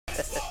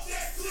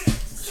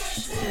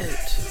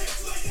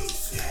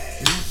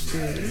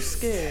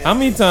scared. How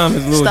many times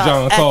has Lil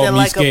Jon called me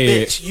like scared?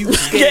 A bitch, you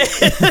scared.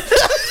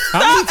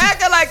 Stop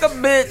acting like a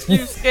bitch.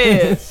 You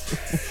scared.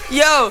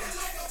 Yo.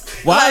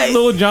 Why is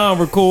Lil Jon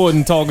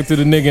recording talking to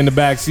the nigga in the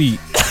back seat?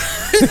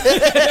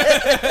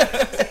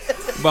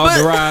 About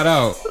to ride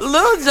out.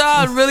 Lil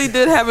Jon really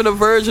did have an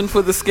aversion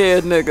for the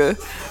scared nigga.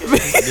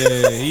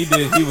 Yeah, he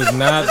did. He was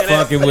not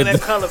fucking with that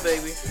the color,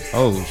 baby.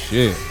 Oh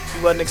shit.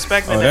 You wasn't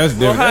expecting that. That's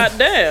Well, different. hot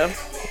damn.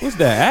 What's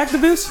that?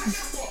 Activist?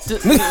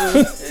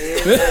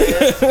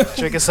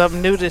 Drinking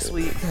something new this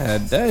week.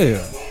 God damn.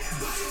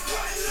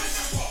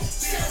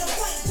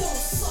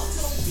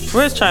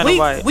 Where's China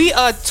White? We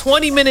are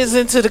 20 minutes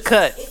into the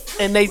cut,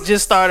 and they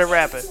just started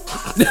rapping.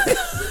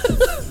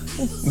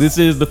 This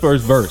is the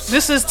first verse.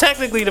 This is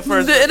technically the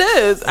first. It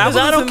is. Because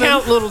I don't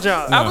count Little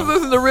John. I was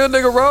listening to Real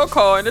Nigga Roll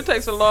Call, and it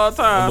takes a long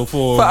time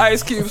Before- for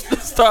Ice Cube to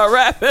start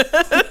rapping.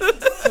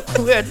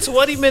 We're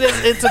 20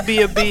 minutes into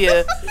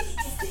Bia.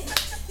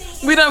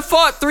 We done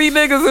fought 3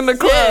 niggas in the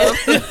club,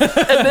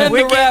 and then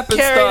We're the getting rapping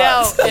carried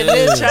starts. out, and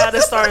then China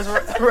starts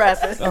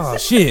rapping. Oh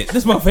shit. This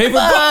is my favorite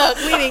part.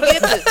 Fuck, we didn't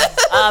get this.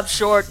 I'm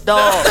Short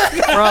Dog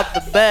from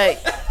the Bay.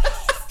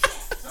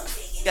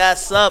 Got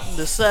something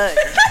to say.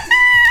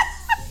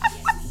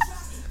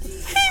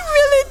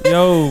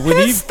 Yo, when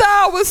His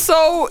style was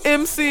so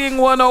MCing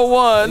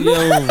 101.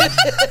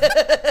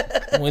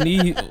 when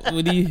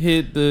he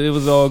hit the It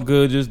Was All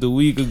Good just a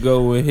week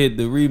ago and hit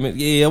the remix.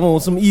 Yeah, I'm on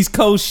some East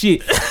Coast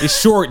shit. It's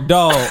Short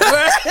Dog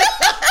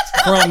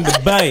from the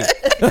Bay.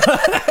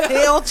 He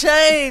don't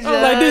change.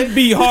 I'm like, this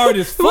beat hard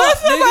as fuck. What,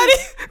 somebody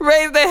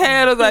raised their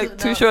hand and was like,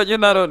 Too Short, you're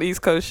not on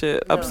East Coast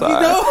shit. I'm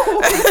sorry.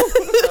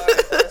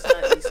 That's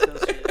not East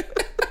Coast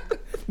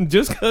shit.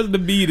 Just because the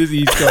beat is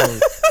East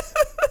Coast.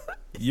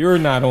 You're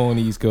not on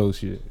East Coast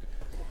shit.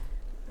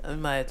 I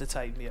might have to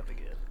tighten me up again.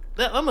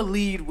 I'm going to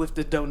lead with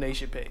the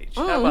donation page.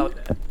 How about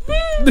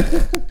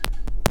that?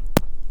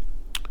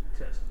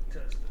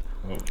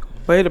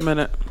 Wait a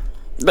minute.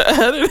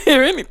 I didn't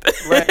hear anything.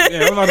 Right?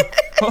 Yeah, I'm about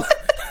to,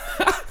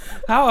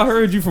 how I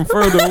heard you from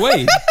further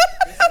away.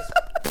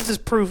 This is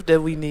proof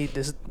that we need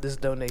this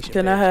donation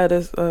Can page. I have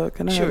this?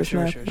 Can I have this?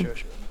 Sure.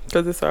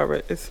 Because it's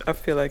alright. I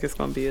feel like it's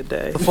gonna be a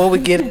day. Before we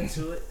get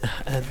into it,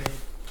 God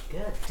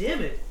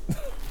damn it!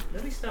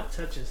 Let me stop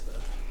touching stuff.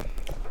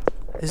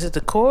 Is it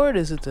the cord?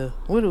 Is it the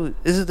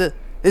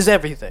It's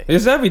everything.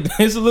 It's everything.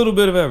 It's a little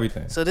bit of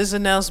everything. So this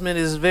announcement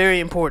is very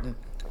important.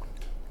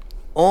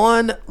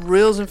 On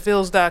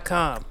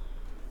reelsandfields.com.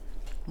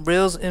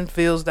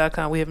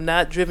 Reelsandfields.com. We have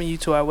not driven you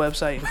to our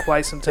website in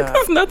quite some time.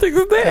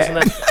 Nothing's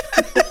there.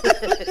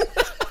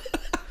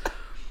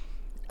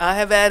 I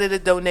have added a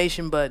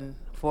donation button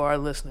for our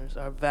listeners,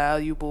 our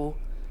valuable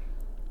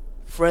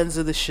friends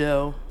of the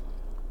show,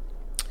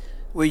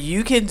 where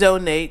you can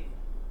donate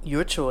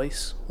your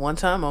choice, one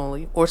time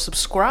only, or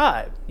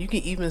subscribe. You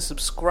can even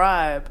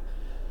subscribe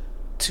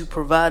to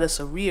provide us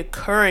a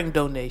reoccurring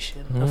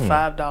donation of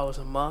 $5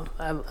 a month.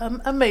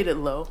 I made it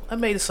low. I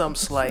made it something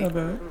slight.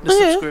 The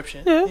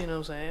subscription. Yeah. You know what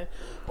I'm saying?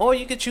 Or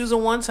you could choose a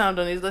one-time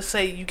donation. Let's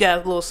say you got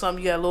a little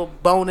something, you got a little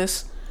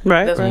bonus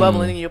that's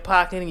bubbling in your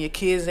pocket and your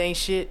kids ain't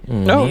shit.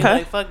 And you're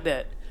like, fuck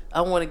that.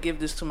 I want to give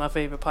this to my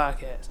favorite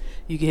podcast.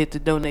 You can hit the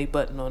donate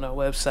button on our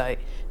website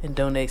and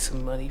donate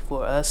some money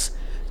for us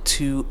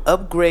to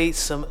upgrade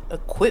some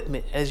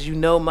equipment. As you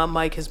know, my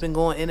mic has been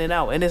going in and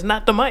out, and it's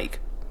not the mic.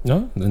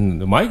 No, the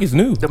mic is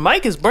new. The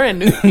mic is brand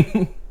new.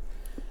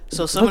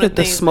 So some Look of at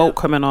the the things smoke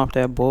coming off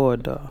that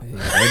board, though.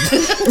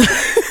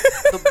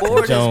 the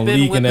board has John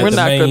been leaking with at us.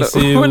 the main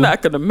seal. We're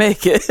not gonna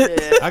make it.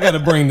 I got to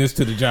bring this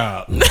to the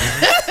job.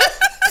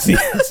 see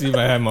if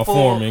I have my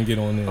foreman get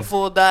on A this.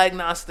 full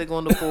diagnostic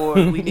on the board.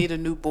 We need a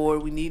new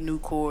board. We need new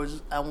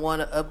cords. I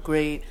want to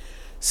upgrade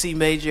C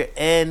Major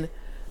and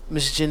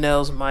Miss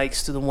Janelle's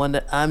mics to the one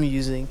that I'm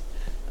using.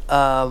 We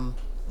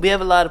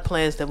have a lot of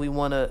plans that we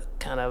want to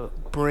kind of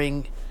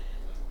bring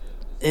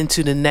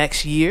into the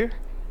next year,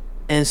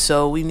 and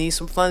so we need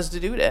some funds to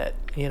do that.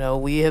 You know,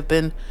 we have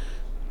been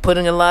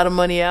putting a lot of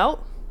money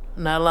out.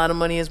 Not a lot of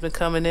money has been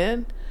coming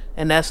in,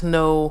 and that's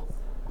no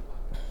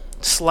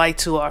slight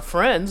to our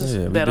friends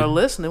that are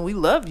listening. We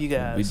love you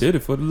guys. We did it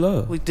for the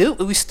love. We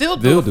still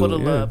do it for the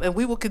love, and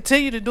we will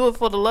continue to do it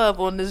for the love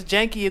on this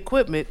janky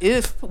equipment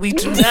if we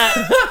do not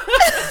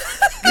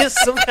get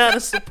some kind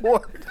of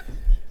support.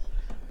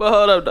 But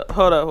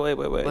hold up, wait.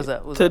 What's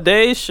that?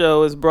 Today's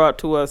show is brought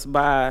to us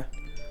by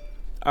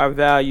our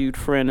valued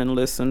friend and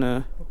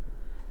listener.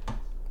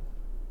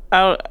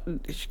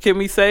 Can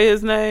we say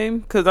his name?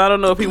 Because I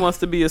don't know if he wants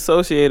to be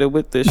associated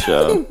with this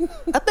show.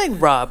 I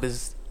think Rob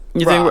is.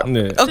 You Rob.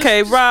 think?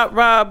 Okay,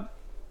 Rob.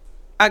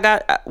 I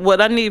got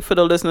what I need for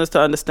the listeners to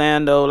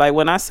understand though. Like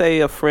when I say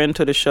a friend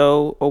to the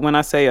show, or when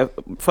I say a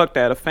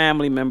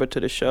family member to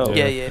the show.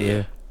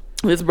 Yeah.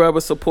 His brother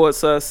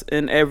supports us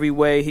in every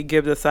way. He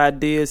gives us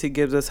ideas. He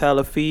gives us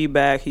hella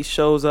feedback. He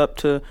shows up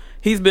to.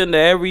 He's been to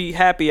every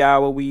happy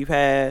hour we've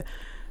had.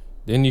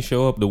 Didn't you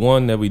show up the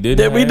one that we didn't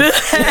have? We did.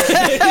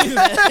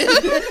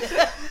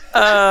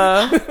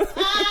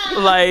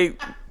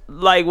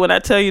 Like when I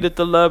tell you that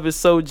the love is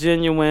so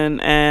genuine,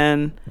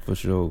 and For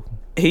sure.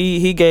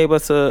 he gave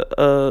us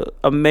a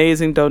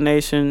amazing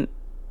donation,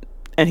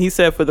 and he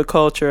said for the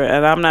culture,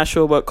 and I'm not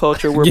sure what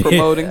culture we're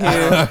promoting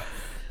here,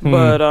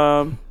 but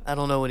I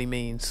don't know what he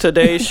means.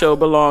 Today's show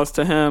belongs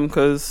to him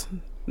because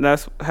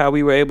that's how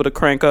we were able to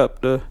crank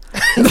up the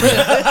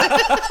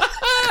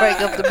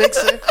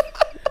mixer.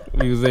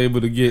 We was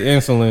able to get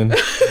insulin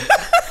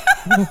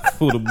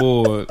for the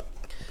board.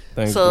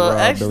 Thanks So to Rob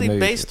actually, donation.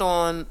 based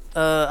on,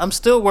 I'm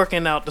still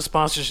working out the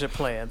sponsorship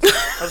plans.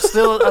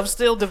 I'm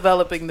still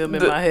developing them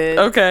in my head.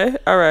 Okay,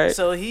 all right.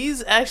 So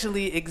he's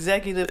actually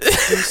executive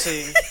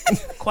producing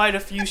quite a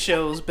few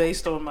shows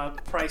based on my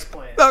price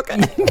plan.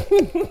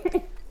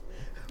 Okay.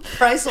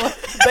 Based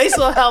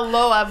on how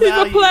low I He's a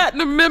value.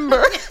 platinum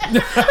member.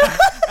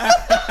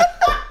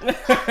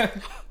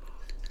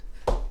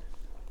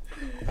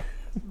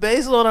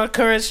 Based on our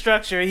current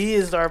structure, he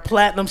is our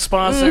platinum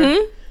sponsor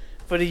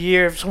for the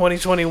year of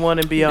 2021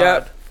 and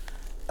beyond.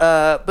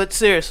 Yep. But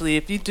seriously,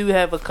 if you do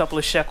have a couple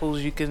of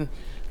shekels you can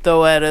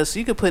throw at us,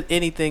 you can put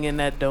anything in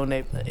that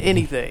donate.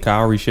 Anything.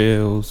 cowrie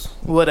shells.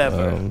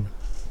 Whatever.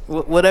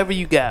 Whatever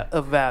you got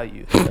of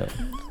value.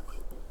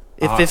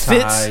 If it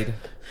fits, Oxide.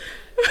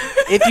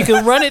 if you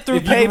can run it through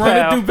If you can PayPal, run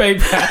it through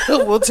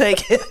PayPal, we'll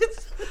take it.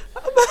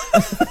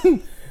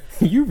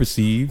 you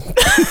receive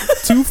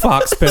 2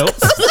 fox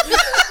pelts.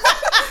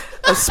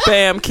 A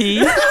spam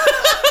key.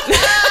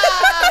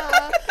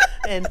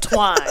 And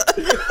twine.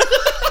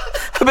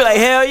 I'll be like,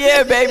 hell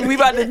yeah, baby, we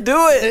about to do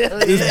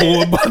it. This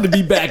boy about to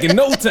be back in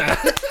no time.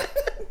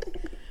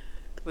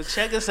 But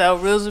check us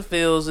out. Reels and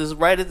Feels is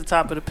right at the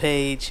top of the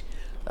page.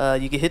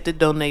 You can hit the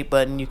donate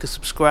button. You can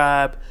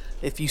subscribe.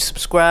 If you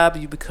subscribe,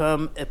 you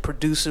become a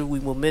producer. We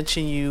will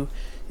mention you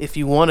if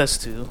you want us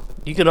to.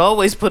 You can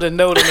always put a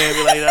note in there and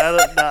be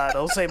like, nah,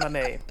 don't say my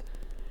name.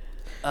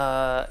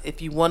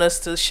 If you want us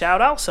to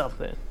shout out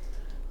something,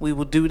 we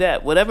will do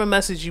that. Whatever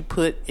message you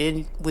put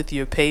in with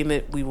your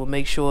payment, we will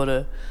make sure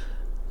to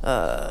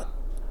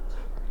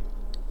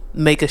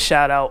make a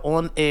shout out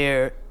on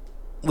air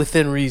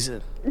within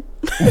reason.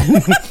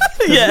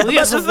 Yeah, We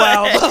got some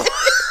wild.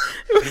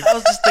 I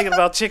was just thinking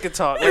about Chicken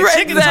Talk. Like, Right,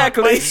 Chicken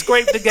exactly. Talk might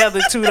scrape together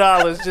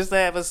 $2 just to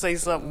have us say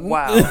something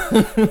wild.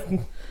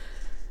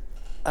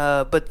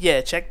 But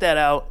yeah, check that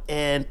out,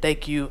 and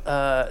thank you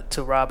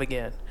to Rob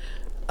again.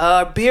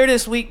 Beer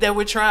this week that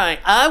we're trying.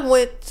 I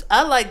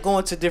like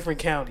going to different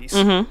counties.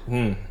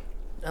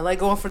 I like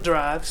going for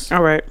drives,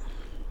 All right.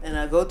 and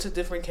I go to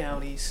different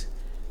counties.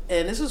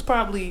 And this was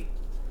probably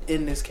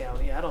in this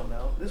county. I don't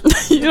know.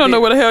 This You don't know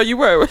where the hell you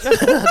were.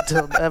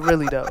 I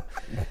really don't.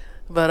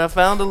 But I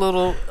found a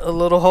little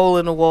hole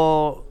in the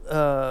wall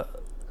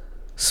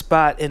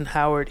spot in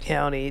Howard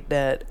County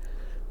that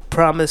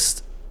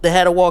promised they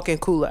had a walk-in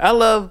cooler. I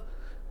love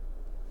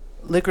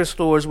liquor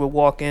stores with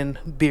walk-in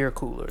beer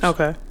coolers.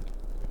 Okay.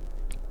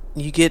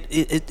 You get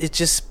it. It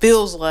just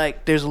feels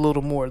like there's a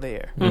little more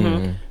there.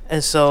 Mm-hmm.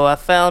 And so I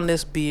found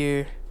this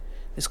beer.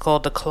 It's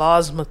called the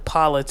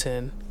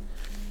Cosmopolitan.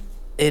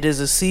 It is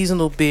a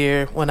seasonal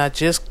beer. When I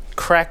just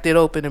cracked it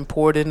open and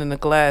poured it in a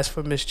glass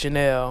for Miss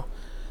Janelle,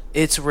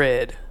 it's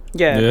red.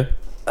 Yeah.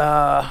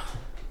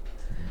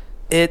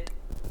 It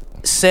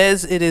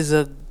says it is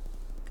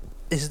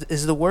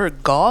is the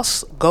word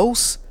gose?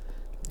 Gose?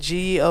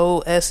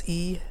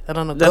 Gose? I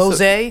don't know. That's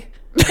Gose?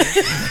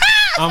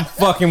 I'm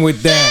fucking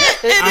with that.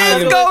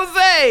 It is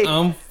Gose.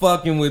 I'm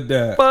fucking with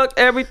that. Fuck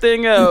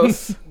everything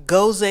else.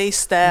 Gose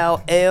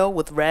style ale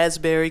with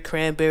raspberry,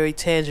 cranberry,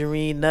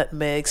 tangerine,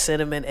 nutmeg,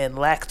 cinnamon, and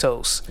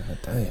lactose. God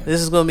damn. This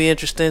is going to be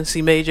interesting.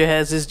 C Major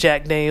has his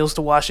Jack Daniels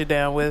to wash it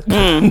down with.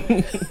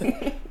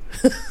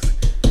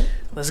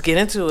 Let's get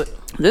into it.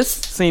 This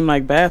seemed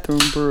like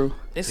bathroom brew.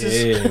 This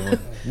is Yeah,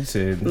 you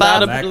said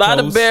Lot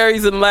of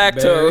berries and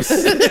lactose.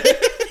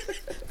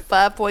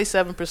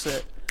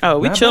 5.7%. Oh,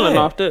 we Not chilling bad.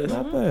 off this.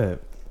 Not bad.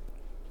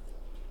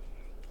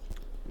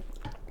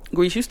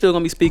 Grease, you still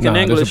gonna be speaking Nah,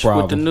 that's a English with the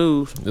problem.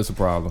 news. That's a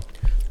problem.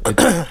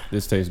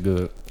 This tastes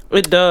good.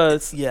 It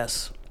does,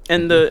 Yes.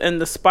 and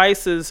the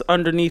spices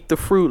underneath the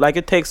fruit, like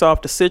it takes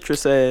off the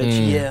citrus edge,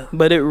 Yeah.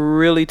 but it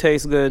really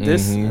tastes good.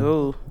 This,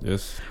 Mhm.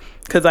 This,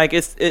 because like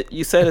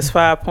you said it's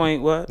 5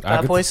 point what? I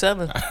could-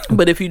 5.7.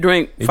 But if you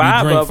drink If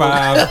five you drink of them,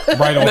 5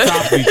 right on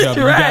top of each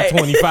other, Right. you got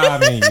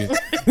 25 in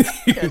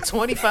you. Got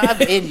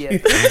 25 in you.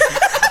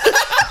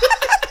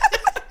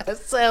 That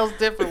sounds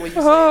different when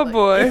you say oh it like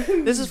boy,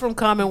 This is from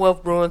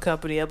Commonwealth Brewing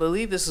Company. I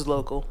believe this is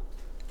local.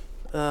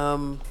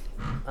 I'm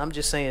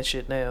just saying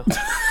shit now.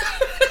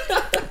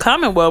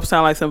 Commonwealth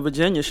sound like some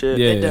Virginia shit.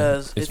 Yeah, It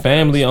does. It's It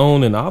family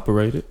owned and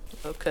operated.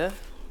 Okay.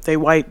 They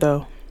white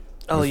though.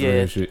 Oh That's yeah.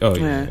 real shit. Oh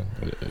yeah.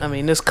 I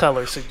mean, this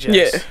color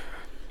suggests. Yeah,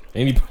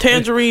 Any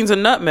tangerines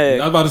and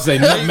nutmeg. I was about to say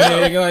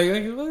nutmeg.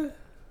 Like what?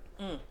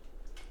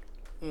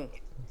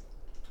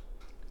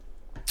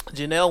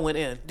 Janelle went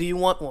in. Do you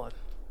want one?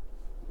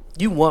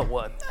 You want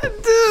one.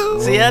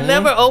 Dude. See, I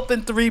never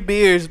opened 3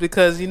 beers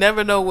because you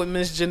never know when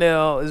Miss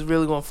Janelle is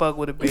really gonna fuck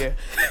with a beer.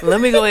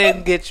 Let me go ahead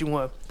and get you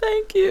one.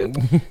 Thank you.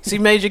 See,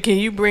 Major, can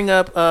you bring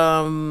up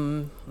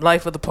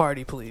Life of the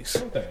Party, please?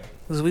 Okay.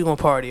 Because we gonna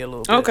party a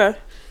little bit. Okay.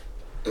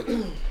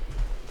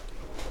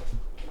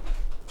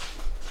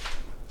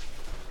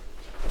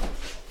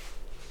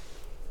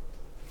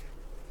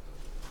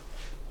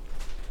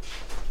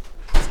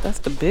 That's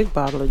the big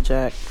bottle of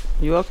Jack.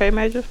 You okay,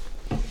 Major?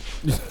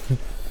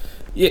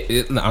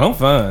 Yeah, no, I'm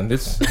fine.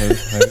 This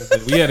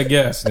we had a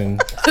guest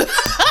and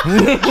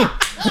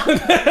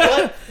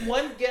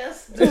One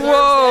guest.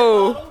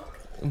 Whoa.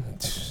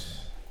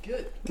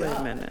 Good. Wait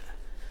a minute.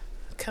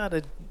 Kind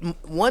of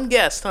one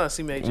guest, huh?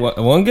 C Major.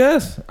 one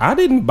guest. I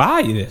didn't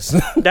buy this.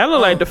 That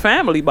look like the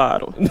family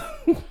bottle.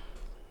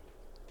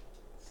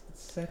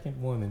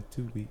 Second one in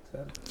 2 weeks.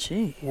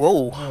 Gee.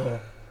 Whoa.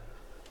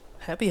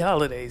 Happy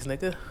holidays,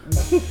 nigga.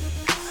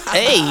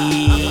 Hey.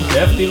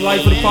 Definitely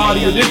light for the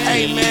party with this.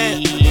 Hey man,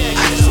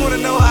 I just wanna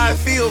know how I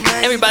feel,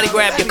 man. Everybody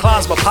grab your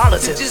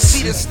cosmopolitans Just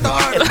see the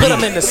star. and put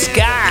them in the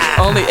sky.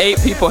 Only 8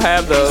 people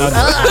have those.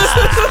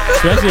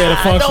 Especially at a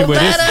function Don't where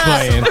this is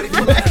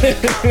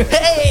playing.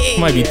 Hey.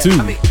 Might be 2. I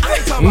ain't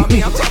talking about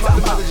me, I'm talking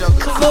about the other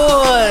jokers. Come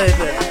on.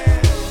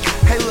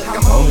 Hey, look,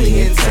 I'm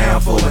only in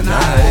town for a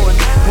night.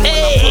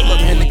 Hey.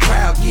 And the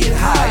crowd get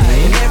high,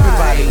 and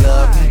everybody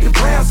love me. The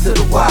Browns to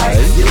the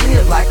whites. You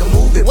live like a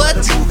movie, What?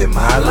 but a movie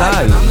my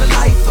life. I'm the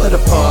life of the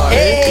party.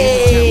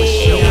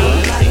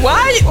 Hey.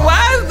 Why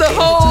is the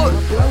whole...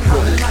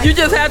 You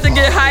just have to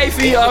get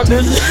hyphy off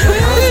this.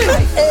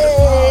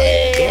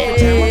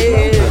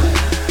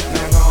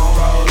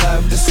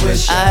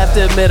 I have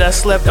to admit, I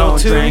slept on Don't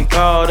 2. drink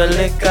all the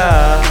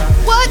liquor.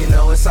 What? You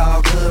know it's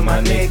all good, my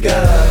nigga.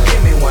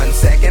 Give me 1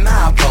 second,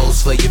 I'll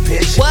pose for your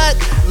picture. What?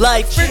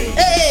 Like,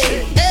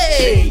 hey,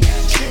 hey.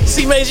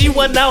 C Major, you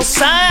wasn't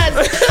outside.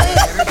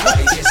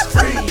 Everybody just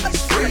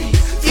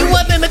freeze. You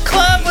wasn't in the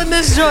club when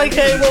this joint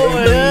came on,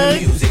 huh?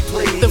 Music,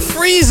 please. The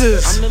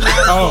freezes.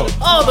 Oh,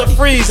 All the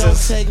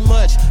freezes. Take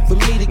much for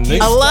me to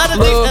get A lot of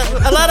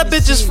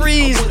bitches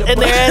freeze and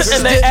their asses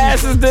And their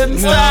asses didn't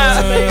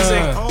stop.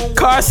 amazing.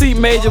 Car seat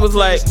Major was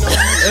like,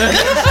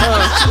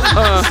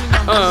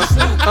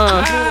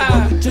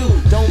 what we do.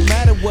 Don't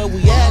matter where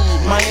we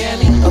at,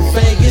 Miami or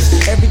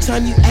Vegas. Every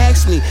time you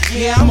ask me,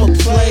 yeah, I'm a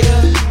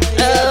player.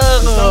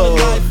 I'm the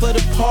life for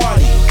the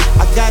party.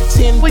 I got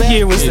 10 What bad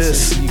year was bitches,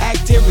 this?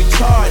 Acting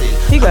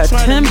retarded. He got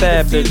I'm trying to 10 meet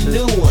bad a few bitches.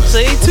 new ones.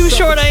 See, too What's up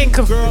short with ain't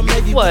you, girl?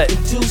 Maybe what? we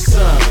can do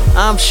some.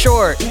 I'm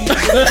short.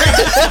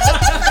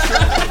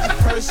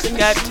 Person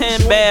got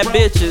 10 bad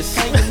bitches.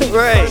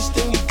 Right. First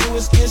thing you do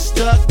is get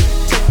stuck.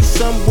 Take you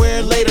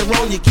somewhere, later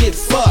on you get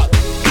fucked.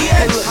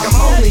 Hey, look, I'm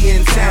only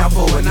in town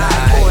for a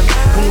night.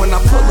 And when I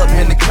pull up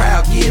and the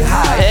crowd get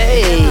high,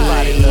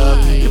 everybody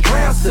love me. The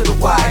Browns to the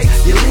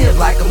whites. You live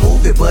like a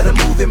movie, but a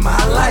movie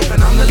my life,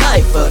 and I'm the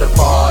life of the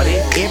party.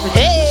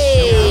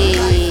 Hey.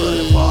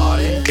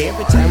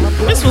 Every time I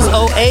This was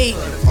 08.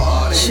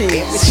 Man.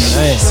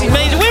 C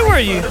Major, where were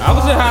you? I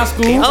was in high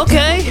school.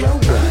 Okay.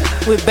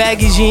 With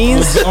baggy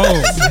jeans.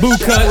 Oh, boot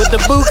cuts. With the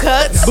boot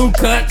cuts. Boot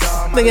cuts.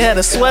 Nigga had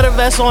a sweater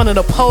vest on and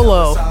a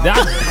polo.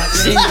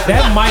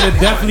 That might have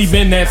definitely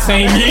been that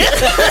same year.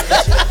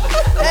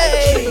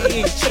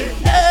 Hey.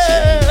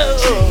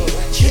 Oh.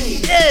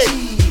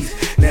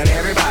 Shit. now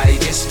everybody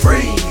just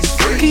freeze.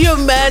 Can you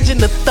imagine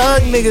the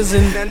thug niggas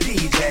in Now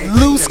DJ,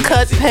 loose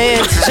cut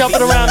pants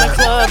jumping around the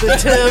club in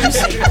Tim's?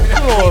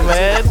 Come on,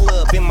 man.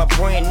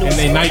 And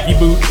they Nike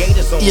boots.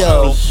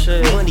 Yo.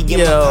 Money in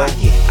Yo. my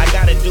pocket. I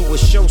gotta do a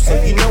show, so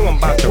you know I'm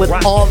about to With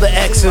rock all it. the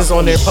X's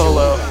on their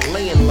polo.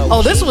 Laying low.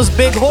 Oh, this was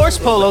big horse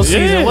polo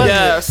season, wasn't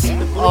Yes. it?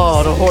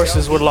 Oh, the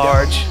horses were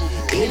large.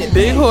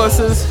 Big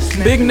horses.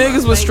 Big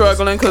niggas was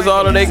struggling because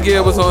all of their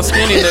gear was on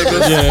skinny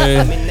niggas.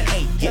 Yeah.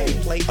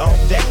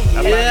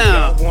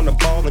 Yeah.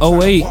 Oh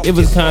wait, it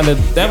was kind of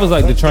that was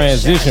like the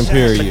transition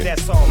period.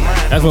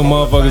 That's when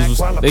motherfuckers was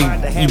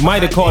you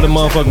might have caught a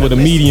motherfucker with a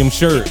medium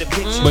shirt,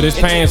 but his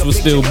pants was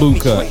still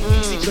boot cut.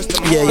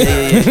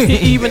 Yeah.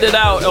 He evened it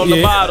out on the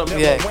Yeah. bottom.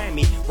 Yeah.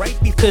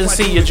 Couldn't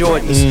see your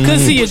Jordans. Couldn't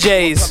see your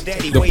J's.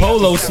 The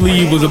polo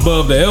sleeve was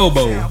above the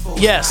elbow,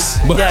 Yes.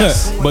 but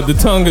Yes. but the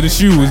tongue of the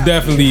shoe was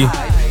definitely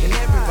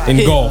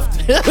engulfed.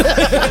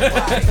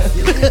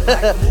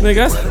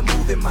 Nigga,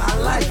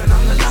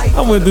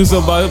 I went through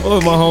somebody. One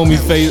of my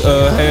homies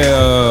had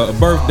a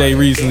birthday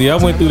recently. I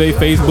went through their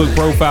Facebook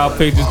profile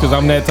pictures because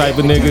I'm that type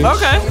of nigga.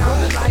 Okay.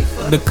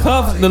 The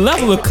cuffs, the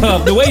level of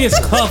cuff, the way his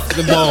cuffs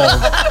evolve.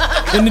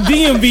 In the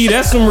DMV,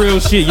 that's some real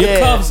shit. Your Yeah.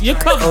 cuffs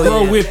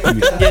grow with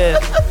you, Yeah.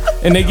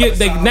 and they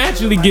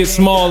naturally get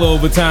smaller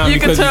over time. You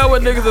can because tell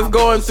what niggas is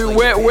going through,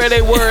 where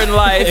they were in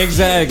life.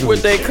 Exactly.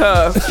 With their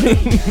cuffs.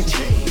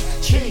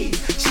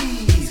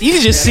 You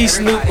can just see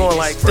Snoop going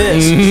like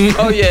this.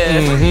 Oh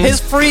yeah. His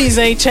freeze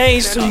ain't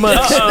changed too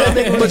much. But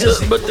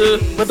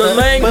the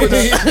language.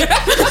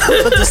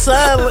 But the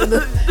sign,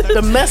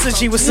 the message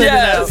he was sending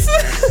Yes.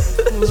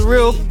 out was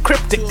real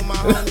cryptic.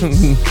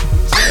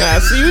 I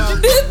see what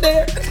you did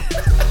there.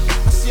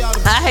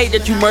 I hate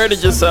that you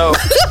murdered yourself.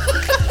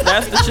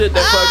 That's the shit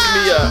that fucks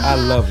me up. I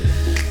love it.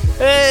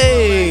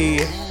 Hey.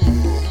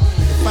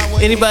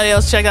 Anybody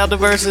else check out the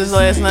verses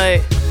last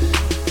night?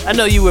 I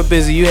know you were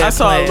busy. You had I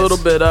saw plans. a little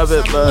bit of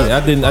it, but Yeah,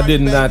 I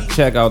did not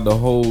check out the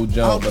whole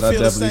jump, but I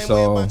definitely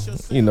saw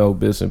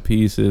bits and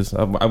pieces.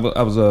 I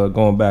was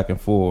going back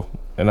and forth,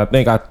 and I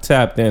think I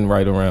tapped in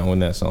right around when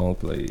that song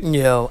played.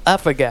 Yo, I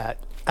forgot.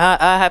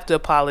 I have to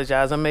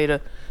apologize. I made a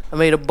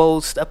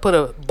I put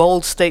a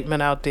bold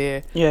statement out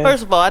there. Yeah.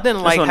 First of all, I didn't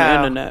It's like on how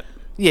the internet.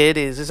 Yeah, it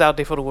is. It's out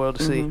there for the world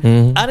to see.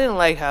 Mhm. I didn't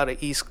like how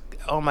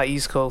all my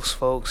East Coast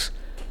folks,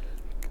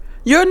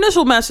 Your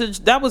initial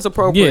message, that was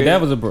appropriate. Yeah,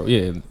 that was a bro.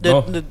 Yeah,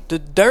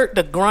 the dirt,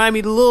 the grimy,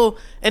 the little,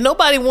 and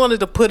nobody wanted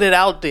to put it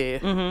out there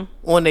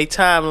on their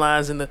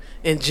timelines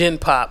in Gen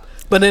Pop.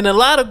 But in a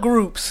lot of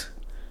groups,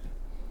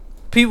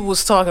 people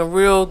was talking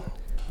real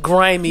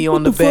grimy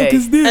on the bay.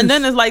 And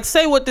then it's like,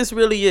 say what this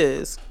really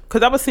is.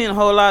 Because I was seeing a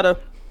whole lot of,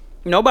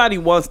 nobody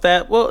wants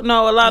that. Well,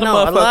 no, a lot of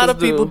motherfuckers a lot of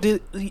people do.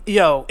 did.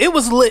 Yo, it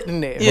was lit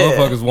in there. Yeah.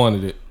 Motherfuckers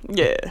wanted it.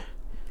 Yeah.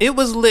 It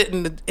was lit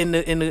in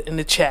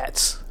the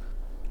chats.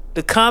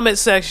 The comment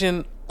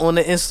section on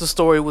the Insta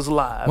story was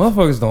live.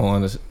 Motherfuckers don't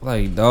understand.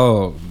 Like,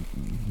 dog,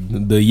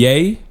 the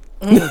yay.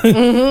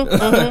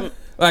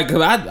 Like,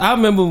 cause I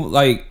remember,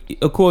 like,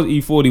 of course,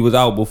 E40 was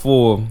out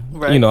before,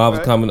 Right, I was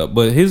right. coming up.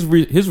 But his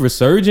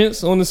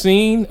resurgence on the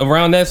scene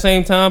around that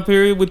same time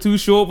period with Too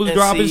Short was And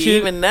dropping see, shit.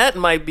 even that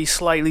might be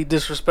slightly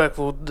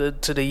disrespectful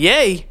to the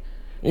Yay.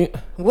 Yeah.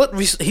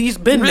 He's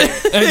been there.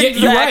 Yeah,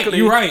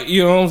 you're right.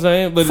 You know what I'm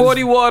saying? But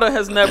 40 Water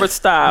has never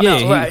stopped.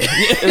 Yeah, right.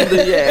 In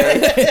the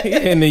yeah.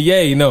 and the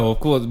yay, no, of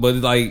course, but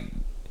it's like,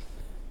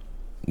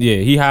 yeah,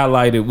 he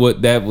highlighted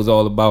what that was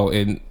all about,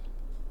 and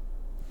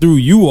through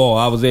you all,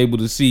 I was able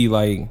to see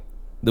like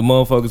the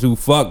motherfuckers who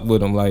fuck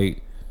with him.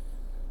 Like,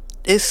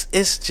 It's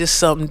just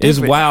something different.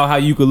 it's wild how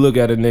you could look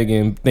at a nigga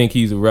and think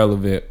he's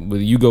irrelevant, but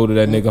you go to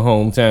that nigga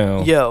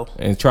hometown, Yo.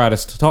 and try to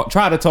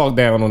talk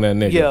down on that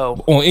nigga,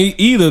 Yo. on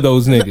either of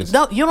those niggas.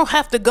 No, you don't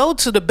have to go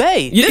to the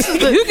Bay. Yeah. This is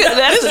the,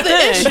 that's this is the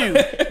the thing.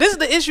 issue. This is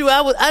the issue.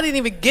 I didn't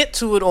even get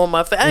to it on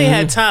my. I ain't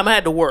had time. I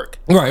had to work.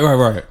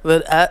 Right.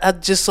 But I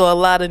just saw a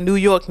lot of New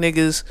York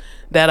niggas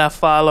that I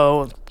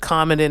follow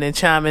commenting and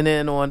chiming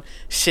in on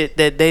shit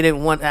that they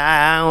didn't want.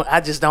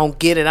 I just don't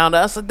get it. I don't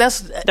know. That's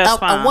That's I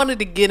fine. wanted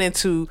to get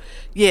into.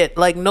 Yeah,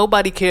 like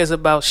nobody cares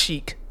about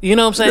Chic. You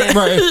know what I'm saying?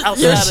 Right.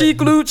 Outside Yeah, of-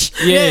 Chic Looch.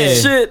 Yeah.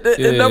 Shit.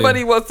 Yeah.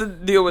 Nobody wants to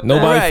deal with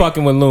Nobody Right.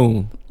 fucking with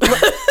Loon.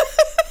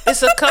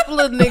 It's a couple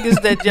of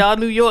niggas that y'all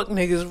New York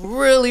niggas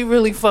really,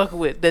 really fuck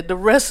with. That the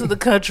rest of the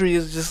country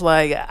is just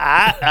like,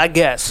 I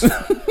guess.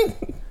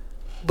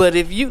 But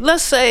if you,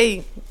 let's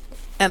say,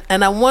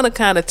 and I want to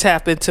kind of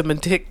tap into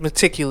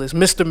Meticulous,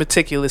 Mr.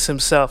 Meticulous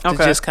himself, to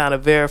Okay. just kind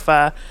of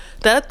verify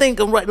that I think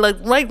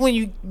right when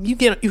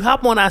you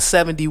hop on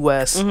I-70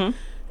 West,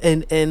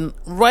 and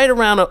right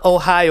around the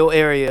Ohio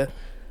area,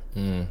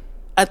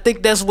 I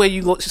think that's where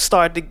you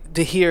start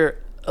to hear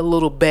a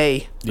little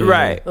Bay. Yeah.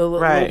 Right. A little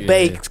Right.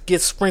 Bay Yeah.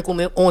 gets sprinkled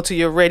onto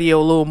your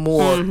radio a little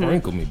more.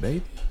 Sprinkle me,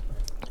 baby.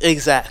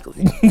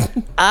 Exactly.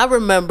 I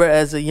remember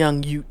as a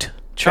young Ute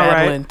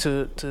traveling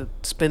All to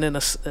spending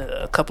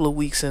a couple of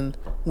weeks in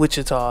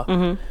Wichita,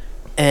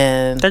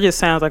 and That just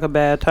sounds like a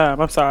bad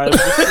time. I'm sorry.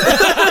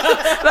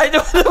 Like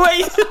the way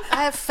you,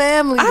 I have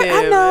family I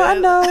there.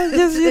 know. man. It's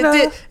just, you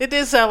know. It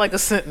did sound like a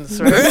sentence,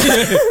 right?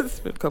 It's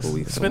been a couple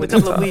weeks. Spent a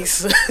couple of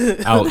weeks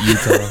Out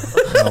Utah,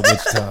 out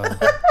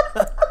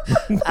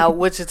Wichita. out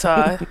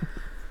Wichita,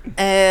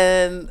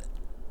 and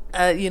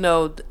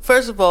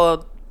first of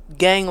all,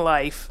 gang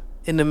life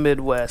in the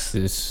Midwest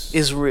This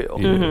is real.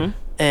 yeah.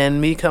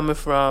 And me coming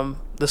from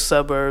the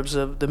suburbs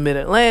of the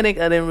Mid-Atlantic,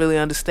 I didn't really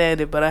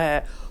understand it, but I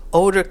had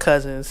older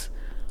cousins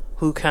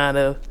who kind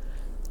of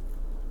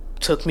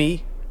took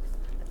me.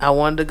 I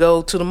wanted to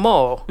go to the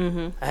mall.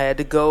 I had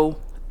to go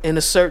in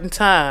a certain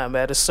time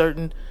at a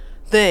certain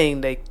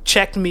thing. They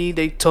checked me.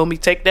 They told me,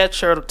 take that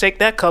shirt, take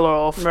that color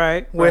off,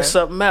 Right, wear right.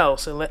 something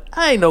else. And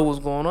I ain't know what's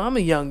going on. I'm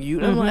a young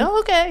youth. I'm like, oh,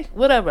 okay,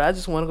 whatever. I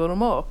just want to go to the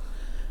mall.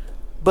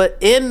 But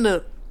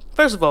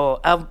first of all,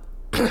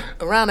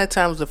 around that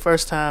time was the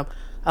first time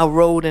I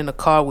rode in a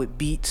car with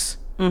Beats,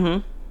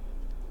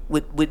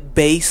 with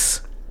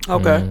bass.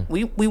 Okay.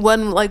 We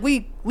wasn't like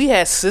we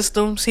had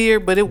systems here,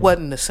 but it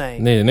wasn't the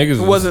same. Yeah,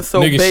 niggas wasn't so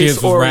niggas bass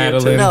shits was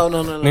oriented. rattling. No.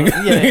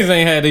 Niggas, Yeah. niggas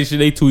ain't had they shit.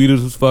 They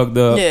tweeters was fucked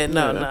up. Yeah,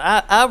 no.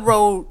 I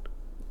rode.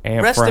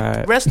 And Rest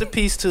fried. in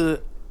peace to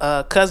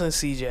cousin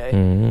CJ.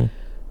 Mhm.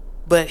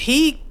 But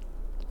he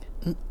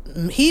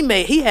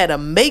had a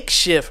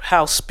makeshift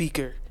house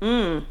speaker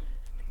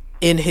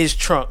in his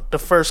trunk. The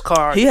first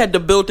car. He had the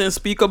built-in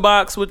speaker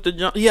box with the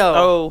jump.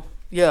 Yo.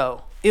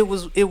 It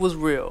was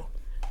real.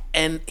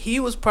 And he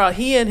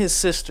and his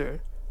sister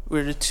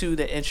were the two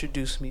that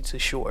introduced me to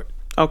Short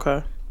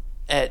Okay.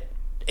 at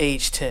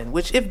age 10.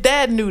 Which, if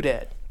Dad knew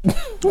that,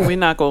 We're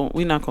not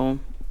gonna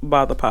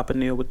bother Papa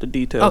Neil with the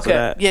details okay,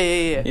 of that.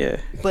 yeah.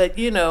 But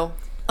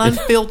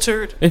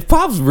unfiltered, If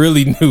Pops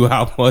really knew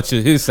how much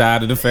of his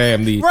side of the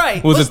family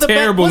right? was What's a the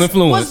terrible what's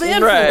influence. the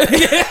influence?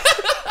 Right.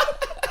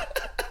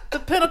 The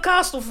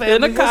Pentecostal family.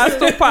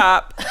 Pentecostal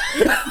pop.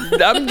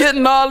 I'm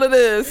getting all of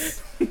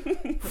this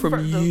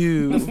from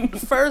you. The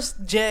first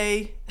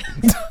J,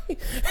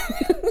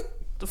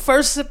 the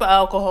first sip of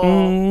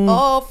alcohol,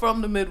 all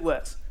from the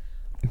Midwest.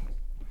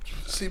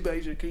 See,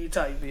 Major, can you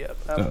tighten me up?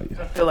 I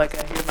feel like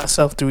I hear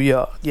myself through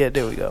y'all. Yeah,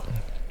 there we go.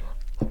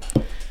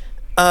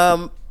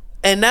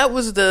 And that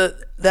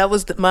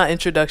was my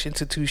introduction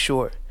to Too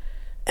Short,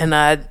 And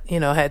I,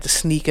 had to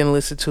sneak and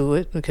listen to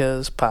it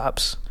because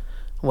Pops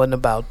wasn't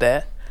about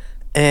that.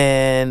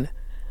 And,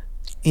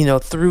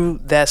 through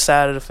that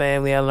side of the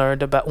family, I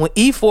learned about when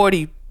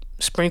E40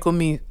 Sprinkle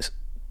Me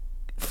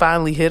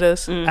finally hit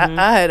us.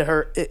 I had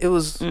heard it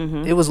was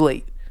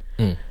late,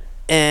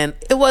 and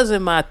it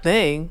wasn't my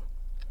thing,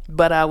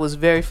 but I was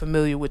very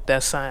familiar with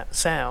that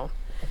sound.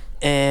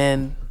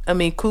 And I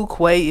mean, Kool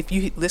Quay. If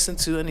you listen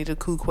to any of the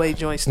Kool Quay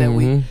joints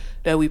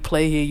that we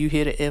play here, you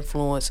hear the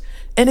influence,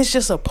 and it's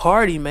just a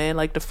party, man.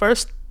 Like the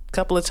first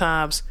couple of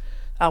times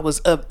I was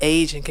of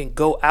age and can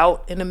go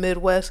out in the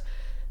Midwest,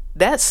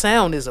 that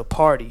sound is a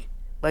party.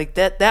 Like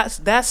that's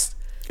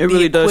it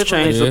really does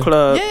change the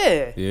club.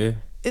 Yeah.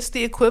 It's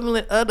the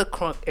equivalent of the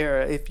crunk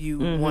era if you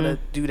want to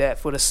do that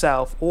for the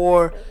South,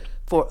 or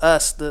for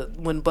us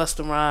when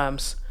Busta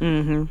Rhymes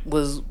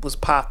was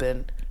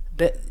popping.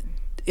 That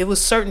it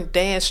was certain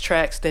dance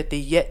tracks that the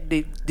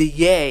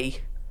Yay,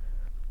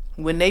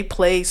 when they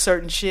played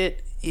certain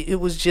shit,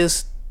 it was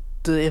just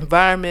the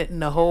environment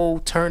and the whole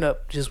turn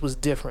up just was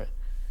different.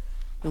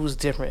 It was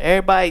different.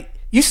 Everybody,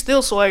 you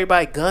still saw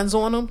everybody guns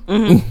on them. You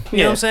know what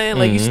I'm saying?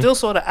 Like you still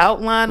saw the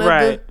outline of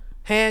the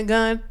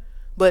handgun,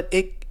 but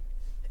it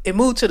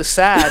moved to the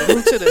side. It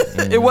moved to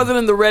the. It wasn't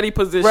in the ready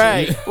position.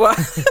 Right.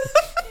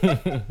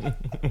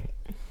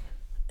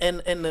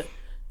 and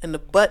the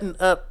button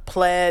up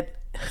plaid.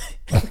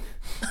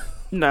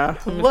 Nah.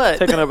 What?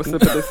 Taking up a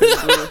sip of this.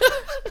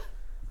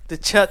 The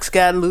chucks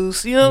got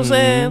loose. You know what I'm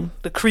saying?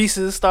 The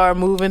creases started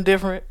moving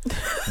different.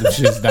 It's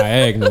just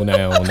diagonal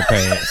now on the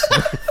pants.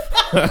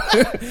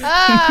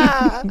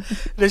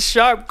 The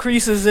sharp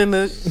creases in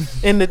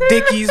the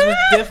dickies was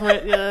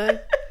different.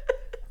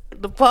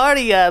 The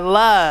party got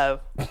live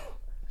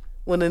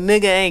when a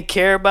nigga ain't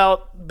care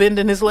about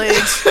bending his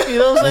legs. You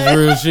know what I'm saying?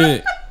 Real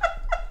shit.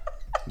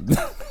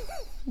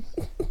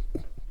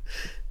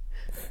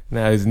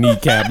 Now his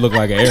kneecap look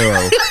like an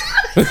arrow.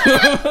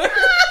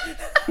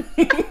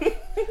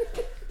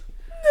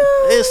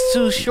 It's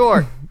too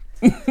short.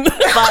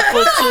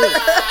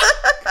 5'2".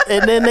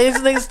 And then these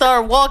niggas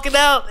start walking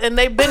out and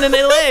they bending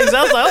their legs.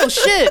 I was like, oh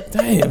shit.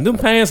 Damn, them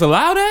pants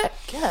allow that?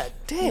 God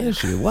damn. That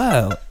shit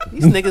wild.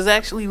 These niggas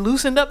actually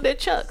loosened up their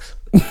chucks.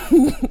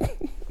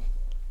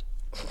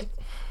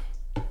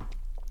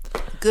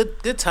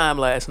 Good time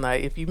last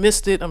night. If you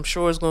missed it, I'm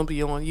sure it's gonna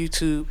be on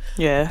YouTube.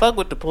 Yeah. Fuck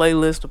with the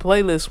playlist. The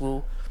playlist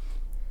will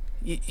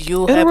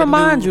you'll It'll have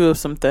remind you of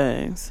some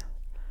things.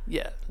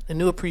 Yeah. A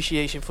new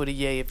appreciation for the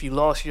Yay. If you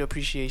lost your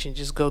appreciation,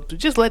 just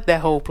let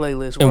that whole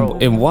playlist roll.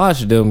 And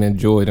watch them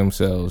enjoy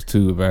themselves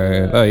too,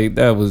 man. Like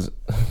that was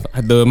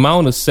the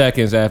amount of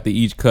seconds after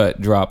each cut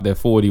dropped that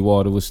 40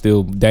 Water was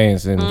still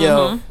dancing.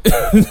 Yo.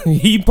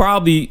 He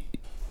probably,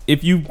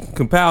 if you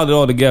compiled it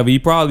all together, he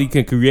probably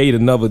can create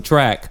another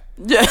track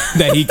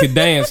that he could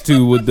dance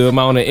to with the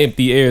amount of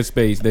empty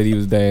airspace that he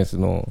was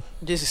dancing on.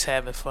 Just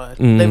having fun.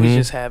 They was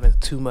just having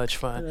too much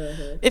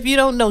fun. If you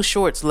don't know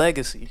Short's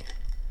legacy,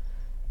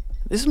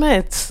 this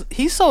man,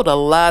 he sold a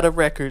lot of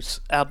records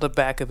out the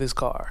back of his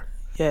car.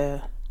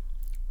 Yeah.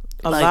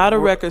 A lot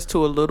of records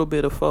to a little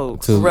bit of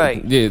folks.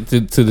 Right. Yeah, to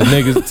the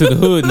niggas, to the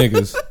hood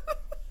niggas.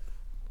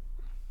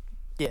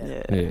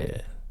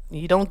 Yeah.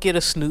 You don't get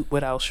a Snoop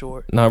without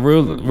Short. Nah,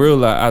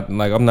 real.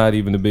 I'm not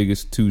even the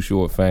biggest Too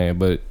Short fan,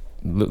 but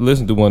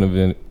listen to one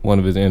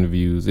of his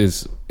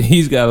interviews.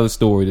 He's got a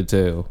story to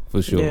tell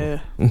for sure.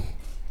 Yeah.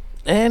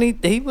 And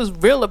he was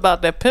real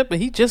about that pimping.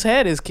 He just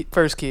had his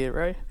first kid,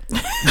 right?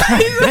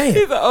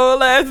 He's an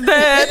old ass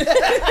dad.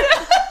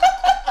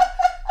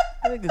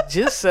 Nigga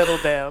just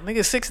settled down.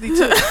 Nigga 62.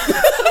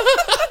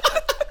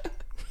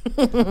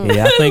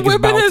 Yeah, I think it's whipping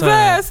about his time.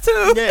 ass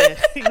too. Yeah,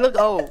 he look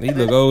old. He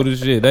look old as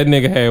shit. That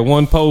nigga had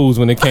one pose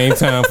when it came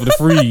time for the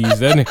freeze.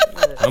 That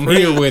nigga, I'm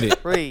here with it.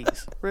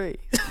 Freeze.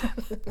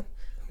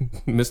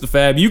 Mr.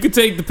 Fab, you can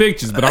take the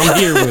pictures, but I'm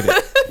here with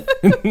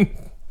it.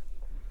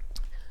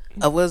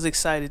 I was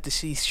excited to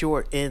see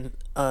Short in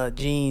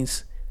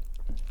jeans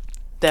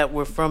that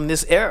were from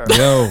this era.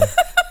 Yo,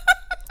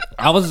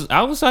 I was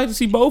excited to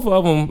see both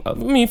of them. I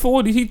mean,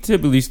 40, he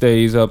typically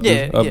stays up to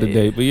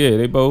date, but yeah,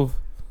 they both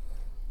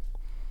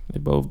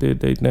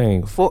did their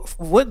thing.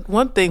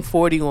 One thing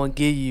 40 gonna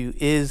give you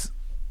is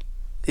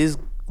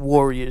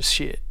Warriors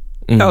shit.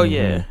 Mm-hmm. Oh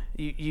yeah.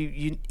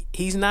 You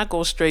he's not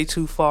gonna stray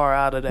too far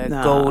out of that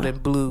gold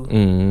and blue.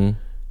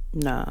 Mm-hmm.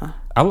 Nah.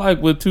 I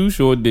like what Too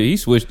Short did. He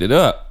switched it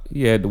up.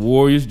 He had the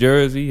Warriors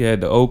jersey. He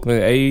had the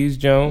Oakland A's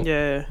jump.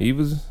 Yeah. He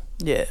was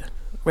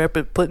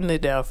putting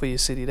it down for your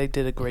city. They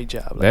did a great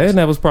job.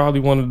 That was probably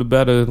one of the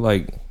better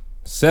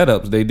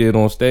setups they did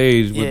on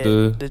stage with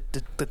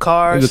the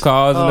cars. The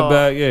cars in the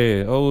back.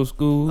 Yeah, old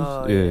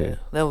schools. Yeah,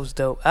 that was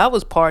dope. I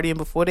was partying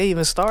before they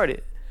even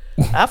started.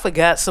 I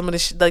forgot some of the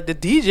shit. Like the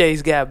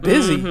DJs got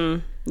busy.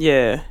 Mm-hmm.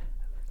 Yeah.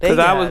 Because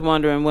I was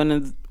wondering when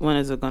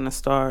is it gonna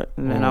start,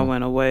 and then I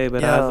went away.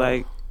 But I was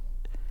like,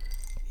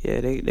 yeah,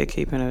 they're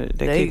keeping it.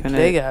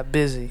 They got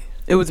busy.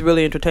 It was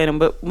really entertaining.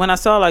 But when I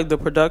saw the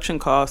production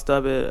cost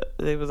of it,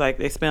 it was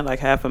they spent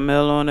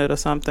 $500,000 on it or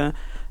something,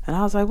 and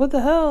I was like, what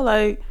the hell?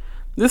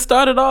 this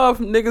started off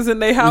niggas in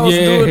their house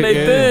doing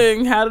their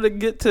thing. How did it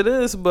get to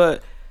this?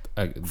 But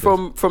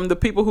from the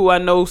people who I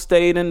know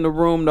stayed in the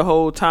room the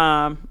whole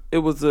time, it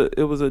was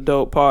a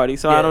dope party.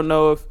 So I don't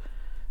know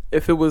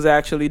if it was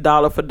actually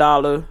dollar for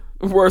dollar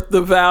worth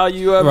the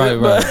value of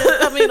it. But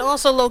I mean,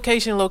 also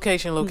location,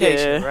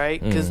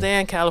 right? Because they're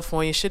in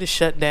California, shit is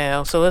shut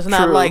down, so it's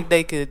not like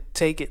they could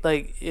take it.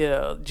 Like,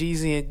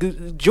 Jeezy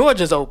and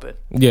Georgia's open.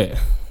 Yeah.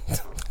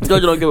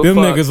 Georgia don't give a Them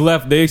fuck. niggas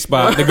left their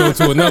spot to go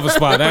to another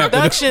spot after.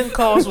 Production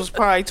cost was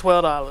probably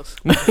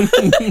 $12.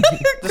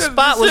 The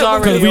spot was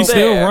already because we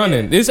still there.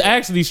 running. It's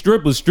actually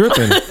strippers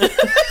stripping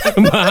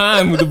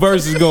behind the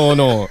verses going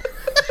on.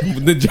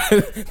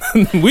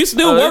 We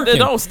still working. They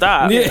don't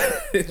stop. Yeah.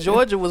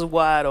 Georgia was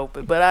wide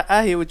open, but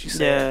I hear what you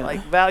said. Yeah.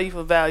 Like value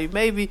for value,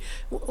 maybe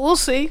we'll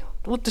see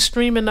with the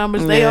streaming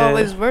numbers. They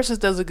always Versus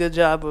does a good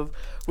job of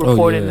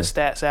reporting the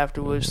stats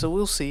afterwards, so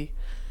we'll see.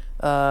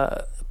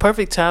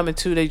 Perfect Timing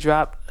too. They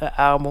dropped an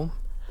album.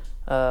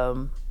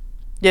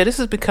 This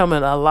is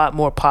becoming a lot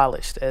more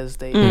polished as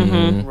they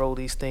roll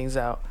these things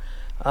out.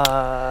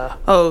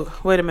 Oh,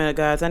 wait a minute,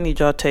 guys. I need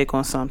y'all take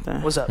on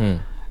something. What's up?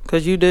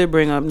 Because you did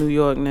bring up New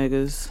York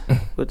niggas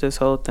with this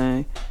whole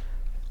thing.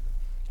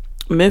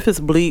 Memphis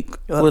Bleak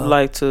would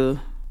like to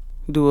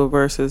do a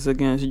versus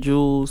against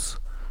Jules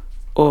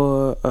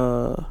or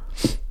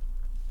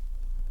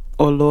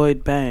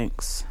Lloyd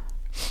Banks.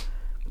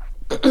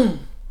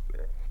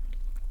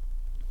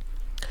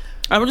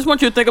 I just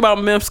want you to think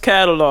about Memphis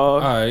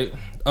catalog. All right.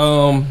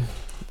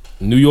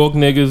 New York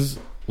niggas,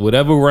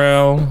 whatever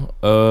round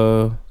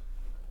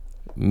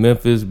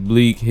Memphis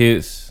Bleak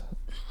hits,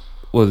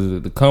 what is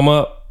it, the Come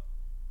Up?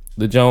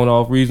 The Joan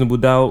off Reasonable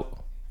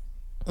Doubt?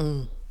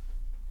 So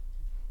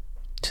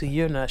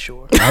you're not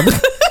sure. I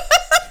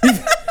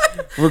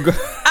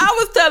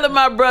was telling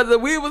my brother,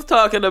 we was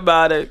talking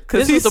about it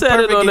because he This is the said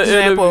it perfect on the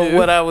example interview. of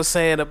what I was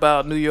saying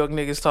about New York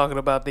niggas talking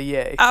about the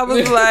Ye. I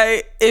was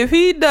like, if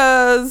he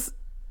does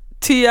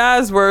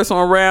T.I.'s verse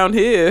on Round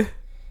Here,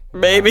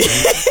 maybe.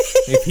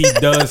 If he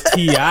does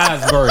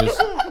T.I.'s verse.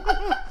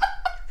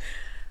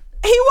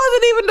 He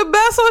wasn't even the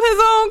best on his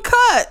own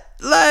cut.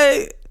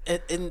 Like,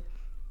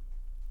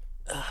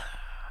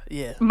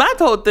 yeah. my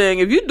whole thing,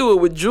 if you do it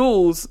with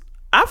Jules,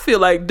 I feel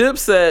like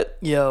Dipset.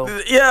 Yo.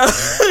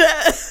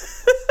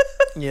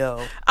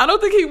 I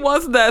don't think he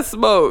wants that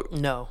smoke.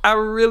 No. I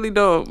really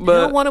don't. But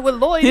He don't want it with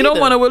Lloyd He don't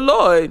either. want it with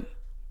Lloyd.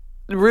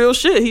 Real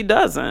shit, he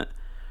doesn't.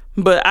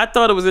 But I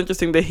thought it was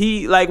interesting that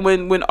he, like,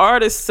 when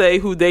artists say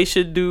who they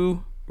should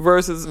do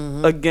versus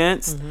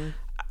against,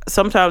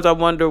 sometimes I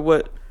wonder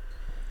what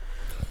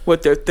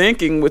they're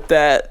thinking with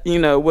that, you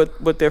know,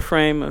 what their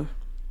frame of.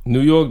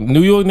 New York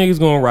niggas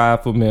gonna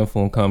ride for men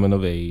from coming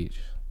of age.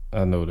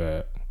 I know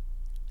that.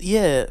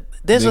 Yeah.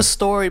 There's a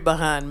story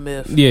behind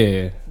Myth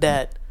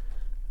that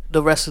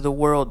the rest of the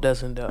world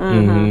doesn't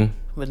know.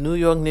 But New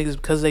York niggas,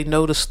 because they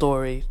know the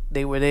story,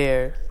 they were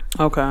there.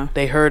 Okay.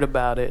 They heard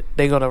about it.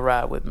 They're gonna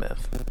ride with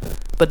Myth.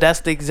 But that's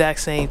the exact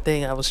same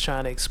thing I was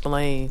trying to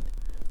explain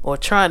or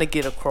trying to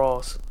get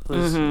across.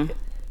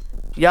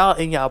 Y'all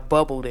in y'all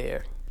bubble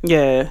there.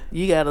 Yeah.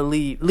 You gotta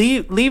leave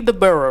the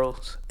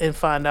boroughs and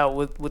find out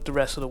what the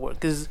rest of the world.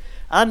 Because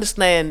I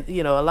understand,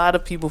 you know, a lot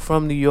of people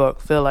from New York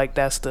feel like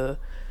that's just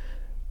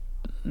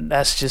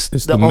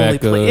It's the the only Mecca.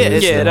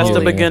 place. Yeah, that's the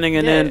only- beginning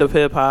and end of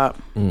hip hop.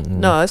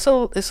 No, it's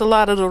a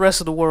lot of the rest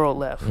of the world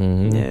left.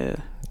 Yeah.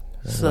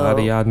 A lot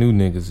of y'all new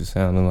niggas is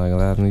sounding like a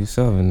lot of these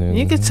Southern niggas.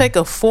 You can take a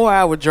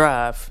 4-hour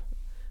drive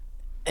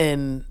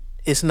and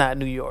it's not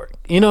New York.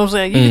 You know what I'm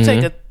saying? You can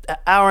take an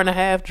hour and a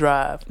half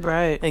drive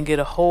Right. and get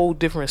a whole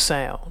different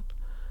sound.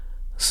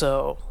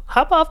 So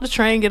hop off the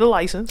train, get a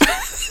license.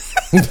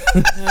 You know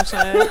what I'm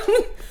saying?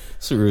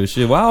 It's real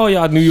shit. Why all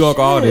y'all New York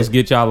artists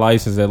get y'all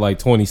license at like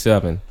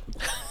 27?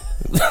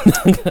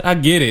 I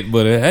get it,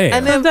 but hey.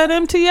 And Then then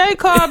that MTA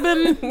card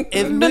been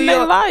in been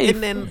their life.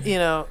 and then, you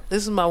know,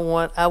 this is my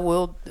one.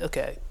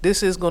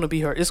 This is going to be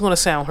hurt. It's going to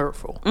sound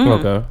hurtful.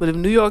 Okay. But if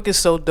New York is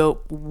so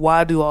dope,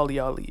 why do all of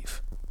y'all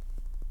leave?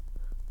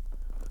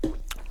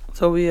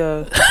 So we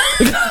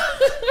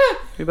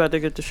we about to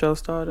get the show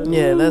started.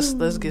 Yeah, let's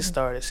get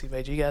started. C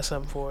Major, you got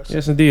something for us?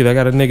 Yes, indeed. I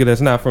got a nigga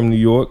that's not from New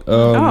York.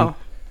 Oh.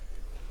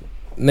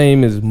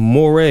 Name is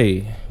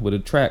Moray with a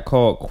track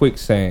called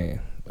Quicksand.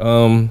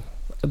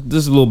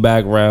 Just a little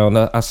background.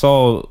 I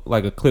saw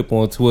like a clip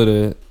on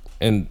Twitter,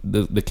 and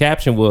the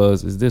caption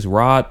was, "Is this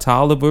Rod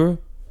Tolliver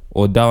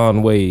or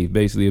Don Wave?"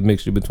 Basically, a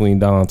mixture between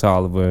Don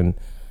Tolliver and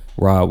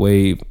Rod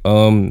Wave.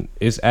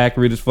 It's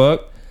accurate as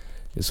fuck.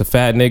 It's a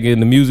fat nigga in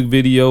the music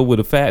video with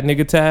a fat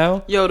nigga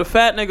towel. Yo, the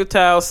fat nigga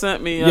towel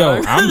sent me.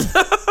 Yo,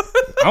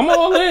 I'm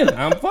all in.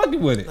 I'm fucking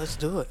with it. Let's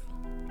do it.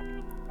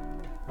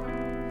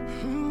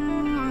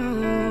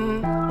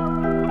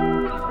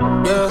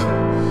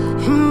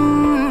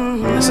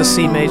 That's a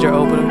C major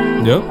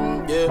opener. Yep.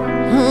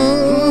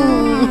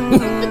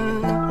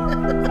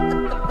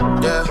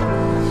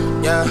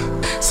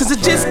 Since I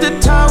just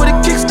stood tall with a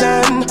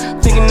kickstand,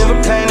 thinking of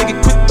a plan to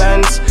get quick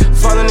bands,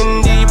 falling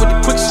in deep with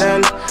the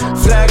quicksand.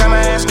 Flag on my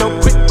ass, no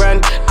quick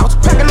brand. I was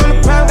packing on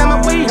the pound, got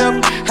my weight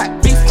up.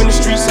 Hot beef in the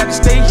streets, I can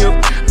stay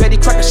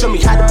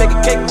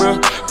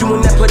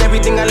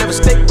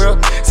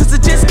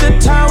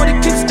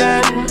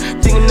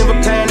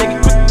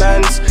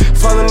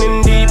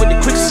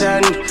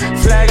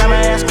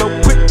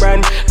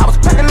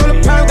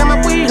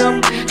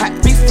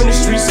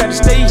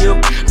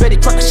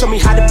cracker, show me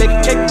how to bake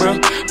a cake, bro.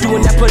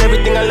 Doing that, put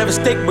everything I love at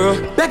stake, bro.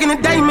 Back in the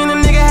day, man, a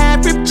nigga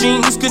had ripped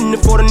jeans. Couldn't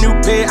afford a new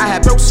pair, I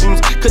had broke shoes.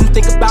 Couldn't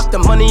think about the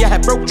money, I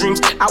had broke dreams.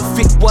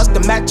 Outfit was the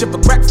match of a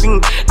crack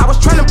fiend. I was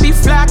trying to be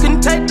fly,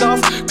 couldn't take off.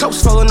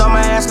 Clothes falling on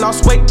my ass,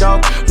 lost weight,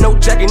 dog. No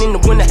jacket in the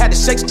winter, had to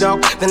shake,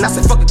 dog. Then I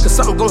said, fuck it, cause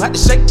something gon' have to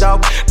shake,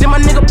 dog. Then my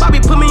nigga Bobby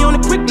put me on a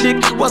quick lick.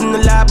 Wasn't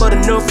alive, but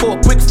enough for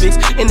a quick fix.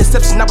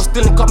 Interception, I was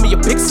stealing, caught me a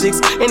pick six.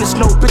 In the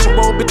snow, bitch, and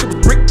roll, bitch, it was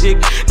brick dick.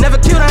 Never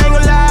killed, I ain't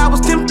gon' lie, I was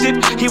tempted.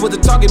 He was the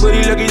target, but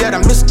he lucky that I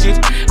missed it.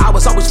 I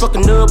was always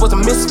fucking up, was a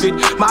misfit.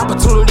 My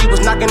opportunity was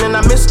knocking and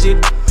I missed it.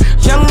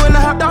 Young when I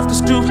hopped off the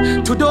stoop.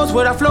 2 doors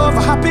where I flow if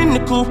I hop in the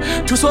coupe.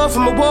 2 swords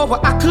from a war where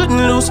I couldn't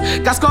lose.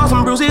 Got scars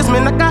and bruises,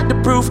 man, I got the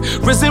proof.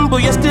 Resemble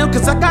you still,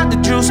 cause I got the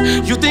juice.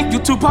 You think you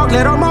Tupac,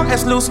 let all my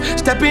ass loose.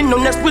 Step in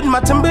on next with my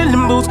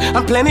Timberland boots.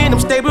 I'm planning, I'm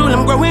stable,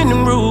 I'm growing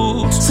in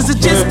roots. Since it's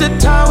just the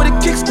time with a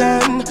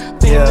kickstand.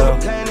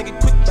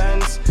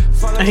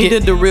 And he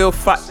did the real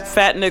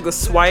fat nigga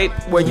swipe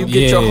where you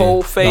get your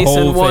whole face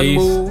in one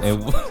move.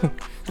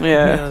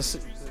 Yeah.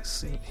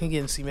 He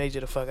getting C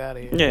Major the fuck out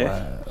of here.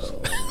 Yeah.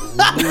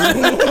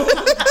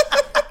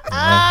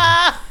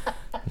 Wow.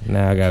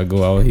 Now I gotta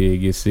go out here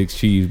and get 6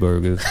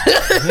 cheeseburgers.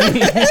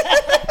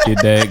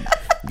 Get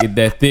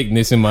that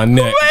thickness in my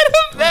neck.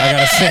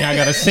 I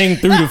gotta sing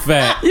through the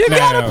fat. You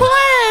gotta play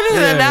it.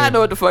 Yeah. Now I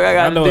know what the fuck I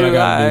gotta do. What I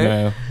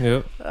gotta do now.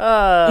 Yep.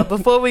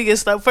 Before we get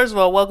started, first of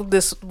all, welcome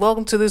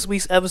to this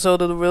week's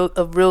episode of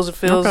Reels and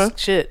Feels. Okay.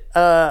 Shit.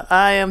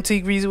 I am T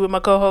Greasy with my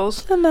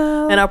co-host.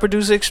 Hello. And our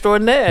producer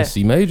extraordinaire.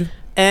 C Major.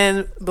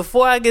 And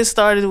before I get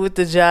started with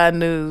the Jive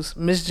News,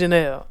 Miss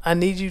Janelle, I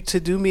need you to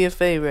do me a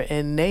favor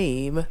and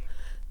name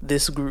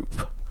this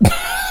group.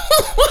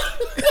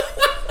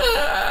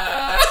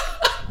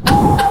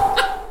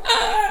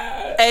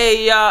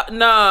 Hey, y'all,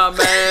 nah,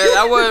 man,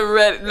 I wasn't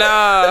ready,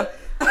 nah,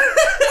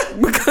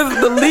 because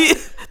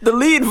the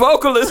lead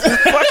vocalist is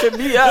fucking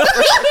me up.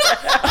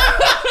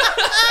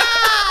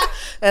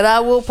 And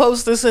I will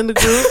post this in the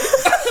group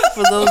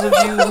for those of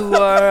you who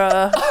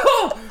are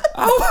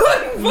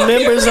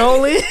members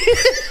only.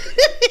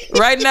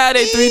 Right now,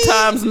 they 3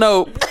 times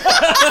nope.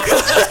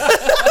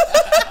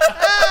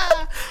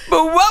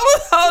 But what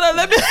was? Hold on,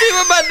 let me see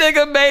what my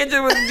nigga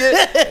Major was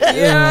getting.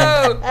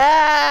 Yo,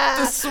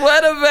 the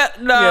sweater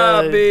vet.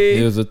 Nah, B.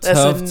 It was a That's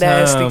tough a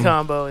nasty time.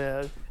 combo.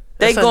 Yeah,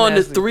 They That's going to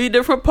nasty. 3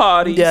 different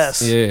parties.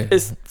 Yes. Yeah.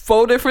 It's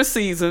 4 different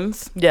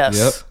seasons. Yes.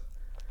 Yep.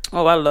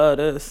 Oh, I love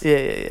this.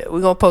 Yeah.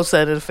 We're gonna post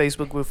that in the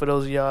Facebook group for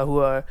those of y'all who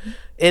are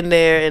in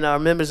there and are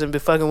members and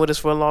been fucking with us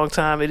for a long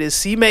time. It is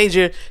C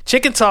Major,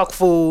 Chicken Talk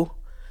Fool,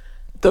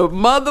 The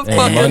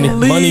motherfucking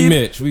lead. Money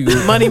Mitch.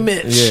 Money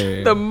Mitch.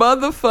 Yeah. The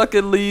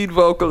motherfucking lead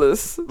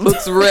vocalist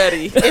looks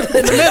ready. In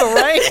the middle,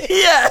 right?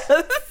 Yes.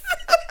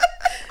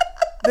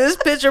 This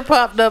picture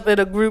popped up in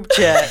a group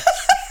chat,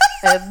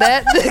 and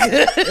that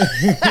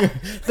nigga,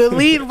 the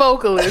lead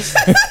vocalist,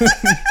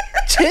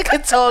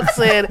 Chicken Talk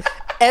said,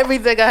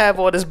 "Everything I have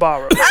on is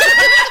borrowed."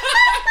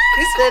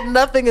 He said,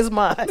 "Nothing is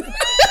mine."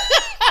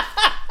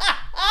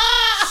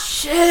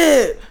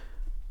 Shit.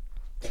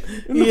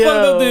 The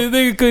fuck up, the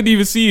nigga couldn't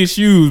even see his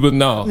shoes, but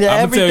no. Yeah,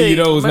 I'm gonna tell you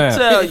those now. I'm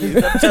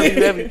telling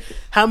you.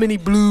 How many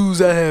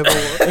blues I have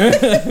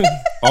on.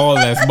 All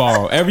that's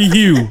borrowed. Every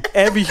hue.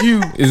 Every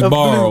hue Is of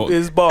borrowed. blue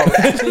is borrowed. You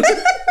sound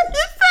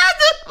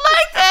just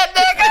like that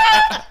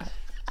nigga.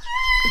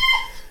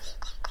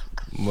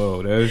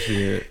 Whoa, that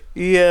shit.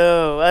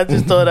 Yo, I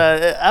just thought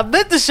I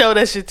meant to show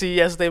that shit to you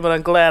yesterday, but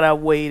I'm glad I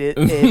waited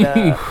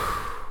and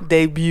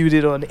debuted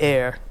it on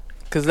air.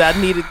 Cause I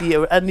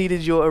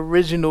needed your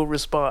original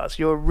response,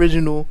 your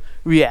original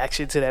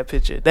reaction to that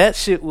picture. That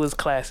shit was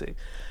classic.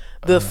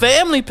 The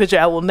family picture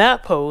I will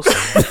not post.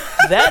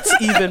 That's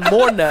even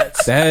more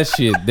nuts. That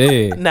shit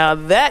dead. Now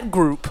that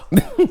group,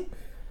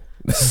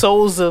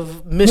 Souls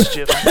of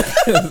Mischief,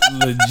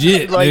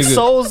 Legit, like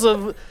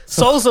nigga.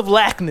 souls of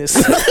lackness.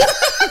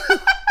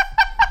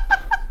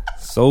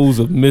 Souls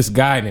of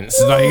misguidance.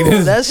 Like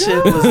this. That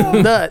shit was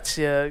nuts,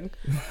 yeah.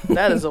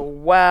 That is a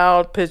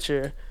wild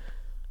picture.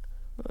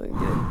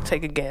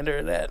 Take a gander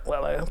at that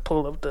while I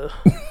pull up the.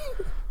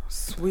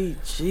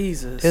 Sweet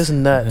Jesus. It's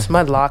nuts.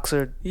 My locks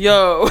are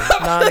Yo.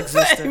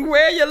 non-existent.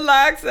 Where your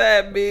locks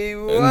at, B?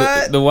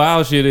 What? The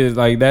wild shit is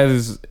like that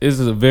is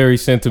a very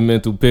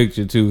sentimental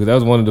picture too. 'Cause that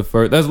was one of the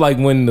first. That's like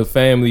when the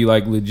family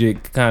like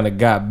legit kind of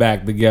got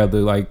back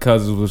together. Like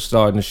cousins was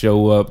starting to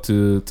show up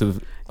to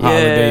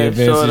holiday events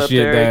showed and up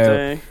shit. to That,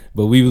 everything.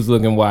 but we was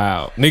looking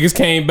wild. Niggas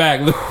came back,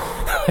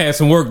 had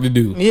some work to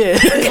do. Yeah.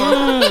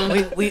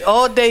 we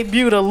all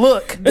debuted a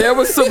look, There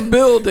was some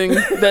building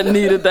that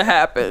needed to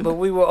happen. but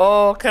we were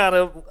all kind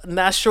of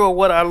not sure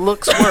what our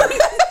looks were.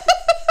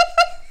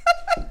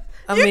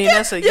 I mean,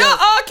 that's a Y'all young.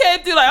 all came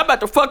through like, I'm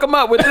about to fuck him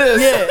up with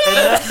this.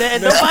 Yeah,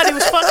 and nobody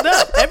was fucked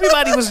up.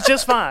 Everybody was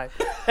just fine.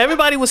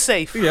 Everybody was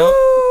safe. Yep.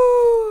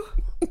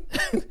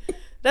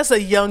 That's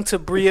a young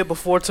Tabria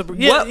before Tabria.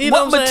 Yeah, What, you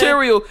know what what I'm saying?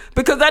 material?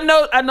 Because I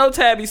know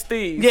Tabby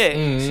Steve. Yeah,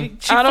 she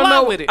I don't fly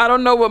know. with it. I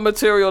don't know what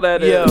material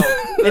that is. Yo,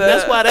 and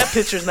that's why that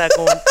picture's not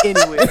going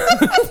anywhere.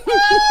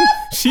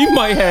 She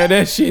might have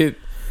that shit.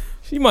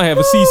 She might have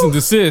a cease and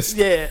desist.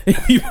 Yeah.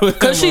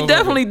 Because she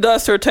definitely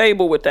dusts her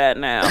table with that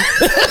now.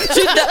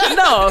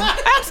 No,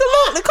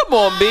 absolutely. Come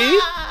on, B.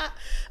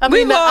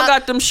 We've all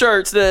got them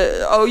shirts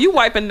that, you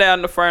wiping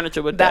down the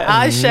furniture with that. The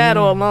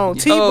eyeshadow alone.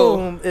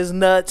 T-Boom is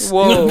nuts.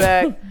 Whoa. In the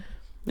back.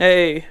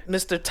 Hey.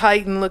 Mr.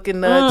 Titan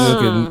looking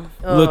nuts.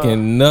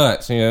 Looking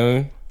nuts, you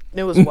know.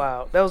 It was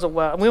wild. That was a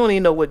wild. We don't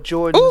even know what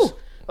Jordan's. Ooh.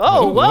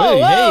 Oh, whoa,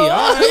 Hey, whoa.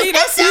 all right,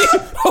 that's it.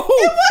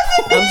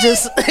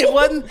 It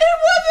wasn't.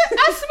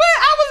 I swear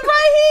I was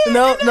right here.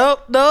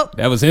 No.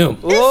 That was him.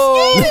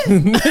 Whoa.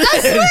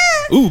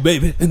 Ooh,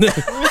 baby.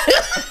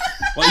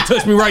 Why you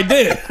touch me right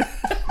there?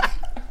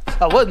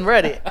 I wasn't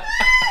ready.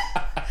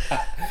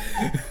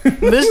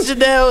 Miss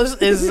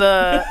Janelle is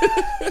I'm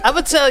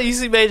gonna tell you,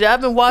 C Major,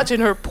 I've been watching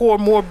her pour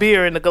more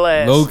beer in the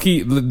glass. Low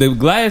key, the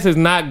glass has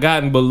not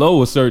gotten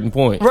below a certain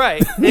point.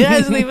 Right. It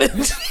hasn't even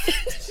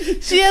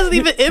she hasn't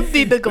even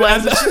emptied the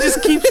glass, but she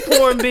just keeps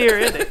pouring beer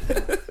in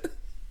it.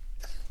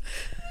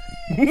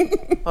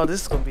 Oh,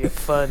 this is gonna be a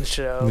fun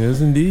show.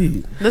 Yes,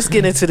 indeed. Let's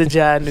get into the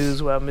Jive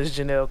news while Miss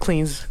Janelle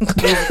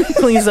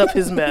cleans up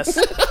his mess.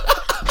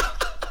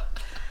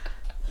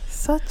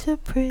 Such a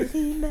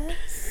pretty mess.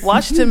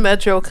 Washington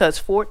Metro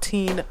cuts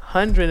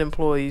 1,400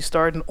 employees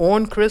starting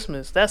on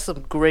Christmas. That's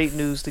some great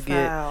news to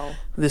get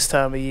this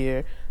time of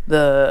year.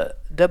 The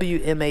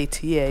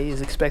WMATA is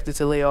expected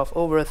to lay off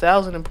over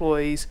 1,000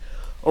 employees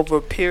over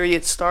a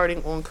period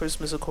starting on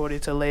Christmas,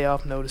 according to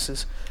layoff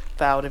notices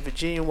filed in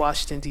Virginia,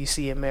 Washington,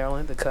 D.C., and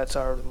Maryland. The cuts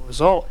are the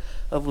result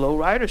of low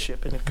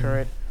ridership in the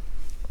current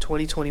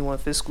 2021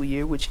 fiscal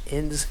year, which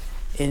ends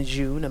in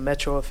June. A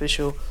Metro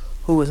official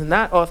who was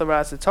not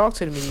authorized to talk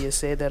to the media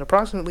said that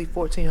approximately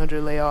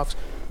 1,400 layoffs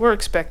were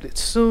expected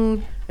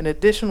soon. An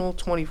additional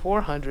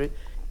 2,400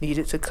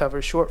 needed to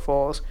cover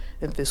shortfalls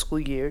in fiscal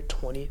year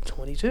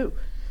 2022.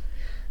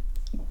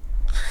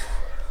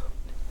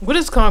 What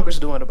is Congress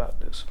doing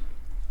about this?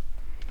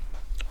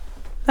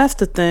 That's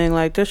the thing.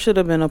 Like, there should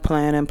have been a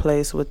plan in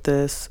place with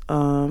this.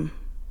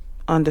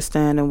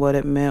 Understanding what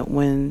it meant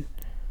when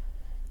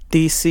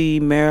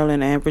D.C.,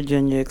 Maryland, and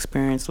Virginia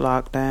experienced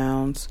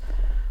lockdowns.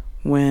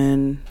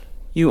 When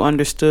you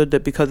understood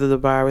that because of the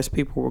virus,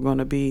 people were going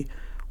to be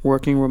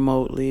working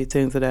remotely,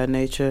 things of that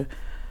nature.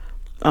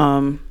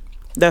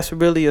 That's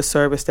really a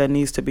service that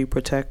needs to be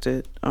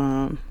protected.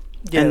 And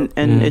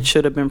it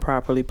should have been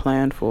properly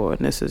planned for.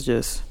 And this is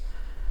just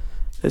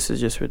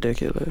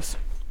ridiculous.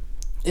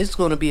 It's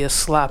going to be a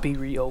sloppy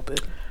reopen.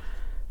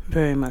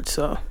 Very much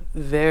so.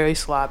 Very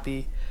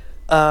sloppy.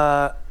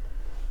 That's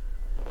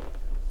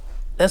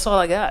all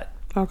I got.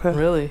 Okay.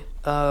 Really.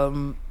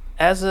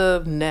 As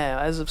of now,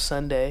 as of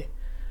Sunday,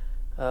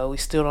 we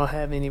still don't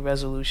have any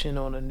resolution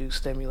on a new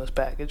stimulus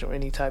package or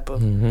any type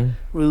of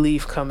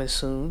relief coming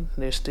soon.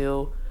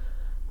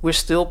 We're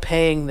still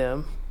paying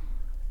them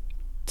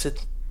to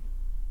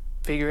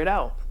figure it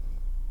out,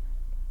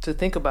 to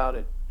think about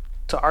it,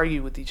 to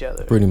argue with each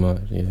other. Pretty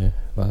much, yeah.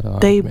 A lot of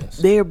arguments.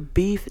 They're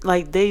beef.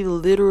 Like, they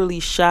literally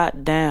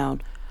shot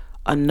down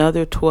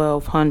another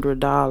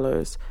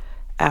 $1,200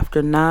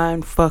 after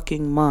 9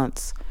 fucking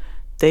months.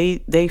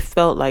 They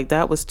felt like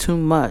that was too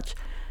much.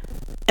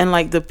 And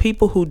like, the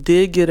people who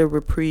did get a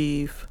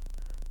reprieve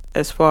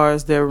as far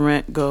as their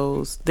rent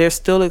goes, they're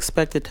still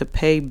expected to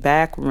pay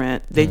back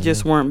rent. They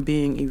just weren't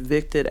being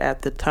evicted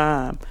at the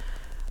time.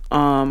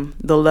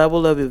 The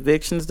level of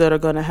evictions that are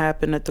going to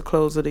happen at the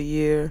close of the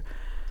year,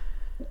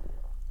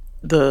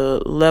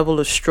 the level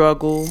of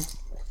struggle,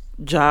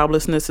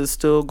 joblessness is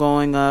still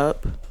going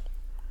up.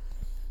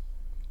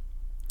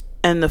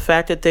 And the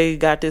fact that they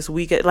got this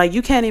weekend, like,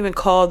 you can't even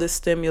call this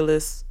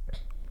stimulus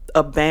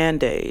a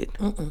Band-Aid.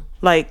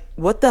 Like,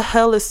 what the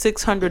hell is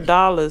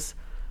 $600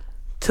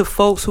 to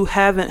folks who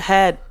haven't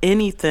had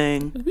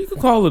anything? You can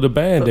call it a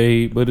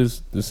Band-Aid, but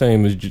it's the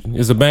same as,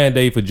 it's a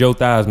Band-Aid for Joe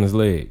Theismann's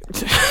leg.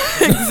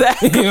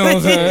 Exactly. You know what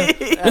I'm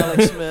saying?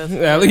 Alex Smith.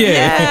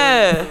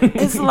 Yeah.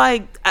 It's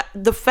like,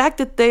 the fact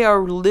that they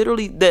are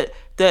literally, that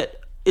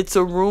it's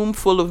a room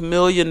full of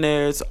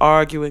millionaires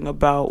arguing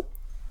about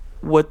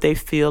what they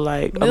feel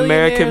like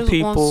American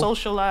people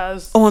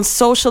on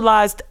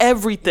socialized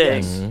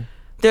everything. Yes.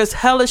 There's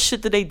hella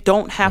shit that they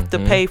don't have to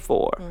pay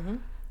for.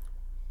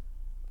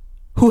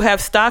 Who have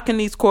stock in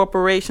these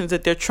corporations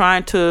that they're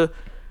trying to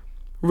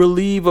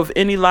relieve of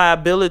any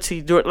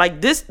liability.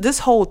 Like, this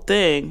whole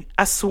thing,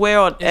 I swear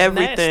on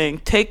everything.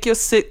 Nasty. Take your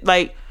sick,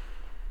 like,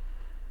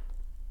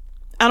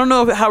 I don't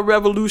know how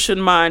revolution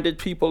minded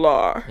people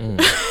are.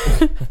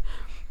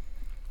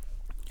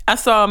 I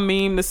saw a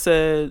meme that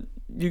said,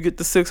 you get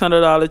the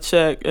 $600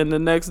 check, and the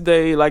next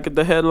day, like,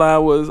 the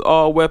headline was,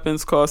 all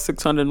weapons cost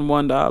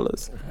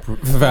 $601.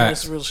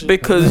 Facts.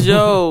 Because,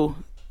 yo,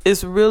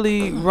 it's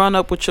really run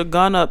up with your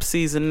gun up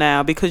season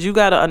now, because you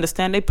got to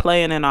understand, they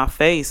playing in our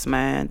face,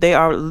 man. They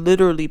are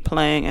literally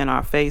playing in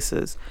our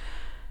faces.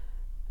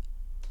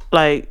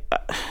 Like,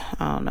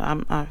 I don't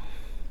know.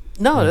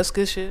 No, that's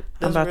good shit.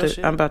 That's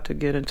I'm about to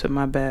get into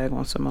my bag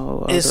on some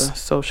old other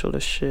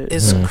socialist shit.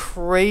 It's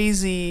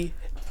crazy.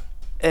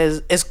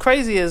 As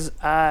crazy as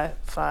I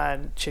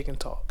find Chicken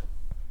Talk,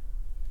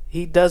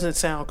 he doesn't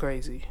sound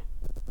crazy.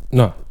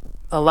 No.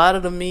 A lot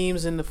of the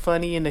memes and the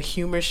funny and the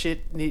humor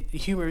shit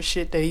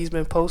that he's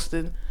been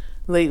posting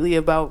lately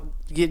about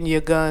getting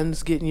your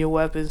guns, getting your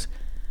weapons.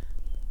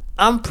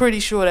 I'm pretty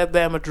sure that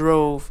Bama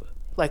drove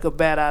like a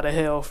bat out of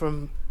hell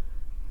from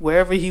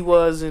wherever he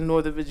was in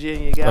Northern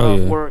Virginia, got off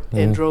work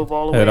and drove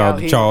all the way out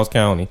to here. Charles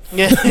County.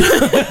 Yeah,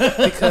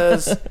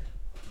 because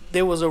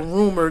there was a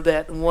rumor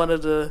that one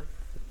of the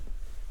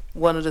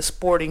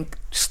sporting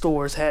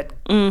stores had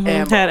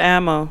ammo. Had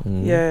ammo.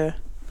 Yeah,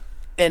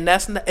 and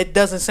it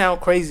doesn't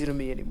sound crazy to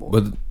me anymore.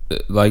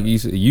 But like you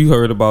said, you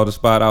heard about a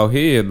spot out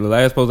here. The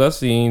last post I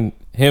seen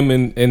him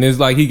and it's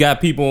like he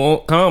got people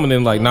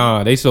commenting like,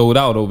 nah, they sold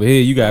out over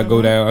here. You gotta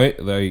go down.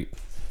 Like,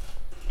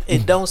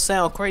 it don't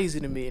sound crazy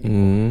to me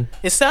anymore.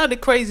 It sounded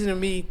crazy to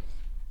me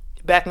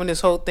back when this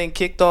whole thing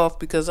kicked off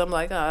because I'm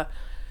like,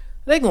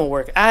 they gonna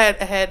work. I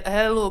had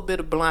a little bit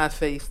of blind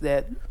faith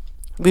that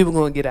we were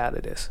gonna get out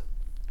of this.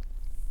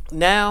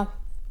 Now,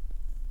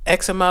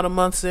 X amount of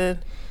months in,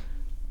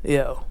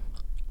 yo.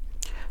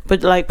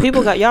 But like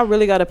y'all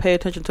really got to pay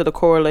attention to the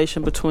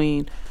correlation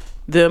between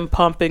them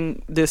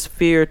pumping this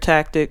fear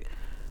tactic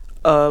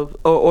of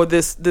or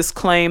this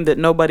claim that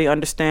nobody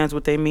understands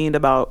what they mean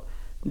about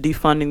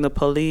defunding the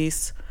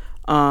police.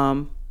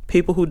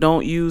 People who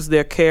don't use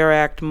their CARE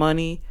Act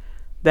money,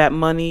 that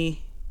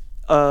money,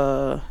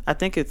 I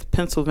think it's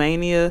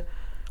Pennsylvania,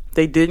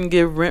 they didn't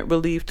give rent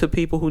relief to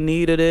people who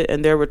needed it,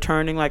 and they're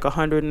returning like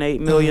 $108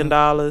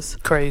 million.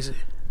 Crazy.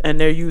 And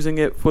they're using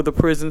it for the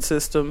prison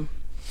system.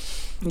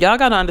 Y'all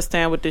gotta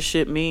understand what this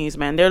shit means,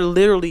 man. They're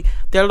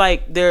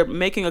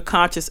making a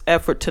conscious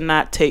effort to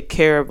not take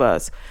care of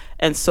us.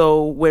 And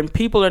so when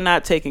people are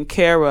not taken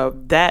care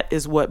of, that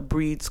is what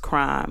breeds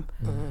crime.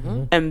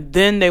 And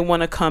then they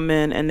want to come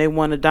in and they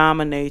want to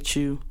dominate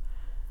you.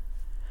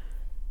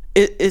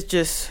 It's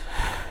just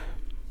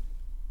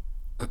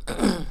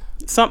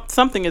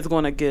something is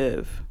going to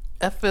give.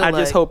 I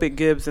just hope it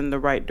gives in the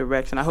right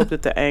direction. I hope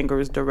that the anger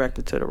is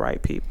directed to the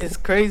right people. As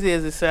crazy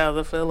as it sounds,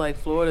 I feel like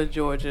Florida,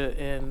 Georgia,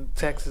 and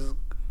Texas,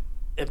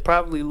 and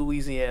probably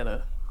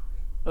Louisiana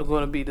are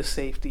going to be the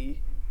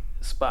safety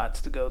spots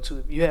to go to.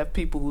 If you have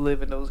people who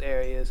live in those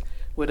areas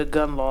where the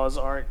gun laws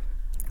aren't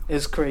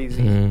as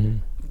crazy,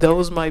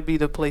 those might be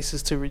the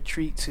places to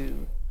retreat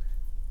to,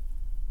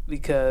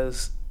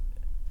 because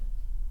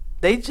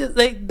they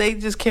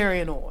just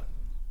carrying on.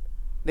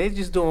 They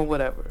just doing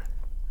whatever.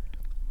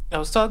 I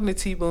was talking to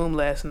T-Boom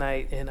last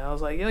night, and I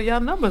was like, yo, y'all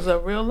numbers are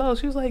real low.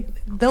 She was like,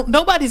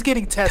 nobody's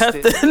getting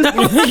tested. No.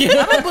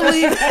 I don't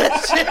believe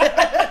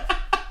that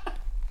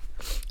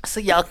shit. So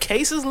y'all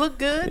cases look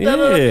good?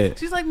 Yeah.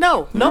 She's like,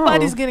 no,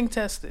 nobody's getting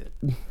tested.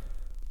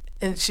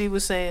 And she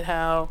was saying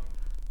how,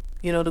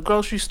 the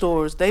grocery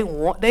stores,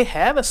 they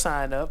have a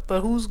sign up, but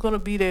who's going to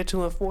be there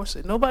to enforce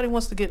it? Nobody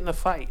wants to get in a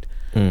fight.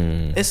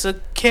 It's a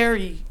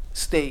carry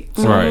state.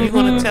 So you're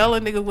going to tell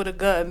a nigga with a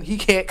gun he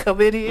can't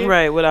come in here?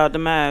 Right, without the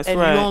mask. And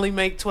you only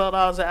make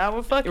 $12 an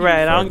hour? Fuck you.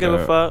 Right, I don't give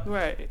a fuck.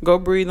 Right. Go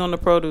breathe on the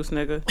produce,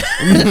 nigga.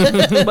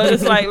 But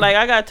it's like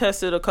I got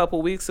tested a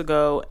couple weeks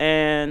ago,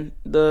 and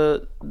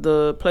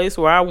the place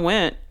where I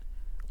went,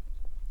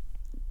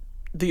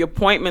 the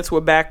appointments were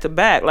back to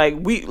back.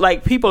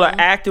 People are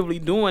actively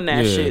doing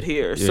that shit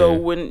here. Yeah. So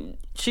when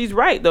she's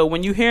right though,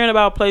 when you're hearing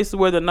about places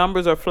where the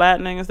numbers are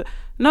flattening and stuff,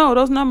 no,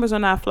 those numbers are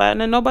not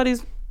flattening.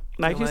 Nobody's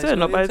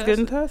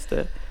getting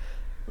tested.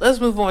 Let's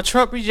move on.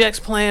 Trump rejects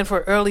plan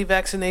for early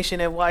vaccination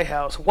at White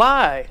House.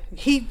 Why?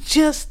 He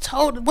just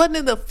wasn't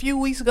it a few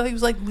weeks ago? He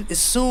was like,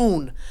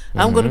 soon.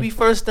 I'm going to be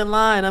first in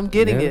line. I'm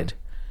getting it.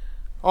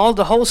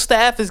 The whole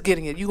staff is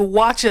getting it. You can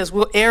watch us.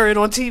 We'll air it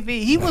on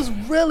TV. He was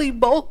really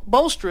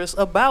boisterous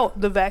about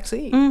the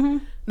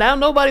vaccine. Now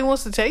nobody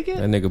wants to take it.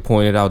 That nigga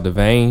pointed out the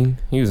vein.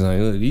 He was like,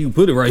 you can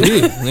put it right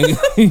here.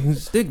 Nigga.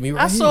 Stick me right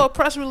here. I saw a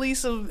press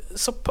release of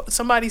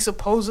somebody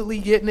supposedly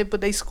getting it, but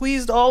they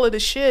squeezed all of the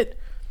shit.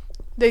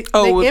 They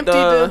emptied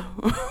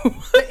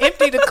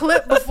the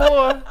clip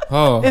before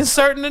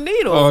inserting the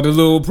needle. Oh, the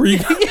little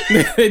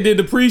they did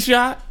the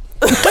pre-shot.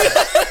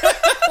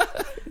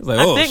 Like,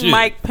 I think shit.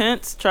 Mike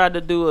Pence tried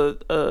to do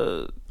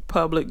a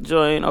public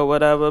joint or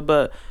whatever,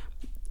 but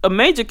a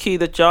major key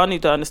that y'all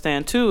need to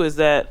understand too is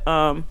that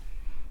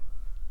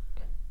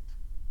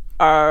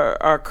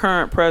our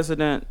current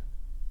president,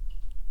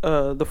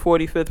 the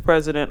 45th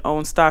president,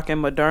 owns stock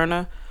in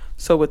Moderna.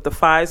 So with the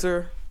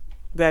Pfizer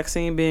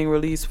vaccine being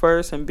released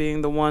first and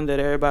being the one that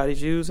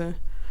everybody's using,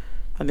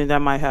 I think that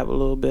might have a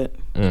little bit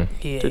to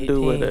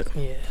do with it.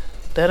 Yeah,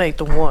 that ain't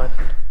the one.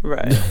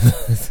 Right.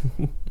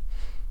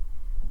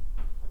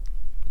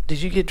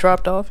 Did you get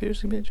dropped off here,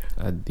 Signature?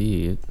 I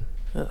did.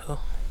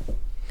 Uh-oh.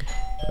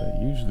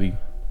 Usually...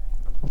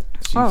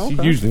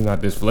 She's usually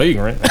not this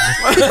flagrant.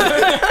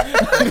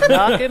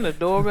 Knocking, the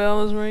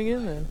doorbell is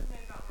ringing,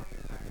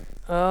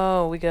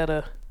 and we got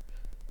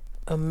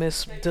a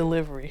missed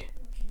delivery.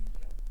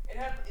 It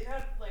had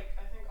like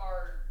I think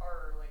our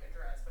like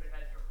address, but it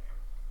had your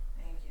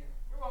name. Thank you.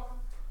 You're welcome.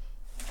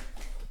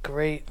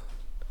 Great.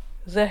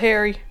 Is that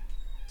Harry?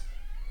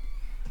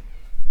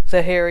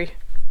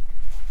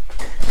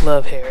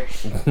 Love Harry.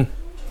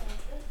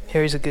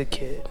 Harry's a good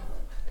kid.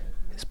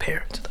 His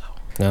parents,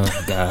 though.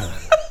 Oh, God.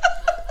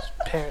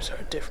 Parents are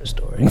a different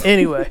story.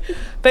 Anyway,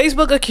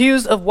 Facebook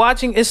accused of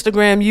watching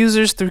Instagram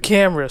users through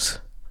cameras.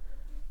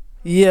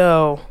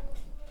 Yo.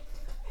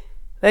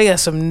 They got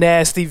some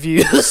nasty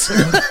views.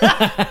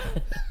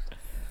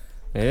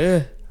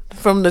 Yeah.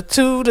 From the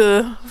 2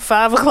 to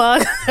 5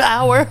 o'clock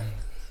hour.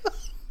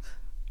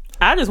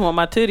 I just want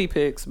my titty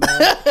pics, man.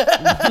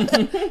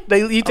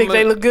 You think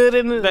they look good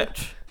in the...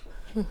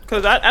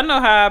 Because I know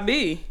how I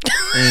be.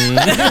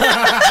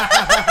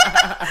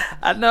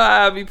 I know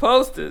how I be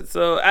posted.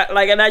 So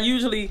I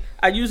usually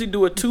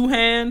do a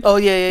 2-hand. Oh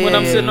yeah. When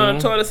I'm sitting on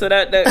the toilet, so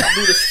that do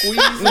the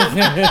squeeze.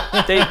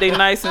 they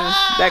nice and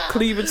that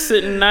cleavage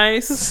sitting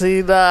nice.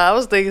 See, I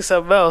was thinking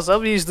something else.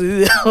 I'm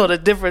usually on a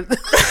different.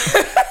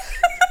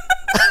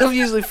 I'm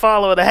usually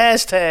following a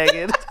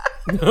hashtag.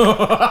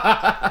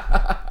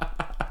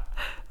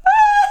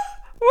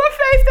 What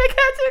face they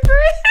catching,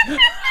 Green?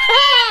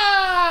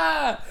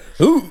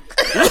 Ooh.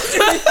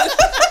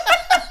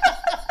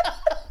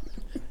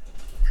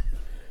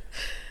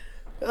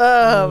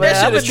 Oh man,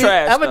 That shit is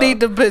trash. I'm gonna need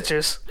the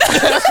pictures.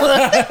 That's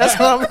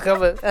what I'm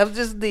coming.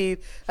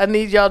 I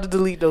need y'all to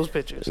delete those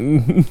pictures.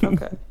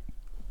 Okay.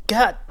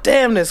 God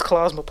damn, this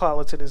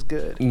Cosmopolitan is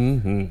good.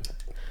 Mm-hmm.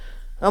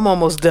 I'm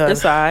almost done.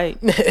 It's alright.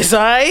 It's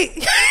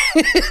alright.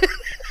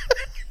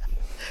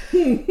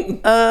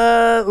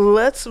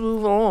 Let's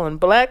move on.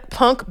 Black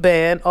punk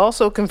band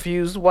also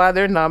confused why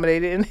they're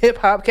nominated in hip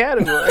hop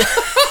category.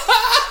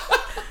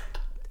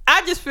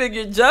 I just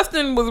figured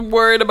Justin was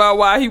worried about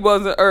why he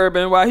wasn't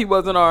urban, why he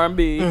wasn't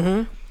R&B.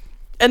 Mm-hmm.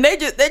 And they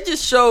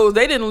just shows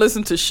they didn't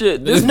listen to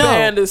shit. This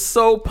band is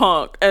so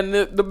punk, and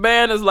the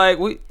band is like,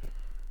 we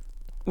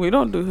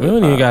don't do hip-hop. We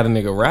don't even got a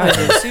nigga right.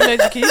 See,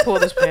 Major, can you pull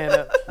this band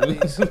up,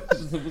 please?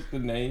 What's the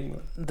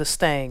name? The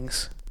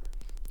Stangs.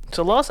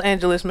 So Los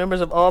Angeles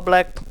members of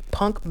all-black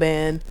punk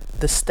band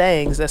The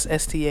Stangs, that's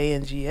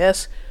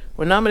STANGS,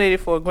 were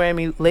nominated for a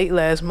Grammy late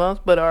last month,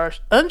 but are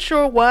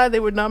unsure why they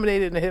were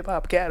nominated in the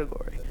hip-hop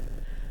category.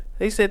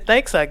 They said,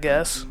 thanks, I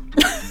guess.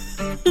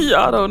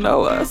 Y'all don't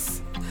know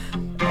us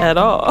at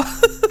all.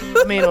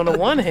 I mean, on the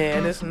one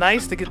hand, it's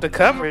nice to get the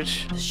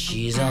coverage.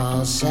 She's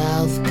all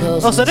South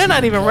Coast. Oh, so they're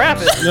not even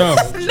rapping. No.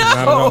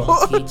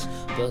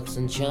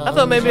 I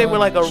thought maybe they were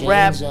like a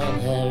rap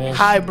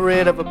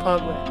hybrid of a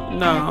punk band.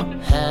 No.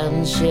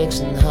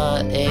 Handshakes and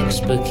heartaches,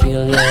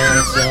 peculiar.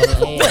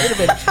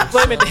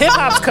 Wait a minute, the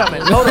hip-hop's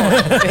coming. Hold on.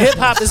 The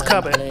hip-hop is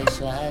coming.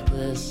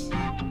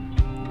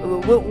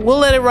 We'll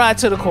let it ride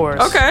to the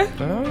chorus. Okay.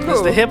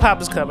 Because the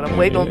hip-hop is coming. I'm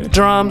waiting on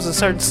drums, a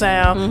certain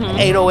sound,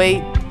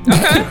 808.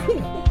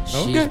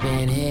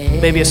 Okay.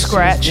 Maybe a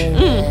scratch.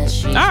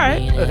 All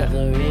right. Okay.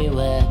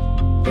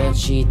 But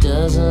she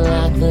doesn't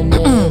like the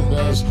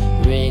neighbors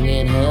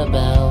ringing her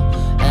bell.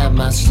 And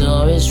my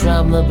stories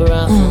from the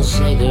brothel,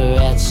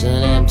 cigarettes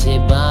and empty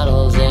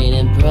bottles ain't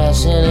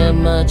impressing her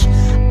much,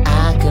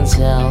 I can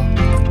tell.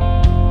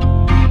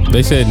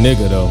 They said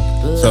nigga though,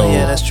 so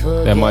yeah, that's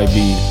true. That might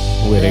be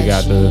where they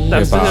got the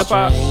hip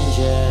hop.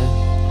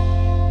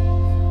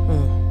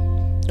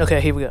 Okay,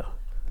 here we go.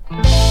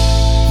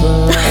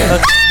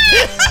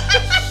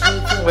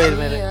 Wait a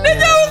minute. That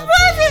was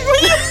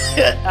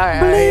perfect. All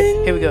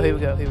right. Here we go.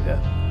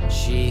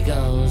 She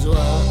goes, whoa,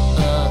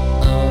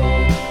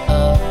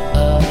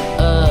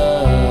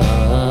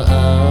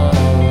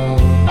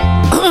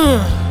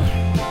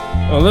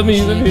 Oh, let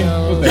me.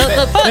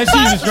 Let's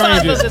see the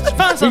strangers.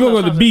 We gonna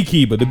go to the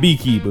beekeeper.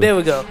 There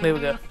we go.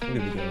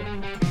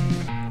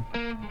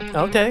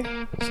 Okay.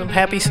 Some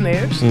happy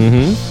snares.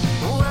 Mm-hmm.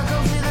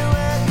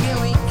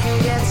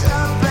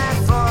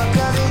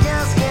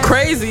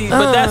 Crazy,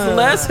 but that's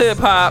less hip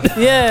hop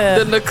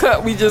than the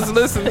cut we just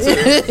listened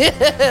to.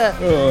 Yeah,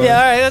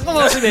 all right. Come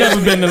on, see that.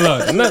 Never been to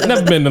London.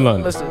 Never been to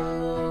London. Listen.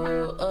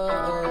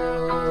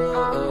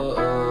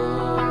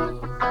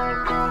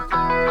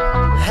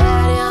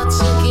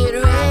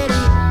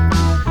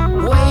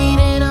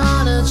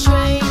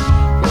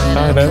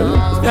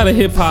 It's got a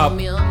hip hop.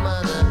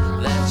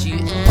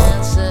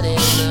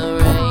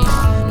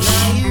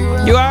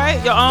 You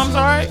alright? Your arms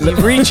alright? You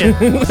reaching.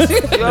 You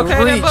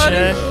okay there,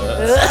 buddy?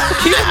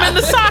 Keep them in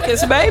the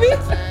sockets, baby.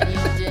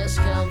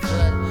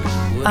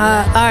 All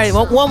right,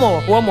 one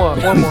more.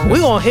 We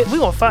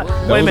gonna fight.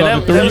 Wait a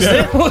minute, that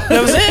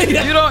was it.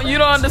 You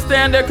don't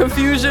understand their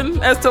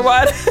confusion as to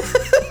why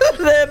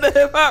they're in the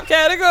hip hop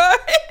category.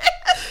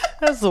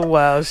 That's the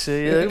wild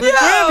shit. The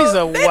Grammys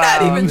are wild. They're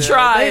not even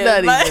trying.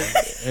 They're not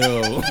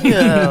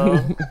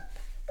even.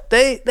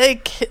 They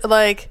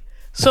like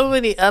so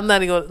many. I'm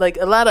not even like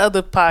a lot of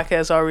other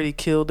podcasts already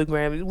killed the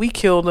Grammys. We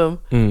killed them.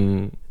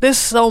 Mm. There's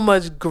so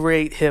much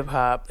great hip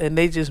hop, and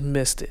they just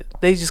missed it.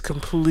 They just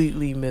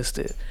completely missed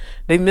it.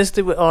 They missed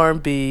it with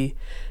R&B.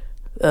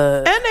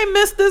 And they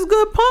missed this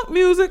good punk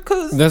music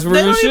because that's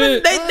real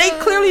shit. They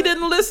clearly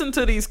didn't listen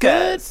to these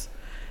cats.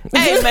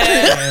 Hey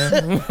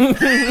man.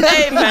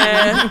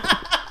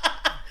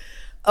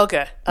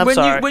 Okay, I'm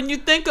sorry. When you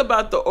think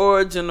about the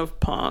origin of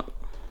punk,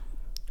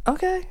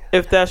 okay,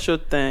 if that's your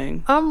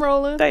thing, I'm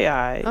rolling. they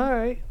alright. All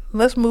right,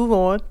 let's move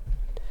on.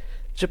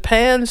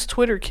 Japan's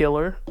Twitter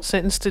killer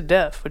sentenced to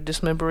death for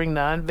dismembering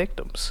 9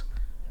 victims.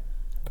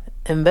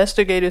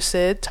 Investigators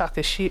said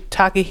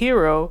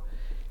Takahiro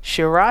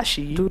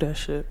Shirashi Do that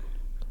shit.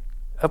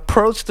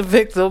 approached the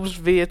victims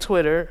via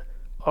Twitter,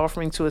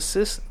 offering to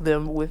assist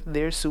them with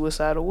their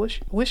suicidal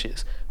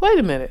wishes. Wait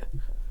a minute.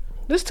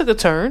 This took a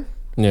turn.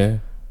 Yeah.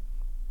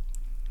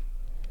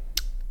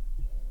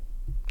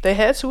 They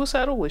had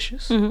suicidal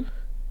wishes. Mm-hmm.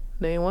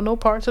 They ain't want no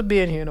parts of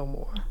being here no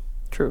more.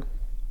 True.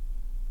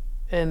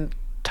 And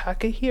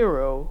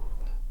Takahiro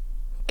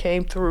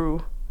came through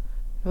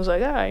and was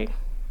like, all right,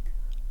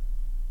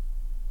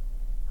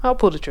 I'll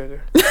pull the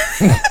trigger.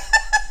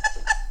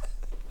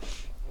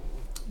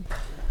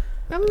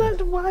 I'm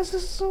not, why is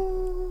this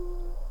so...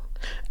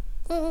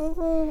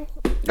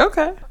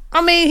 Okay.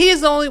 I mean,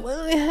 he's the only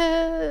one.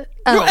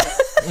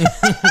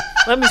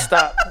 Let me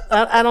stop.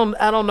 I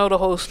don't know the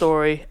whole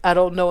story. I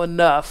don't know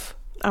enough.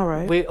 All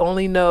right. We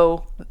only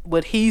know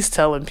what he's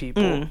telling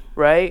people,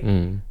 right?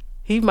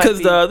 He might Because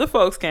be, the other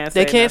folks can't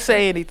say they can't nothing.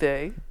 say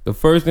anything. The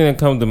first thing that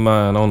comes to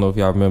mind, I don't know if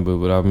y'all remember,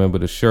 but I remember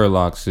the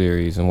Sherlock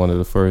series, and one of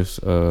the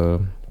first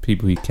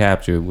people he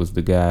captured was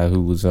the guy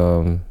who was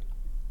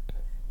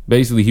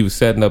basically he was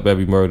setting up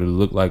every murder to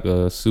look like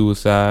a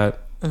suicide,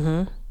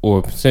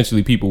 or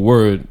essentially people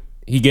were.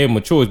 He gave him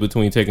a choice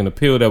between taking a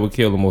pill that would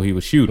kill him or he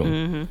would shoot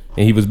him,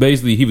 and he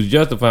was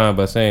justifying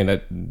by saying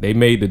that they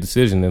made the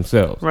decision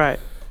themselves. Right.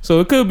 So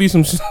it could be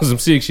some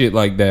sick shit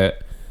like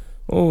that.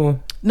 Or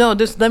No,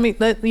 just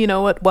let you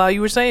know what. While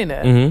you were saying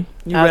that, You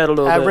read a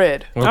little bit. I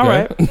read, okay. All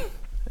right.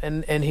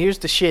 and here's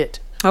the shit.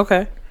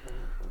 Okay.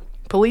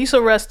 Police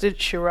arrested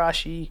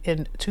Shirashi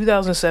in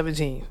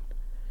 2017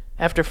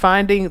 after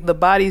finding the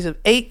bodies of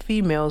 8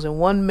 females and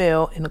 1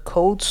 male in a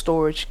cold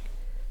storage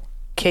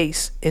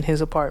case in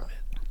his apartment.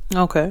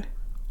 Okay.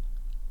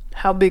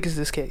 How big is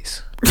this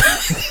case?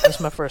 That's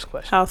my first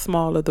question. How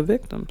small are the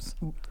victims?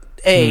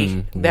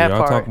 That y'all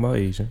part. talking about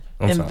Asian.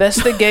 I'm sorry.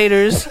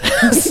 Investigators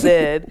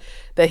said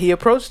that he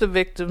approached the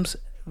victims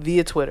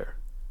via Twitter,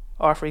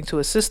 offering to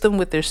assist them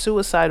with their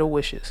suicidal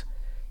wishes.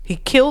 He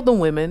killed the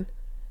women,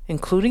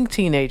 including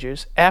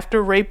teenagers,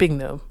 after raping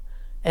them,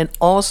 and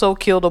also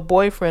killed a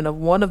boyfriend of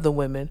one of the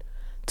women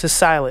to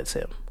silence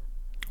him.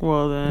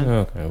 Well, then.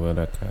 Okay, well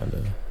that kind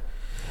of.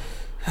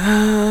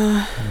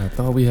 I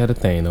thought we had a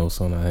Thanos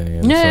on our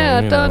hands.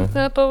 Yeah, so,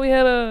 I thought we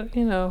had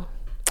a,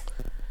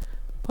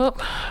 well,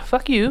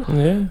 fuck you.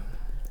 Yeah.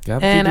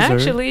 Got what And you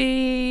deserve.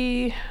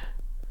 actually,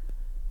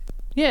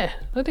 yeah,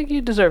 I think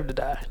you deserve to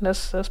die.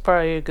 That's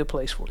probably a good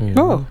place for you.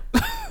 Oh.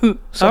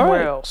 Somewhere All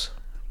right. else.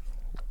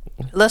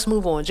 Let's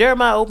move on.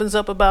 Jeremiah opens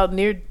up about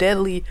near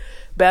deadly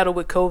battle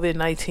with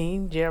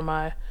COVID-19.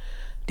 Jeremiah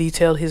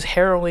detailed his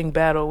harrowing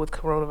battle with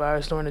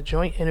coronavirus during a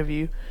joint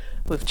interview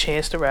with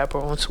Chance the Rapper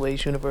on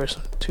Sway's Universe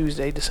on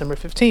Tuesday, December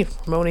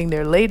 15th, promoting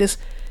their latest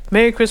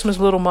Merry Christmas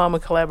Little Mama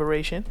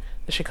collaboration.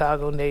 The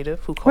Chicago native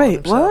who called Wait,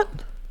 himself...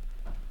 what?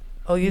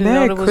 Oh, you didn't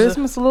Merry know there was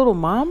Christmas, Little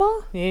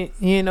Mama? You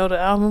didn't know the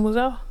album was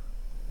out?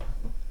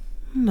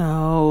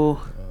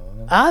 No.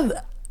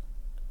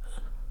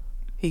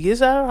 He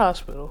gets out of the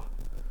hospital.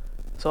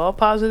 It's all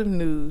positive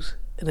news.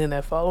 And then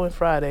that following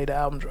Friday, the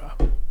album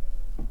dropped.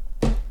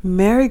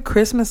 Merry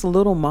Christmas,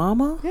 Little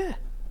Mama? Yeah.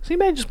 So you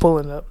may just pull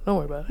it up. Don't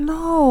worry about it.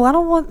 No, I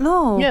don't want,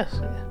 no.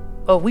 Yes.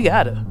 Oh, we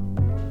got it.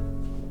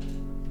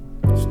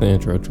 It's the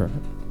intro track.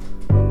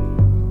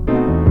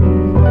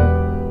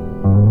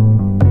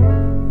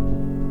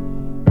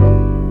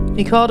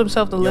 He called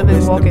himself the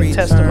living, walking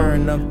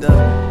testimony. Of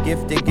the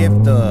gifted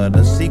gifter,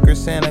 the secret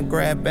Santa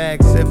grab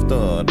bag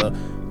sifter, the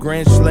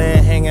Grinch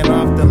sled hanging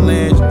off the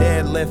ledge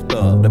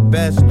deadlifter, the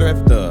best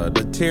thrifter,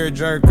 the tear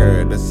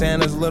jerker, the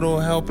Santa's little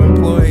help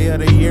employee of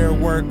the year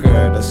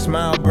worker, the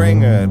smile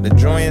bringer, the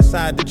joy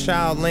inside the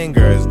child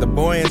lingers, the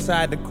boy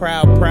inside the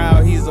crowd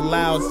proud, he's a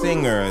loud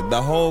singer,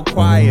 the whole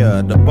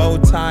choir, the bow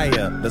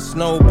tire, the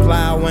snow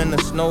plow and the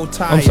snow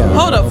tire.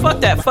 Hold up, fuck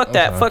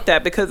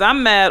that, because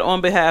I'm mad on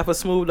behalf of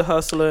Smooth the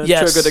Hustler and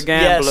Trigger the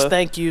Gambler. Yes,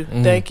 thank you.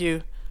 Thank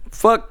you.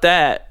 Fuck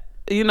that.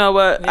 You know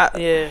what?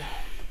 Yeah.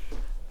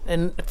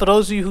 And for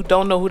those of you who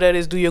don't know who that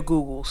is, do your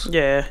Googles.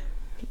 Yeah.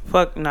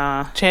 Fuck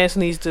nah. Chance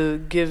needs to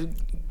give...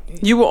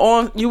 You were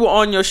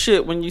on your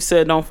shit when you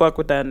said don't fuck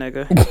with that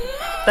nigga.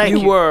 Thank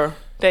you. You were.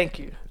 Thank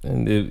you.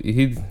 And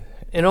It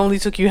only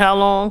took you how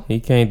long? he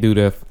can't do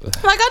that. Like,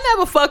 I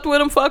never fucked with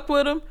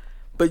him.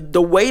 But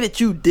the way that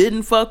you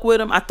didn't fuck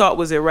with him, I thought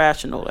was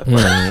irrational at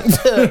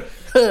first.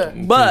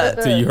 But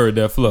Until you heard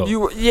that flow. you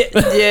were,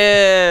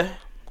 yeah.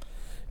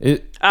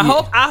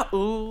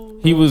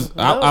 He was.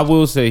 I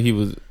will say he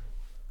was.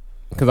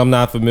 Because I'm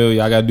not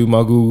familiar. I gotta do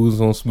my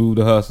Googles on Smooth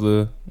the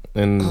Hustler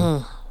and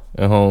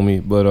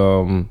homie. But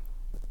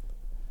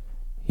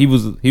he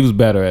was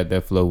better at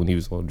that flow when he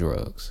was on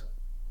drugs.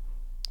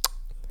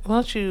 Why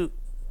don't you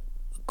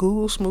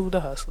Google Smooth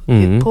the Hustler?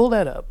 Mm-hmm. Pull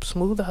that up.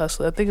 Smooth the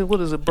Hustler. I think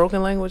what is it?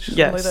 Broken Language? Something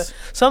Yes. like that.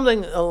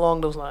 Something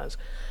along those lines.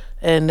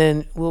 And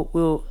then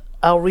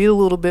I'll read a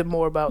little bit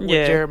more about what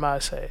Jeremiah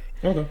said.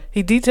 Okay.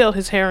 He detailed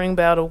his herring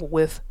battle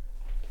with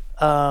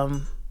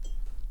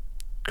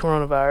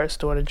coronavirus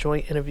during a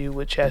joint interview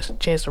with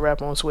Chance the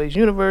Rapper on Sway's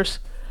Universe.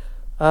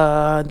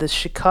 The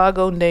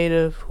Chicago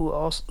native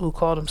who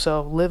called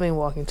himself Living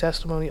Walking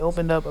Testimony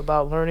opened up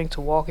about learning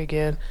to walk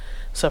again,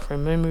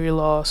 suffering memory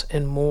loss,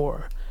 and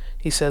more.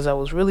 He says, I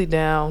was really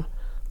down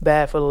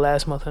bad for the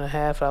last month and a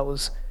half I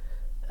was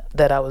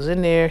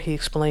in there. He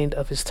explained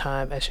of his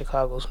time at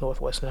Chicago's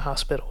Northwestern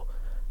Hospital.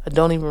 I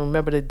don't even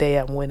remember the day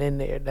I went in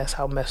there. That's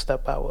how messed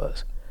up I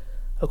was.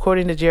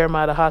 According to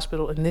Jeremiah, the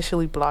hospital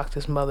initially blocked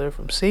his mother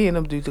from seeing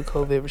him due to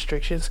COVID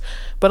restrictions,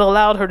 but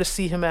allowed her to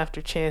see him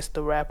after Chance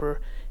the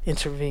Rapper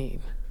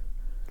intervened.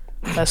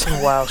 That's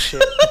some wild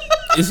shit.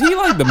 Is he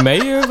like the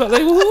mayor?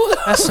 Like, who?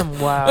 That's some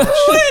wild shit.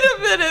 Wait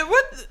a minute.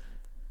 What?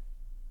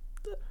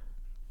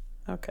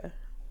 Okay.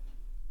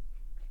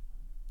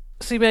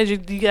 See, man, you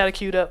got it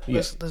queued up.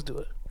 Yeah. Let's do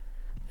it.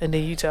 And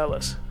then you tell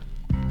us.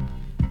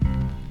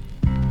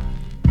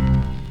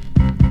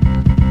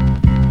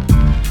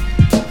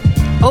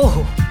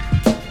 Oh.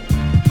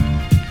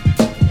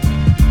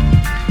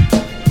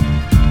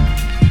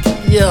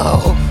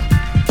 Yo.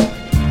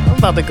 I'm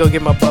about to go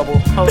get my bubble.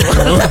 Hold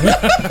on.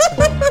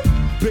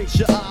 Base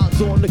your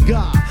eyes on the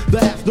guy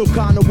that has no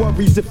kind of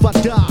worries if I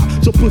die.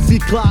 So pussy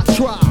clock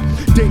try.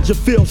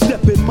 Dangerfield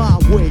stepping my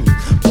way.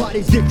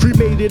 Bodies get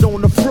cremated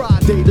on a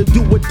Friday to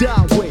do a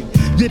die way.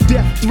 Your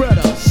death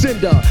threader,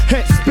 sender,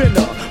 head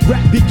spinner,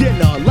 rap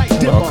beginner, like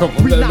Oh, come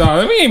on.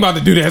 No, we ain't about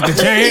to do that to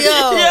Chance.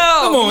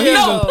 Come on,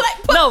 no,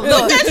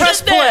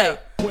 press play.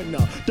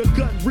 Winner, the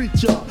gun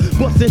reacher,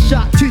 busting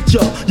shot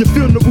teacher, your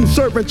funeral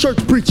servant church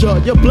preacher,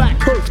 your black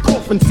hearse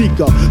coffin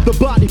seeker, the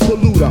body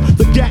polluter,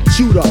 the gat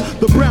shooter,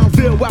 the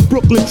Brownville West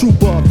Brooklyn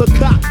trooper, the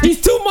cop. He's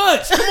too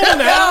much. Come on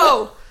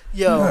now.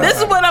 Yo, this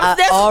is what I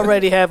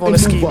already have on the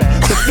ski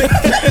mask.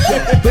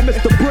 The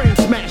Mr. Brain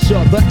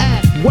Smasher, the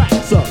ass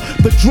waxer,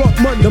 the drug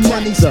money, the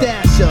money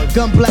stasher,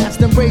 gun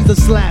blast and razor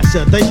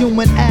slasher, the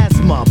human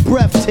asthma,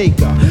 breath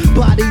taker,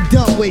 body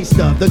dump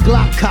waster, the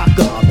Glock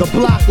cocker, the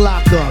block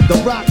locker,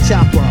 the rock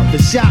chopper, the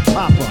shot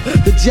popper,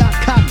 the jock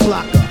cock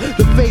blocker,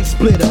 the face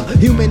splitter,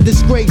 human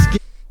disgrace.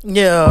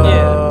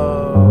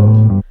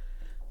 Yo.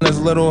 This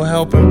little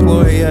help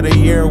employee of the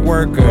year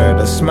worker,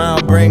 the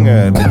smile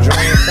bringer, the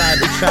joy inside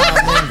the child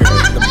linger,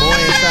 the boy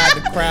inside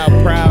the crowd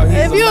proud.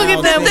 If you don't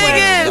get that thing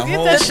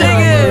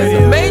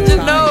is, Major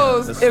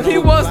knows if he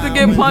wants to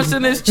get punched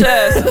in his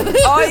chest,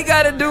 all he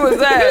gotta do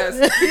is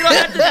ask. He don't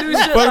have to do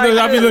shit like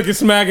I be that. looking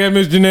smack at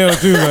Miss Janelle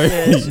too.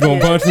 Like, you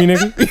gonna punch me,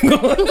 nigga?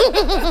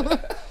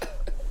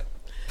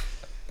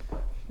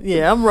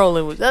 Yeah, I'm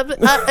rolling with that.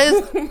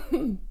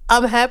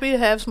 I'm happy to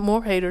have some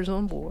more haters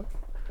on board.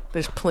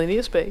 There's plenty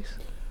of space.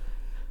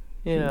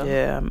 You know.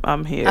 Yeah,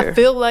 I'm here. I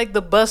feel like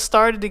the bus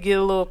started to get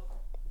a little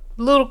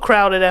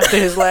crowded after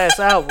his last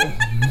album.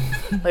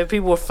 Like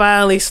people were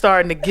finally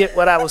starting to get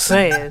what I was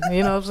saying.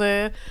 You know what I'm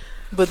saying?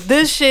 But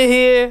this shit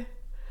here,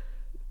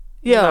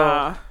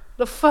 yo,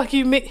 the fuck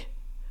you mean?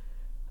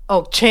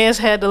 Oh, Chance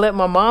had to let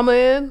my mama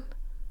in?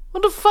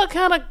 What the fuck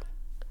kind of?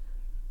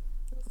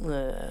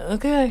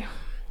 Okay.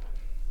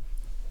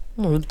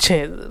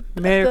 Chance,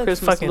 Merry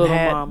Christmas, fucking little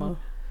hat. mama.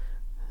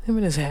 Him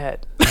and his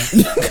hat.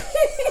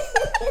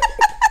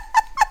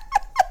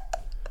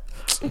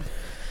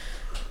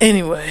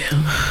 Anyway,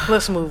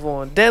 let's move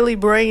on. Deadly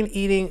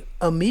brain-eating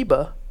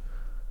amoeba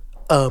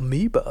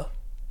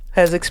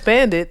has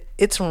expanded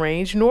its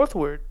range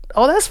northward.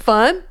 Oh, that's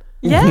fun.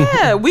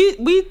 Yeah,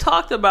 we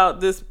talked about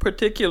this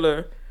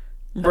particular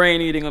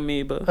brain-eating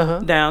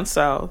amoeba down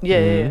south.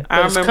 Yeah.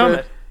 I remember.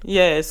 Coming.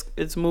 Yeah,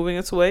 it's moving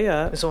its way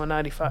up. It's on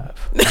 95.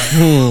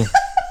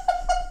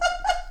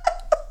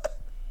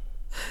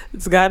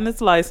 It's gotten its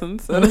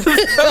license.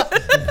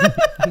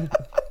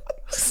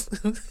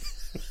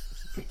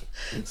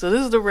 So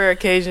this is the rare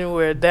occasion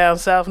where down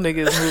south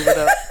niggas moving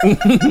up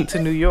to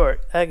New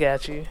York. I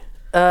got you.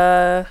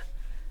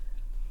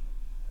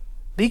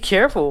 Be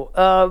careful.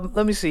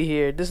 Let me see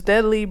here. This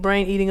deadly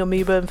brain-eating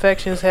amoeba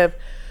infections have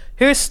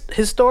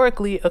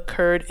historically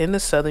occurred in the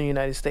southern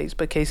United States,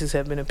 but cases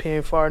have been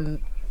appearing far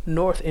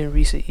north in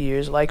recent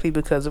years, likely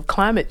because of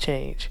climate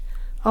change.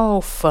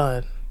 Oh,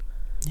 fun.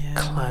 Yeah.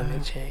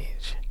 Climate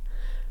change.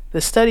 The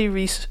study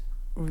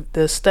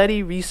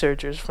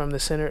researchers from the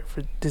Center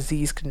for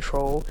Disease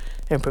Control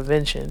and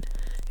Prevention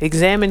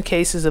examined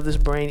cases of this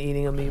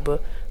brain-eating amoeba,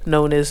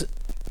 known as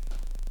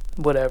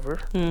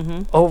whatever,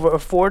 over a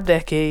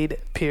 4-decade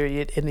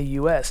period in the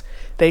U.S.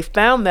 They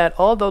found that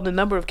although the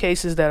number of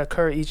cases that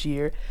occur each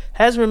year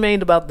has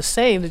remained about the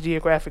same, the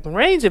geographic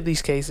range of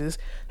these cases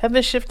have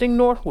been shifting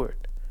northward,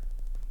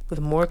 with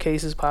more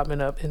cases popping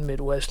up in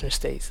Midwestern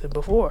states than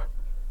before.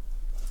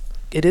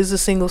 It is a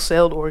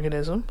single-celled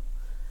organism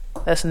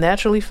that's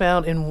naturally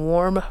found in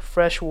warm,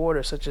 fresh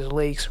water such as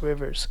lakes,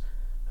 rivers,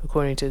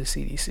 according to the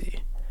CDC.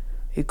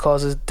 It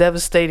causes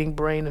devastating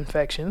brain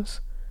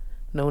infections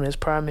known as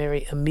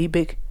primary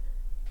amoebic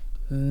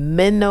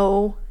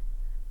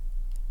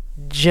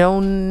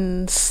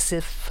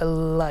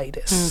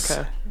meningoencephalitis.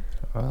 Okay.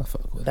 I'll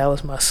fuck with That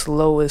was my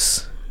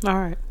slowest. All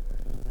right.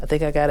 I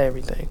think I got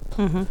everything.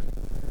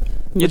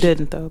 You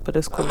didn't though, but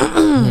it's cool.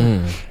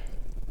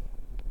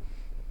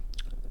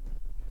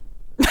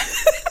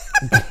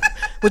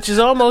 which is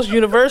almost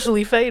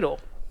universally fatal.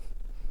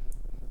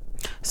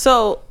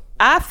 So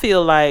I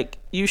feel like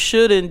you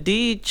should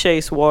indeed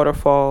chase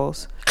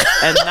waterfalls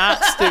and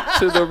not stick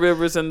to the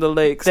rivers and the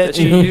lakes that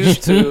you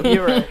used to.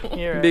 You're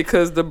right.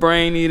 Because the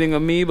brain-eating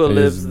amoeba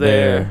lives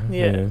there.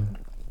 Yeah.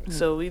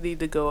 So we need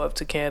to go up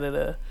to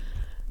Canada.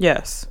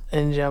 Yes.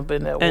 And jump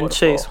in that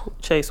waterfall.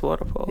 And chase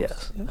waterfalls.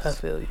 Yes, I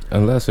feel you.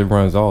 Unless it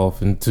runs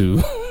off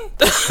into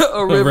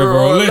a river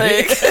or a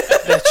lake.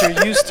 That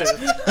you're used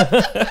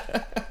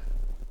to.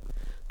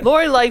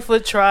 Lori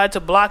Lightfoot tried to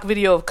block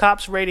video of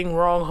cops raiding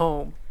wrong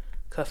home,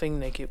 cuffing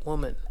naked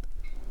woman.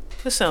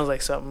 This sounds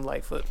like something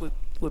Lightfoot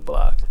would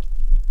block.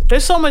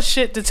 There's so much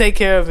shit to take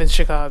care of in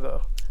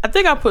Chicago. I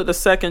think I put the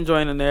second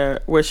joint in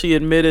there where she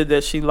admitted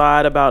that she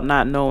lied about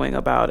not knowing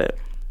about it.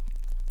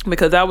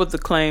 Because that was the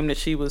claim that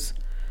she was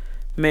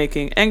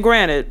making. And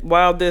granted,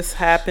 while this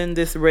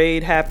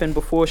raid happened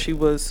before she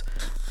was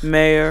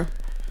mayor,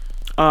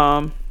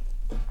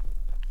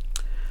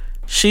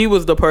 she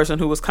was the person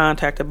who was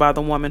contacted by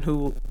the woman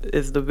who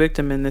is the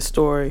victim in this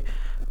story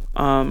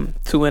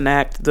to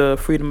enact the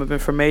Freedom of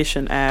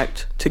Information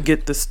Act to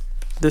get this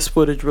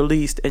footage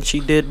released, and she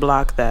did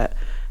block that,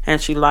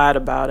 and she lied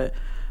about it.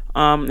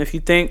 If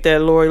you think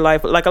that Lori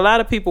Lightfoot, like a lot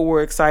of people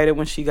were excited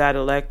when she got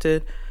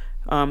elected,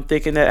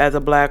 thinking that as a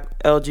black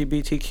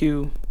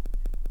LGBTQ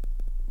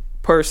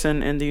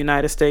person in the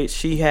United States,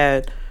 she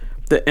had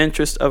the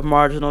interest of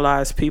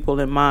marginalized people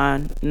in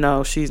mind.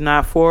 No, she's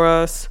not for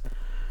us.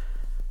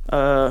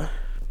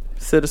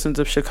 Citizens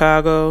of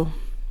Chicago.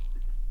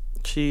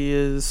 She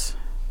is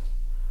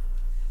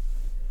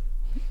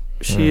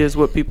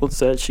what people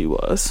said she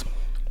was.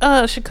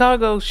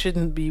 Chicago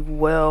shouldn't be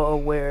well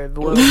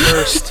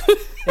versed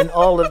in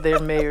all of their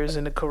mayors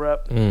in the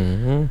corrupt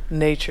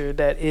nature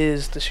that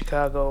is the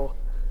Chicago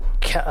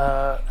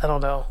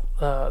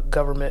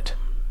government.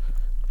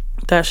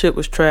 That shit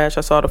was trash.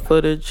 I saw the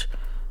footage.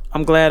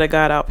 I'm glad it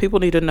got out. People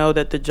need to know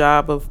that the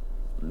job of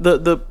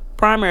the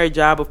primary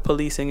job of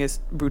policing is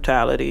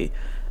brutality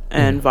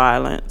and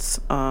violence.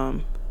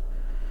 And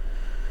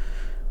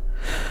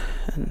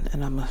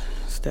I'm gonna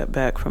step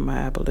back from my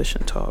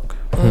abolition talk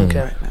right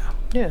now.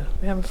 Yeah,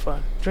 we're having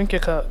fun. Drink your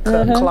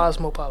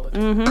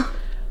Cosmopolitan.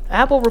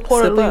 Apple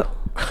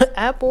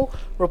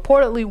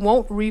reportedly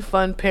won't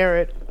refund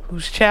parent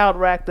whose child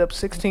racked up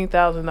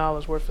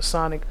 $16,000 worth of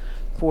Sonic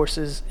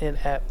Forces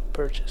in-app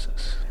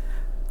purchases.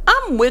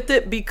 I'm with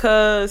it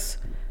because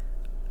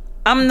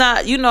I'm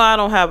not, I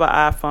don't have an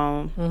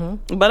iPhone,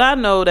 but I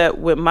know that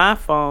with my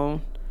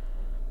phone,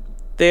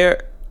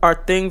 there are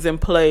things in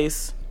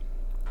place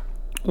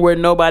where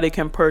nobody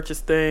can purchase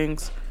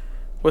things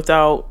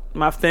without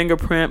my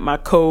fingerprint, my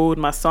code,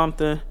 my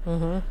something.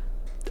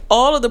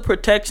 All of the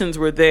protections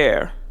were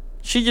there.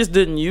 She just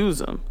didn't use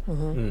them.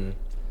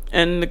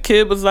 And the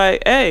kid was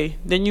like, hey,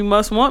 then you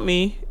must want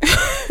me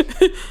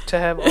to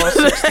have all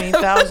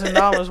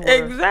 $16,000 worth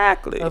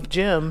exactly of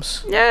gems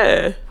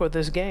for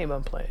this game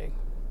I'm playing.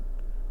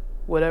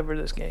 Whatever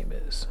this game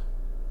is.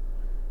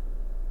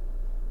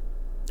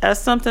 That's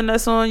something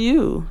that's on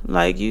you.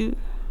 Like you.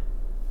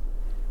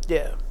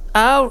 Yeah.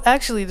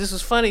 Actually, this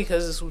was funny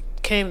because this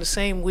came the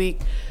same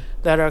week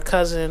that our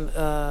cousin,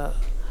 what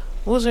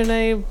was her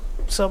name?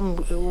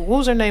 What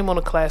was her name on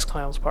the Class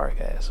Clowns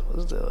podcast?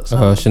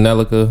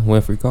 Shanelica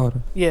Winfrey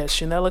Carter. Yeah,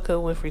 Shanelica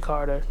Winfrey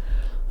Carter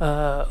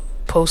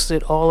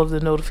posted all of the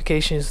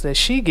notifications that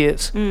she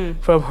gets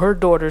from her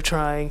daughter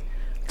trying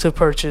to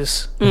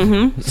purchase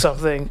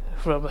something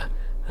from.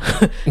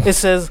 It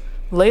says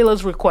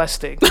Layla's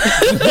requesting.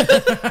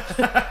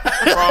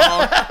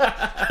 Wrong.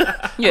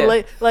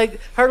 Yeah. Like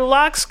her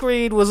lock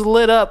screen was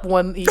lit up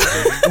one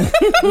evening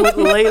with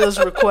Layla's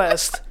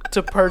request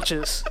to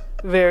purchase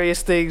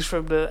various things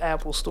from the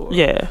Apple store.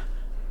 Yeah.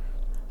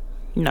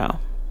 No.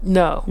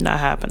 Not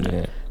happening.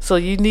 Yeah. So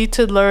you need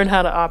to learn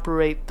how to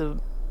operate the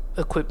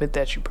equipment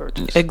that you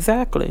purchase.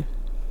 Exactly.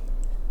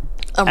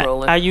 I'm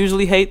rolling. I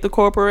usually hate the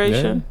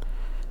corporation,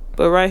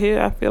 but right here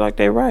I feel like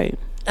they're right.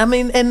 I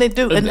mean, and they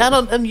do. And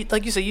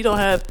like you said, you don't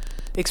have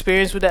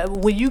experience with that.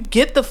 When you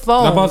get the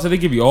phone, I'm about to say they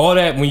give you all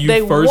that when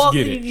you first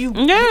get it.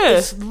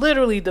 It's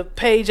literally the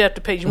page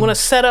after page. You want to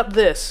set up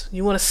this.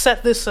 You want to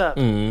set this up.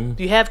 Do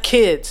you have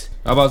kids?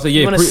 I'm about to say,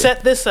 you want to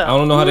set this up. I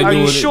don't know how they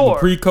do it. Sure?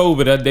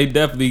 Pre-COVID, they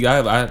definitely.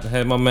 I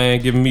had my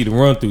man giving me the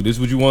run through. This is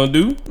what you want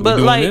to do?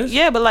 But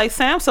like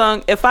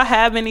Samsung, if I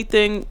have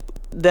anything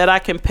that I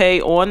can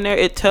pay on there,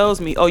 it tells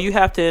me, oh, you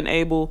have to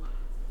enable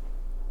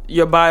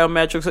your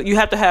biometrics. You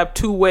have to have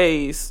 2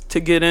 ways to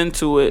get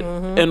into it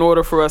in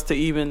order for us to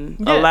even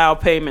allow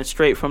payment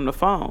straight from the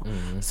phone.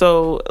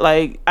 So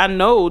like I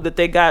know that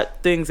they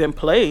got things in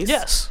place.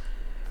 Yes.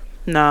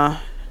 Nah.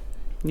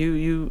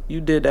 You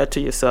did that to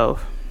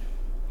yourself.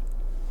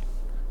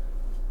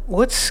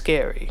 What's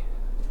scary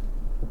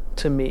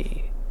to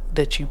me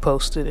that you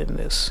posted in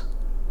this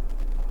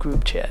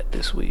group chat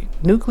this week?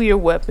 Nuclear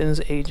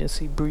Weapons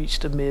Agency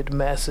breached amid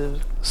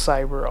massive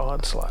cyber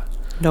onslaught.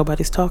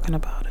 Nobody's talking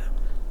about it.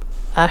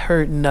 I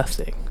heard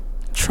nothing.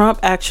 Trump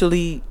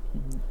actually,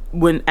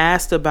 when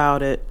asked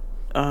about it,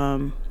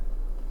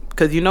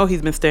 because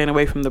he's been staying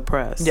away from the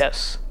press.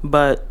 Yes.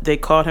 But they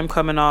caught him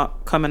coming out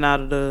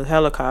of the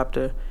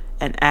helicopter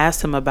and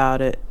asked him about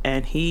it,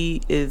 and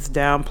he is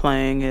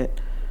downplaying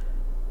it.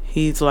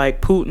 He's like,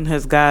 Putin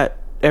has got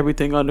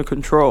everything under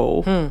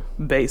control,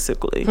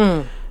 basically.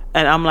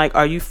 And I'm like,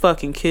 are you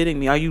fucking kidding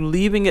me? Are you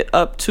leaving it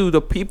up to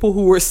the people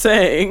who were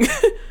saying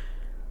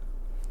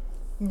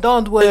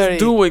don't worry, is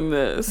doing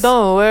this?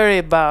 Don't worry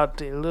about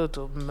the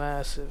little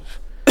massive.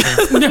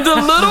 The little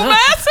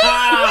massive?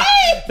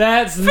 Right?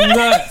 That's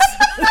nuts.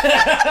 You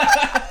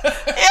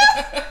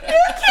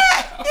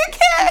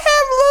can't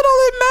have little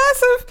and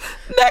massive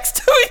next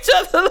to each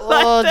other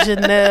like that.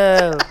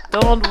 Janelle,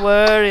 don't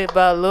worry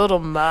about little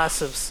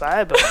massive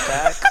cyber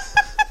attack.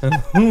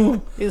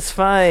 It's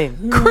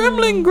fine.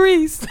 Kremlin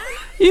grease.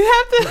 You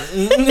have to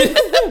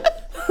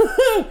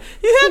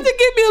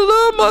give me a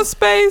little more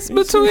space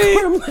between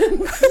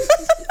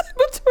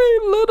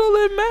little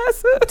and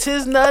massive.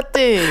 Tis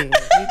nothing.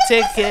 You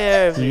take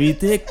care of it. We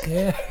take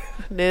care.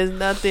 There's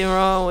nothing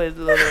wrong with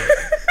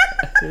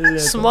little.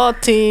 Small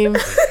team.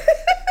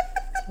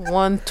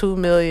 1-2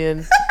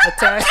 million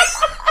attack.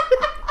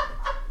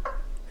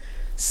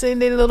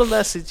 Sending little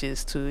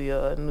messages to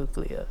your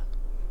nuclear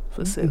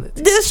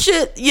facility. This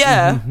shit,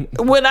 yeah.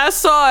 When I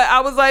saw it,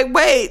 I was like,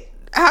 wait,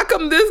 how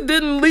come this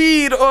didn't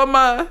lead on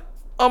my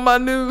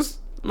news?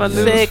 My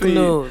news fake feed?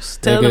 News.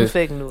 Tell them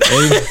fake news.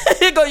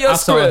 Here go your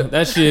script.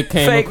 That shit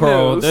came Fake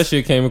across. news. That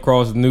shit came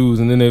across the news,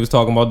 and then they was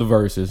talking about the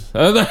verses.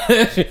 But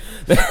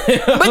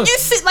you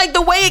see, like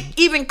the way it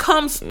even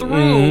comes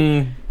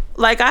through.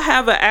 Like I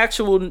have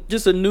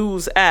just a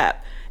news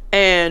app,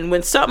 and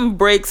when something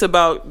breaks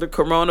about the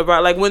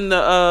coronavirus, like when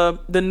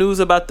the news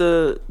about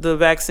the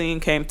vaccine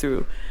came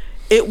through,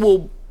 it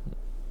will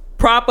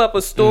prop up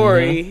a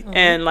story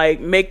and like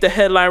make the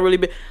headline really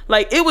big.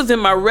 Like it was in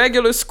my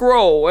regular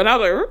scroll, and I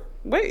was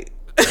like,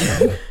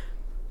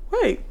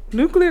 wait,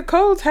 nuclear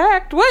codes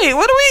hacked. Wait,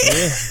 what are we?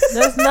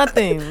 There's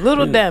nothing.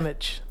 Little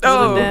damage.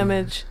 Little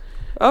damage.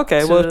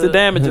 Okay, well, if the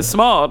damage is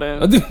small,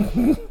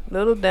 then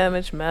little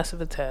damage,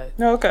 massive attack.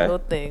 Okay, little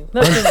thing,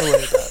 nothing to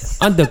worry about.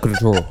 Under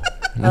control.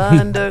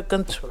 Under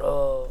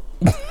control.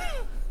 We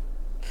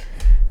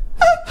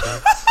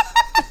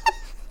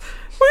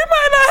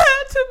might not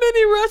have too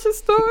many Russia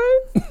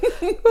stories,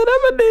 but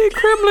I'm gonna need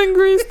Kremlin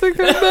grease to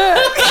come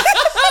back.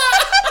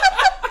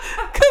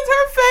 Cause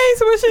her face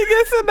when she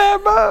gets in that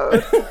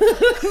mode.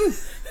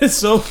 It's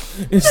so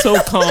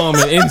calm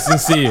and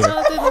insincere.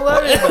 Nothing to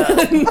worry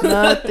about.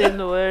 Nothing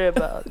to worry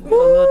about. The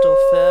little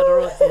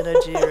Federal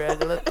Energy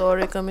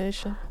Regulatory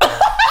Commission.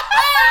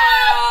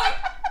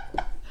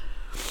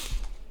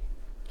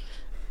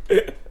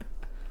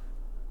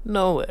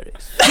 No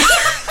worries.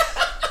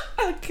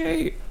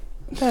 Okay.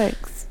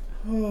 Thanks.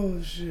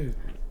 Oh shit.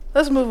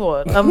 Let's move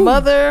on. A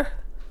mother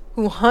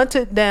who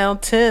hunted down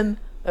 10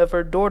 of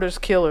her daughter's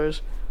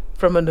killers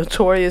from a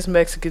notorious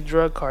Mexican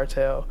drug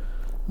cartel,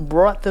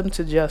 brought them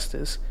to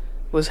justice,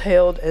 was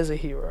hailed as a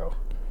hero.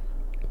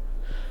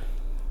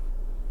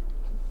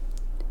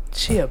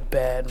 She a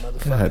bad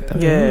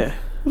motherfucker. Yeah.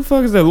 Who the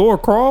fuck is that? Laura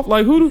Croft?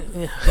 Like who?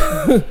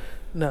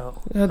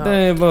 No. That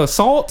damn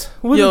assault?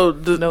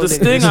 The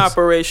sting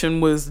operation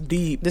was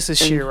deep. This is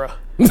Shira.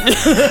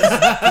 This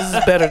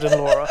is better than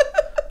Laura.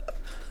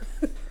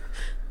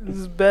 This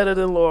is better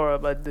than Laura,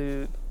 my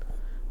dude.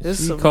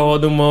 She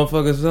called them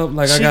motherfuckers up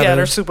like she got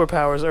her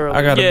superpowers early.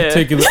 I got a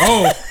particular.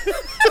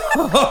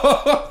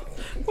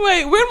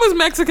 Wait, when was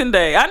Mexican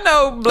Day? I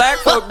know Black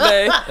Folk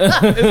Day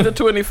is the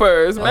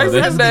 21st.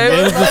 Mexican Day.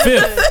 It was the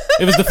 5th.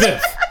 It was the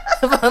 5th.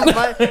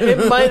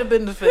 It might have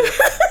been the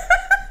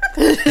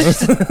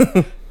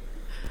 5th.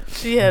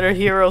 She had her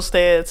hero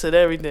stance and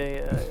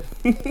everything.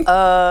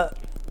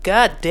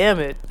 God damn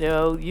it,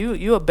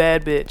 you a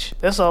bad bitch.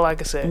 That's all I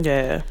can say.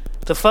 Yeah.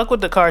 To fuck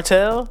with the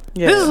cartel.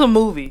 Yeah. This is a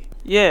movie.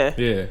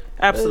 Yeah.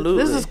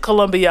 Absolutely. This is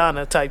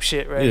Colombiana type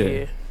shit right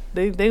here.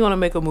 They gonna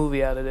make a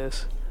movie out of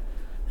this,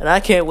 and I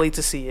can't wait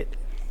to see it.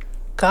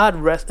 God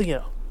rest.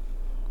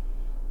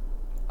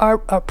 Our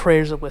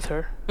prayers are with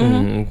her.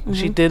 Mm-hmm.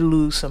 She did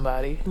lose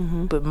somebody,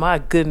 but my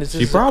goodness,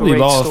 this she is probably a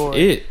great lost story.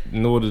 it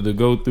in order to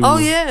go through. Oh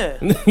yeah,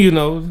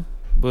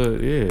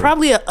 but yeah,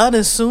 probably an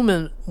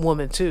unassuming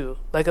woman too,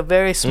 like a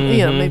very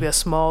maybe a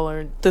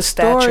smaller. The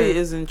stature. story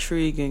is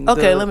intriguing.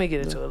 Okay, let me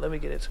get into it.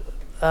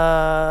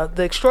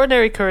 The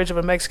extraordinary courage of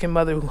a Mexican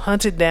mother who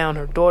hunted down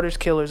her daughter's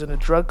killers in a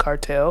drug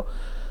cartel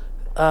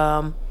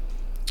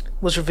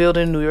was revealed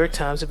in a New York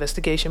Times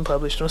investigation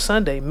published on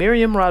Sunday.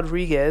 Miriam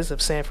Rodriguez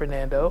of San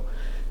Fernando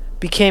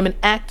became an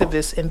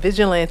activist and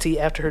vigilante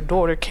after her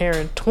daughter,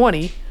 Karen,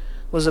 20,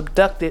 was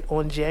abducted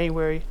on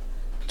January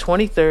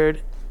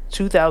 23rd,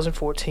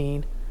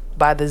 2014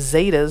 by the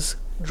Zetas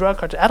drug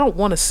cartel. I don't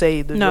want to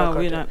say the drug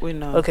cartel. We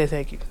know. Okay,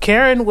 thank you.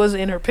 Karen was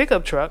in her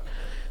pickup truck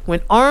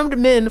when armed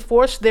men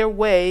forced their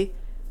way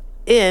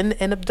in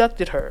and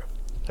abducted her.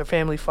 Her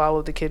family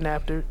followed the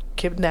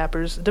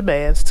kidnappers'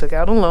 demands, took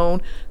out a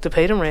loan to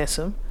pay the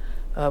ransom.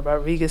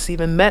 Rodriguez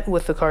even met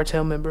with the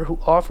cartel member who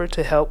offered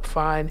to help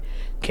find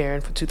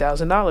Karen for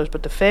 $2,000,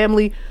 but the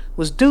family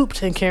was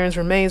duped and Karen's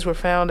remains were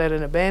found at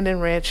an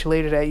abandoned ranch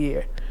later that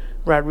year.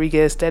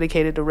 Rodriguez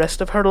dedicated the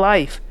rest of her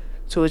life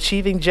to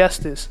achieving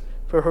justice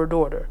for her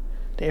daughter.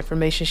 The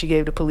information she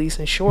gave to police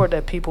ensured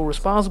that people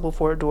responsible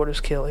for her daughter's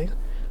killing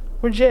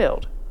were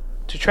jailed.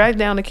 To track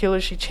down the killer,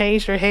 she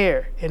changed her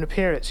hair and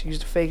appearance,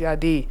 used a fake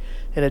ID,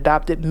 and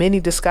adopted many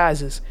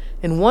disguises.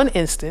 In one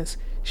instance,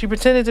 she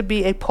pretended to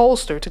be a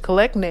pollster to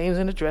collect names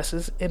and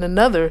addresses. In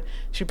another,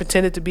 she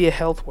pretended to be a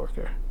health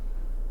worker.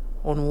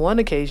 On one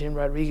occasion,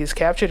 Rodriguez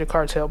captured a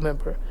cartel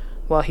member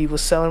while he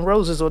was selling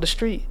roses on the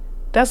street.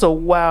 That's a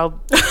wild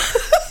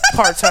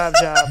part-time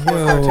job for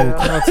a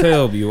cartel.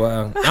 Cartel be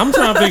wild. I'm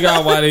trying to figure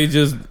out why they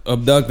just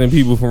abducting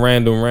people for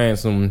random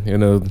ransom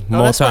in a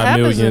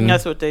multi-million.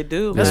 That's what they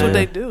do. That's what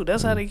they do.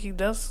 That's how they keep.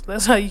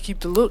 That's how you keep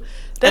the loot.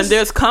 And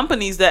there's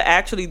companies that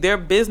actually their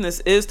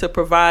business is to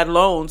provide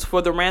loans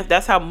for the rent.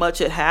 That's how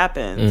much it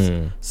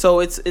happens. So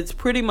it's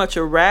pretty much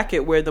a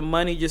racket where the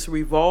money just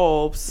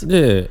revolves.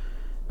 Yeah,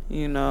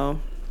 you know.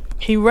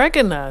 He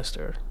recognized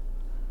her,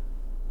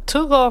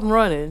 took off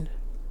running.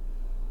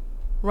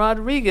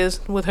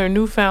 Rodriguez, with her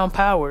newfound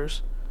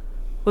powers,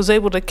 was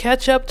able to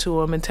catch up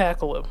to him and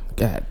tackle him.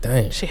 God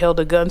damn. She held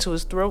a gun to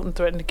his throat and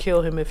threatened to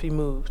kill him if he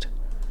moved.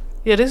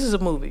 Yeah, this is a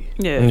movie.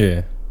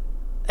 Yeah.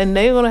 And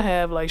they're gonna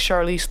have like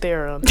Charlize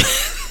Theron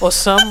or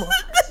some.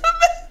 That's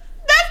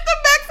the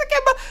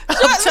Mexican.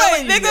 I'm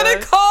telling you, they're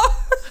gonna call.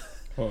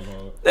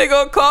 They're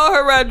gonna call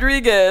her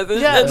Rodriguez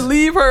and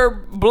leave her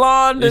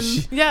blonde.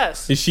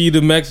 Yes. Is she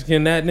the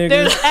Mexican that nigga?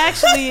 There's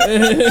actually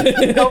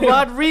a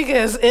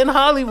Rodriguez in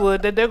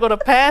Hollywood that they're gonna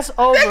pass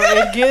over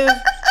and give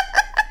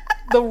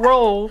the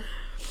role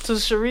to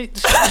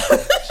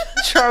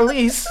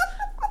Charlize.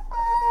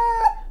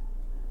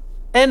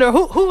 And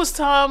who was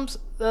Tom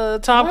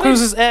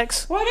Cruise's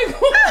ex? Which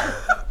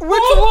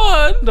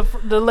one?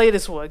 The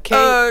latest one.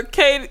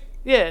 Kate.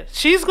 Yeah,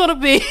 she's gonna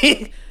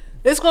be.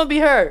 It's gonna be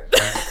her.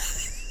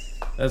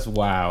 That's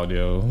wild,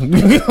 yo.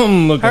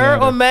 I'm looking her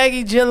at or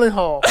Maggie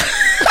Gyllenhaal.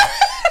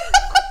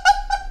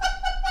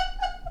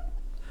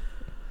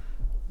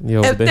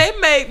 Yo, if they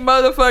make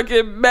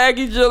motherfucking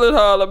Maggie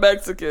Gyllenhaal a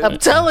Mexican, I'm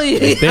telling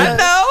you, I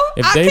know.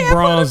 If they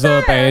bronze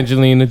up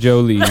Angelina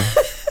Jolie.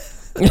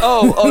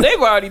 oh, they've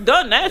already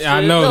done that shit.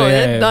 I know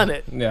they've done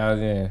it.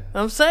 Yeah.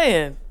 I'm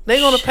saying they're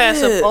gonna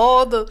pass up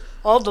all the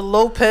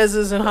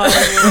Lopez's in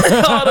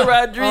Hollywood, all the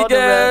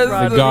Rodriguez,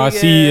 the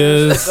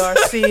Garcias,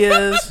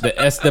 the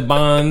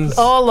Estebans,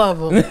 all of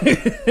them.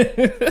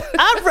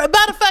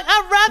 Matter of fact,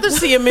 I'd rather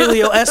see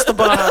Emilio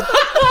Esteban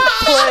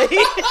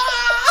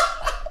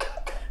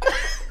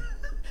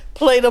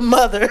play the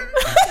mother. Wait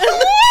a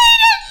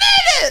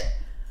minute.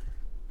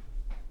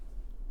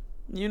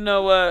 You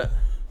know what?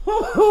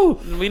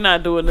 We're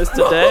not doing this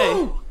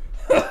today.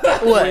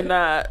 What? We're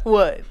not.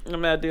 What?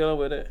 I'm not dealing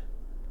with it.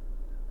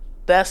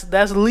 That's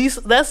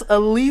a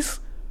least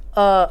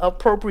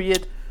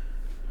appropriate.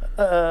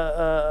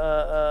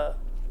 That's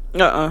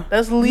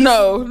least.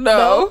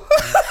 No.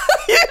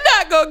 You're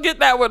not gonna get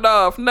that one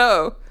off.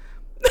 No.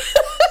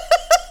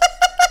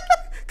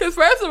 Because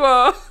first of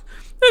all,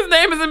 his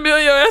name is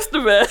Emilio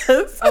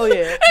Estevez. Oh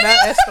yeah, not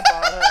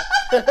Esteban.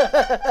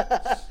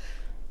 Huh?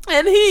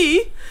 And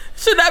he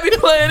should not be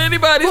playing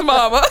anybody's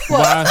mama.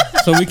 Why?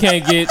 So we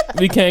can't get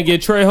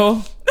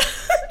Trejo?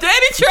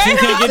 Danny Trejo? We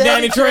can't get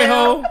Danny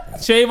Trejo?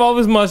 Shave off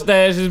his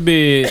mustache, his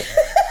beard.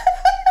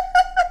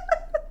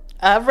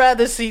 I'd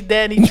rather see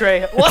Danny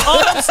Trejo. Well,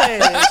 all I'm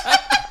saying is,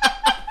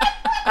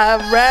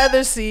 I'd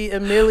rather see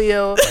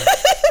Emilio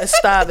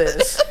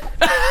Estevez.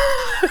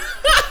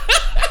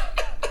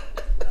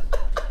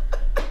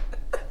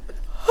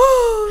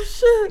 Oh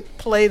shit!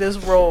 Play this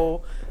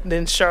role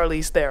than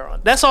Charlize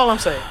Theron. That's all I'm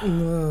saying.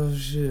 Oh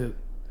shit!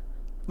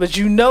 But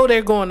you know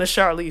they're going to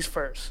Charlize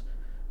first.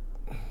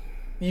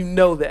 You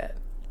know that.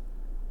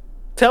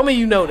 Tell me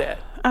you know that.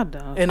 I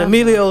don't. And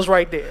Emilio's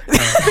right there.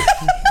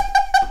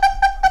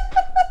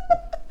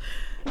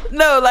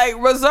 No, like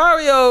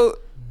Rosario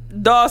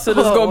Dawson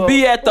is gonna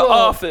be at the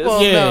office.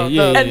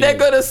 And they're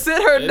gonna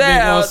sit her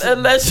down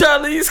and let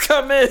Charlize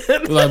come in.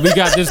 Like, we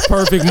got this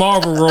perfect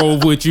Marvel role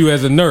with you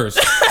as a nurse.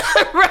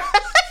 Right.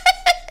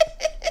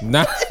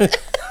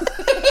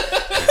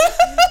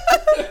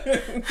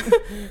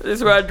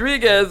 This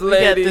Rodriguez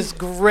lady. We got this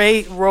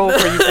great role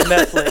for you for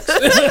Netflix.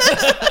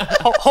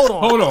 Hold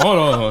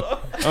on.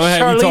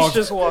 Charlize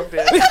just walked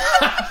in.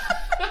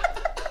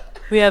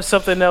 We have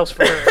something else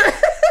for her.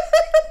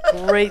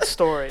 Great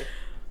story.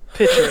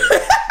 Picture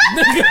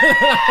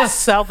it.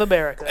 South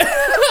America.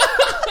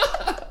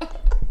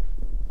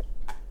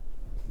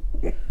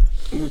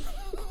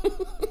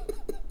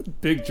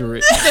 Picture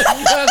it.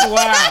 That's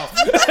wild.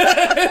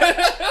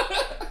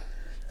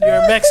 You're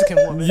a Mexican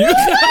woman.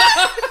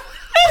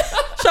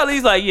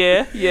 Charlize like,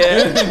 yeah.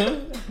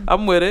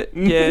 I'm with it.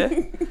 Yeah.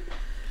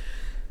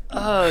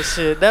 Oh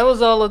shit! That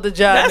was all of the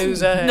job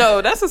news I had. No,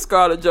 that's a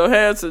Scarlett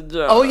Johansson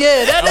job. Oh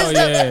yeah,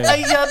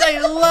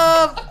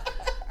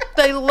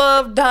 They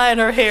love dyeing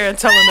her hair and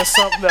telling us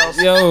something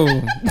else.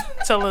 Yo,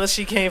 telling us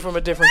she came from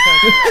a different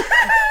country.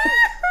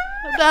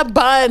 I'm not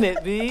buying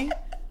it, B.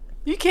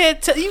 You can't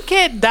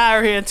dye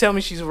her hair and tell me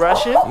she's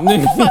Russian.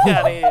 Get the fuck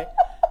out of here.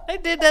 They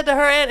did that to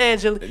her and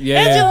Angelina. Yeah.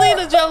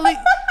 Angelina Jolie.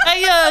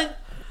 Hey,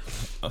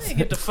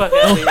 get the fuck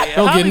out of here.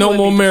 Don't get no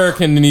more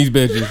American than these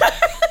bitches.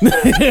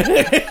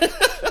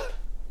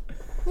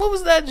 What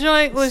was that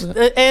joint? Was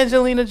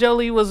Angelina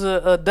Jolie was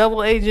a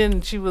double agent?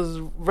 And she was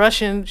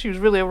Russian. She was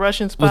really a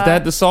Russian spy. Was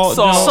that the Salt?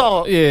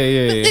 Salt. Yeah.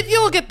 If you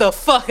don't get the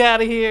fuck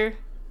out of here,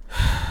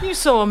 you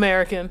so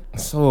American.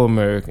 So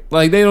American.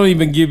 Like they don't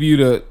even give you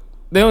the.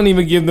 They don't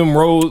even give them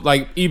roles,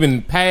 like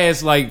even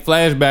past like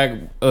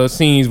flashback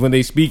scenes when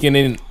they speaking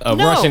in a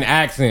Russian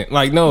accent.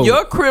 Like no,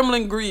 your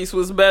Kremlin Grease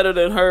was better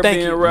than her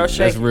being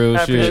Russian. That's real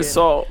shit.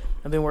 Salt.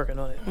 I've been working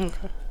on it.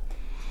 Okay.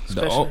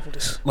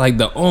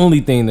 The only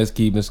thing that's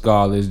keeping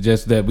Scarlet is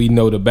just that we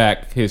know the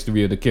back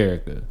history of the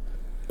character.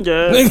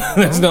 Yeah,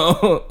 that's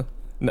no.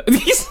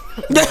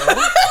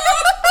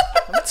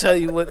 I'll tell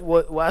you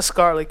why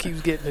Scarlet keeps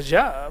getting the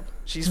job.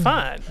 She's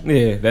fine.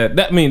 Yeah,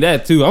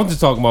 that too. I'm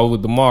just talking about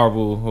with the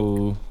Marvel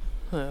who.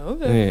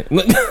 Okay.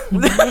 Yeah.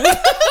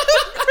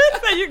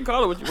 You can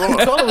call it what you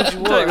want. Call it what you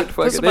want.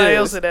 Put somebody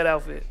else in that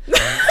outfit.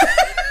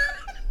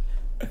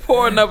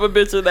 Pour another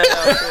bitch in that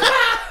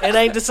outfit. It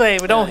ain't the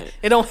same. It don't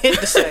hit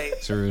the same.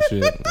 It's real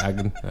shit.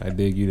 I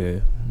dig you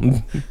there.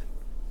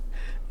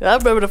 I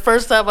remember the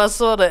first time I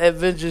saw the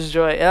Avengers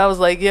joint, and I was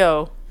like,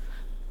 "Yo,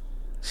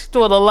 she's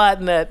doing a lot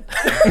in that."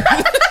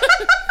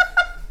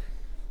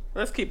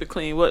 Let's keep it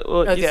clean. What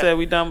you said?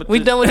 We done with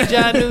the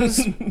John news.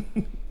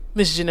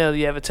 Miss Janelle, do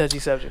you have a touchy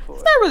subject for us?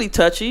 It's not really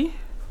touchy.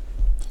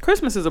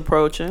 Christmas is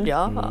approaching.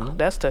 Yeah,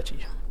 that's touchy.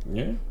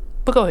 Yeah,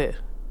 but go ahead.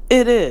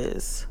 It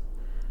is.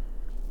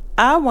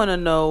 I want to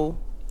know,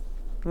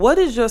 what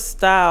is your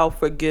style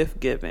for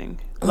gift giving?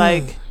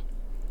 Like,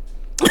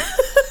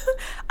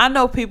 I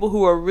know people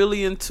who are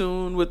really in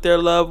tune with their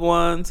loved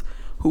ones,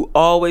 who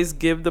always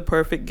give the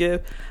perfect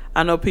gift.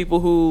 I know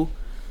people who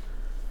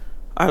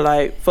are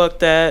like, fuck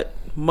that,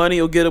 money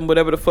will get them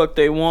whatever the fuck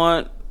they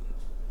want.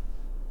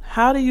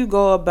 How do you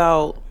go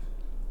about,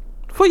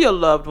 for your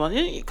loved one?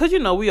 Because,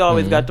 we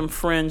always got them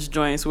fringe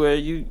joints where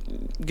you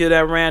get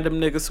that random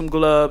nigga some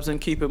gloves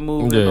and keep it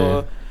moving.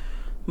 Yeah.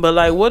 But,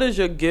 like, what is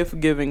your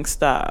gift-giving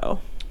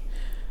style?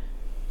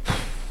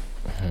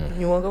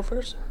 You want to go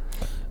first?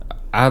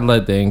 I'd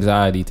let the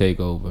anxiety take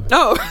over.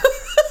 Oh.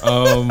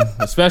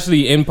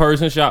 Especially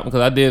in-person shopping,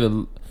 because I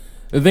did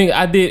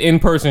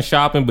in-person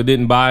shopping but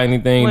didn't buy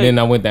anything. Then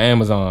I went to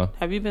Amazon.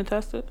 Have you been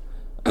tested?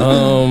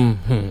 Oh,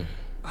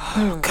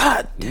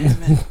 God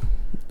damn it.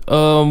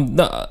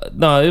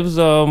 No, it was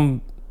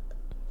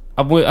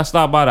I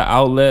stopped by the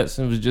outlets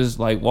and was just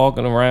like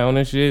walking around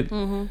and shit.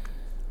 Mm-hmm.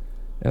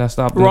 And I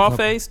stopped. Raw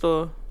faced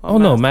or? Oh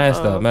no,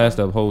 masked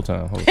up whole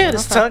time. He had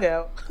his tongue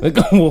out.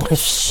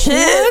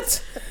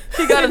 Shit!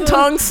 He got a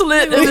tongue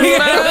slit in his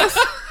mouth.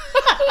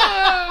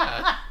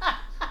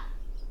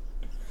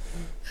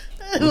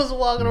 He was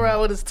walking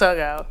around with his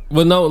tongue out.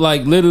 But no,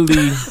 like literally.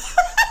 The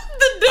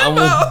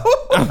demo.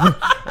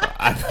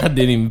 I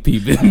didn't even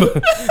peep it. But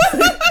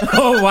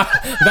wow.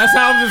 That's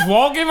how I'm just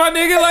walking, my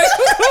nigga. Like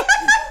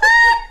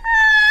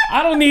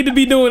I don't need to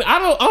be doing. I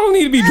don't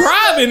need to be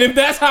driving if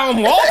that's how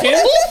I'm walking.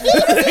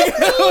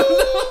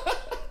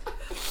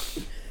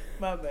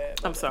 My bad.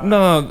 I'm sorry.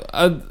 No,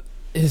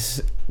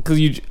 it's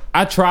because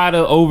I try to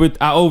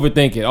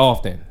overthink it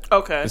often.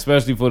 Okay.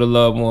 Especially for the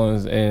loved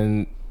ones,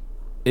 and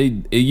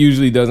it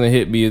usually doesn't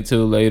hit me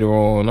until later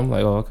on. I'm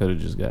like, oh, I could have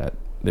just got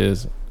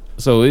this.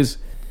 So it's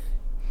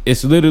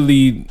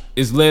literally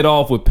led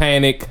off with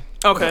panic.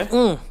 Okay.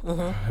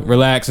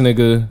 Relax,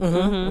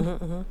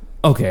 nigga.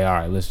 Okay, all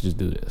right, let's just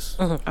do this.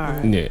 All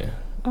right. Yeah.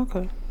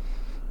 Okay.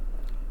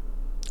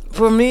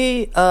 For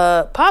me,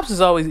 Pops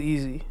is always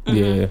easy.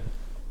 Yeah.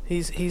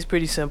 He's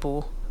pretty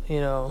simple,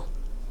 Give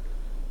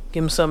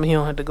him something he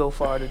don't have to go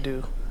far to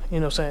do. You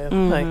know what I'm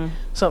saying? Like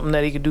something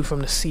that he could do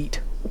from the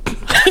seat.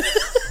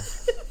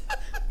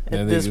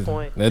 At this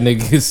point, that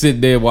nigga can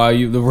sit there while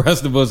the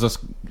rest of us are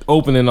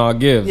opening our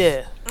gifts.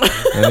 Yeah.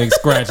 And they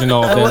scratching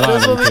off their lottery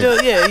tickets. That's what we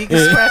do. Yeah, he can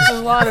scratch his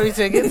lottery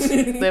tickets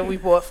that we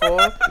bought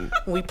for him.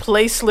 We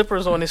place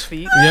slippers on his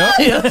feet. Yep.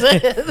 You know what I'm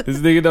saying? This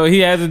nigga though, he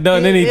hasn't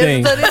done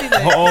anything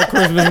all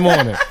Christmas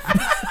morning.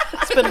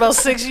 It's been about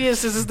 6 years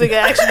since this nigga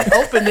actually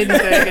opened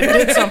anything and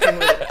did something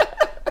with it.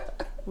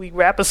 We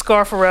wrap a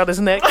scarf around his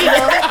neck. He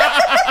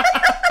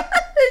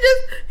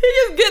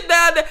just get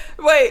down there.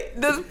 Wait,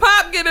 does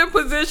Pop get in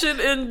position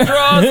and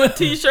draws a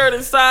t-shirt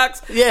and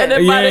socks? Yeah. And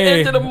then by the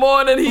end of the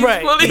morning, he's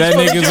fully that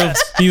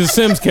nigga's he's a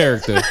Sims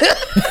character.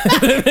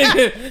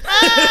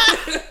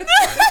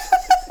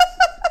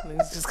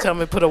 He's just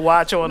come and put a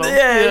watch on him.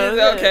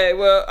 Yeah. Okay.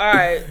 Well, all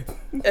right.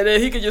 And then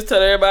he could just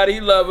tell everybody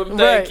he love him.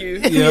 Thank you.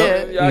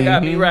 Yeah. Y'all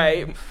got me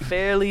right.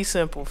 Fairly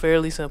simple.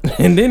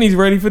 And then he's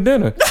ready for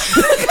dinner.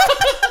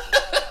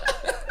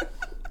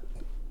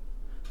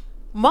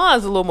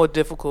 Ma's a little more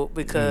difficult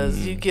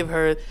because you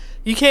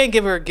can't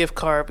give her a gift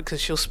card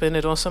because she'll spend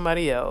it on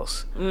somebody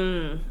else.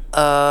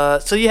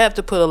 So you have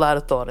to put a lot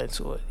of thought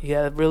into it. You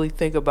got to really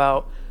think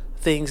about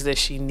things that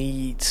she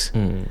needs.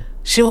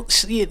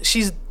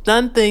 She's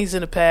done things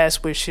in the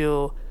past where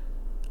she'll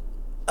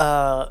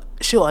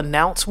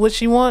announce what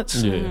she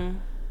wants,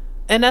 and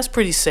And that's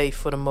pretty safe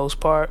for the most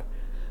part.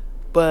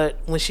 But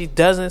when she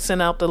doesn't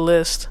send out the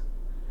list,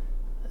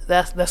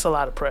 that's a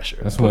lot of pressure.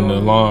 That's when the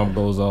alarm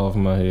goes off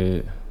in my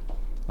head.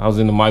 I was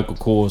in the Michael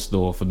Kors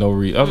store for no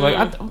reason. I was like,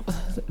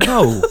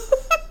 no.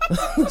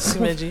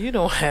 Imagine you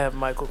don't have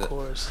Michael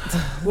Kors.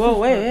 Whoa,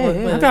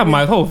 wait. I got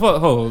Michael.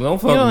 Hold,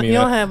 don't fuck with me.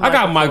 I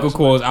got Michael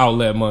Kors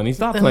outlet money.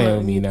 Stop playing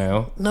with me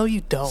now. No,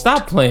 you don't.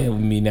 Stop playing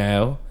with me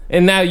now.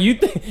 And now and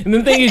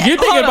the thing is, you're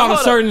thinking about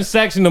a certain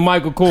section of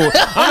Michael Kors.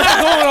 I'm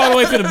not going all the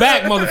way to the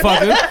back,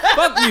 motherfucker.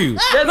 Fuck you.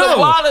 There's a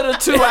wallet or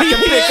two I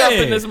can pick up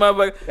in this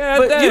motherfucker.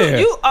 But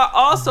you are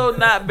also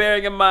not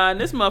bearing in mind,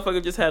 this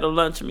motherfucker just had a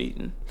lunch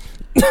meeting.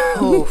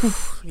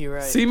 Oof, you're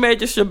right. C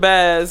Major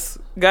Shabazz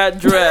got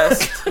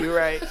dressed. You're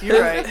right.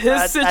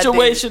 His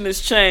situation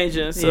is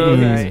changing. So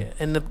right.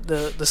 And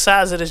the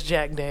size of this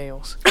Jack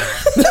Daniels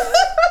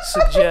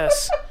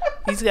suggests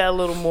he's got a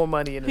little more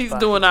money in his pocket. He's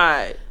doing all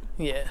right.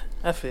 Yeah,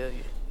 I feel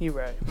you. You're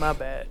right. My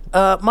bad.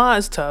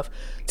 Mine's tough.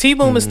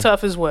 T-Boom is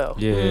tough as well.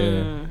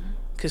 Yeah.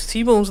 Because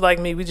T-Boom's like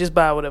me. We just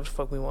buy whatever the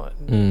fuck we want.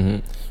 Mm-hmm.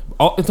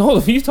 Hold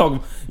on, you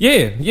talking?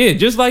 Yeah,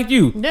 just like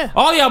you. Yeah.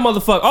 All y'all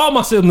motherfuckers, all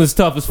my siblings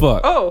tough as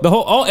fuck.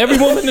 Oh. Every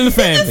woman in the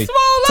family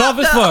tough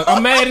as fuck.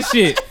 I'm mad as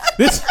shit.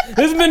 This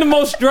has been the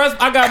most stress.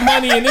 I got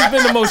money, and it's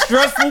been the most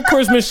stressful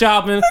Christmas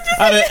shopping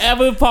I've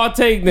ever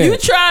partaken in. You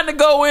trying to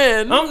go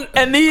in,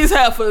 and these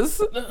heifers.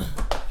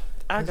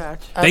 I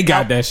got you. They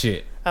got that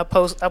shit. I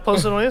posted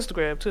on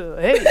Instagram too.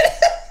 Hey.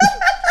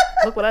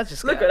 Look what I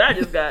just got. Look what I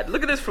just got.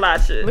 Look at this fly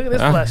shit. Look at this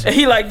fly shit. And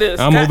he like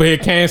this. I'm over here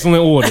canceling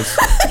orders.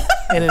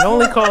 And it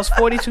only costs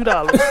 $42.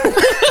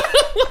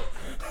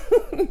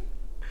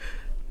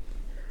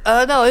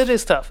 No, it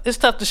is tough. It's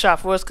tough to shop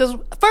for us because,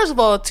 first of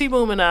all,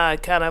 T-Boom and I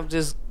kind of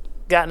just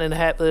gotten in the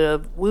habit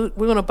of we're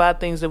going to buy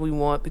things that we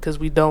want because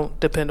we don't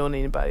depend on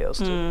anybody else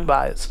to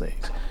buy us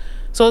things.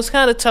 So it's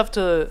kind of tough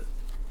to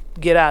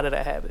get out of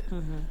that habit.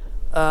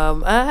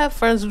 I have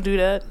friends who do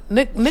that.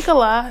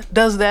 Nikolai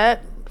does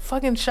that.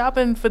 Fucking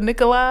shopping for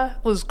Nikolai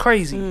was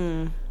crazy.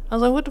 I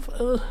was like, what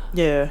the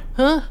yeah.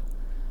 Huh?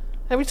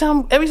 Every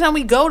time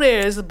we go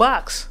there, it's a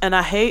box. And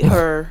I hate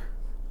her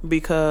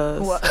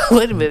because...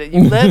 Wait a minute.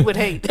 You led with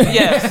hate.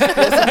 Yes.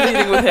 It's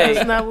leading with hate.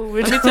 That's not what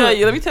we're doing.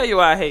 Let me tell you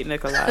why I hate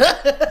Nikolai.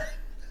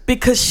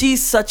 Because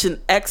she's such an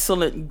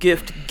excellent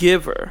gift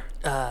giver.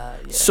 Yeah.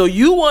 So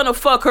you want to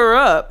fuck her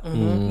up,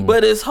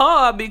 but it's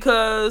hard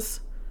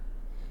because,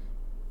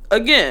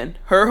 again,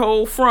 her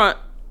whole front...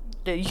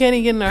 Yeah, you can't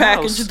even get in her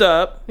packaged house.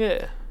 up.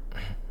 Yeah.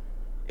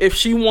 If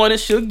she want it,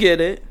 she'll get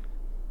it.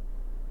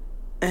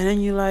 And then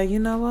you're like, you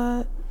know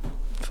what?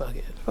 Fuck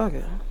it.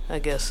 I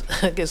guess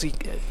he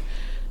get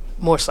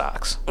more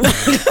socks.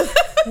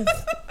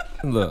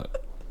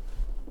 Look.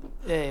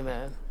 Hey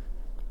man.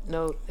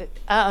 No,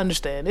 I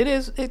understand.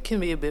 It can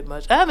be a bit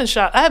much. I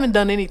haven't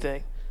done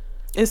anything.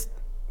 It's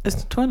the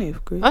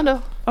 20th, Chris. I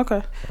know.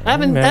 Okay. I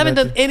haven't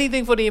done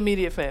anything for the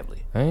immediate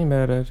family. I ain't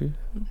mad at you.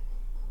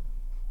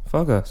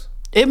 Fuck us.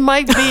 It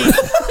might be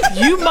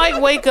you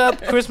might wake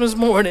up Christmas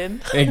morning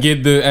and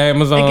get the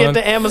Amazon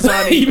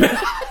email.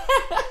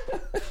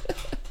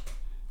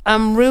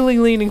 I'm really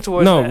leaning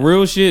towards that.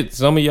 Real shit.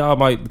 Some of y'all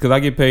might, because I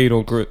get paid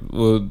on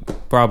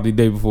probably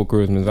day before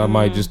Christmas. I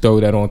might just throw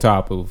that on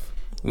top of.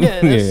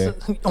 Yeah.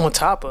 On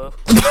top of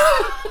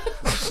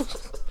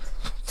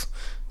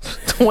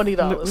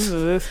 $20.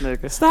 This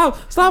nigga.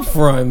 Stop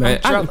fronting, man.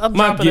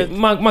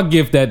 My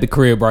gift at the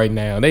crib right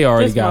now. They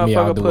already got me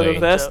out the way. Put a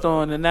vest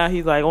on, and now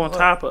he's like on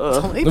top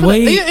of. He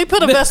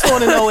put a vest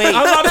on in 08.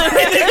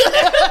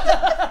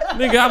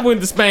 Nigga, I went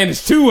to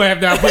Spanish 2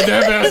 after I put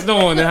that vest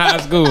on in high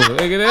school.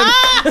 Nigga,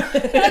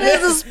 that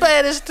is a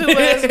Spanish 2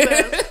 ass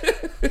vest.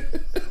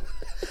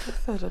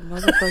 That's a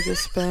motherfucking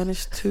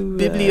Spanish 2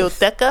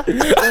 Biblioteca. Wait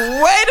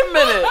a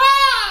minute.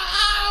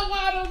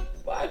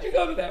 Why'd you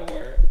go to that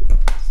word?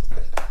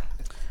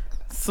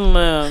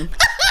 Slim.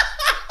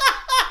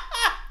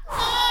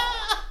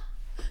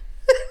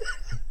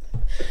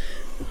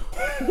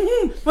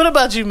 What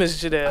about you,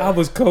 Miss Janelle? I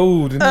was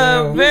cold.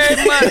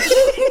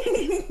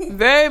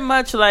 Very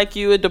much like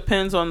you. It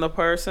depends on the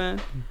person.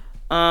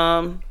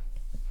 And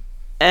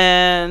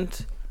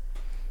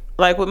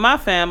like with my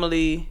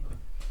family,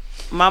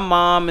 my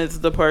mom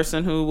is the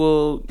person who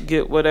will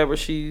get whatever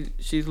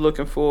she's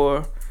looking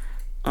for.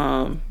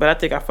 But I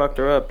think I fucked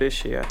her up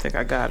this year. I think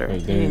I got her.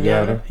 You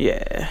got her?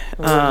 Yeah.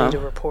 I need a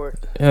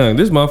report. Yeah,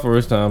 this is my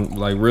first time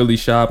like really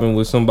shopping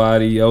with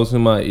somebody else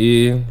in my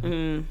ear.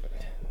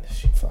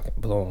 She fucking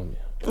blowing me.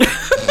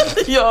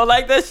 You don't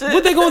like that shit?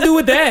 What they gonna do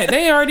with that?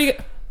 They already.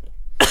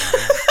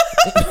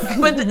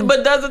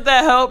 But doesn't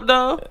that help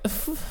though?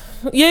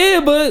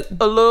 Yeah, but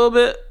a little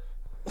bit.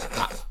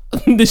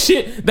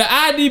 The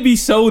IDB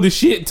sold the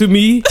shit to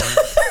me.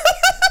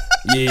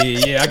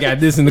 Yeah, I got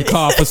this in the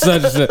car for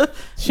such and such.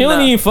 She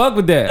don't even fuck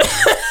with that.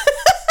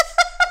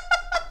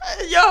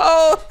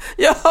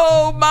 Your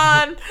whole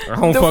mind. I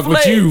don't fuck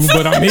with you,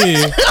 but I'm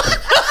here.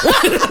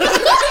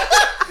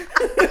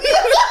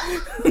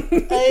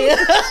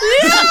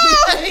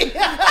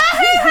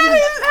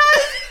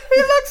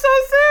 He looks so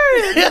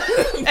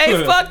serious. Hey,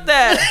 fuck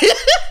that.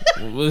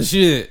 Well,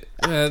 shit.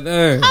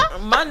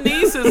 My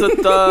niece is a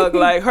thug.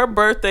 Like, her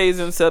birthday's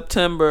in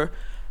September.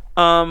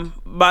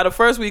 By the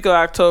first week of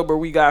October,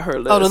 we got her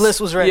list. Oh, the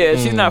list was ready. Yeah,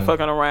 she's not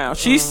fucking around.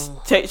 She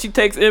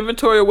takes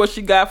inventory of what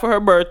she got for her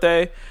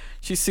birthday.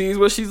 She sees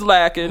what she's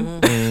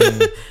lacking.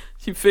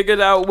 She figured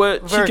out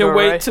what Virgo, she can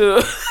wait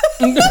to.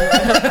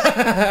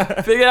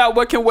 Figured out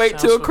what can wait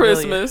till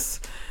Christmas.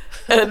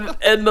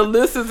 And the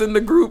list is in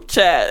the group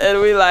chat.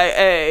 And we like,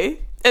 hey.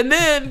 And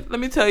then, let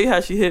me tell you how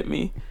she hit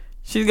me.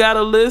 She's got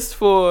a list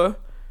for...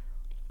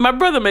 My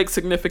brother makes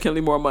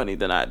significantly more money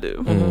than I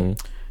do.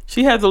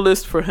 She has a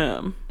list for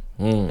him.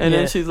 And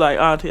then she's like,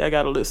 Auntie, I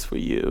got a list for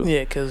you.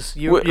 Yeah, because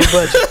your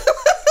budget.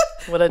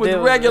 What I did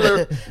was,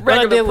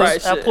 regular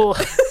price shit.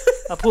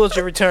 I pulled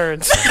your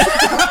returns.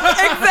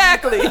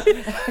 Exactly.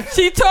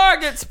 She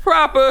targets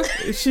proper.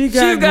 She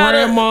got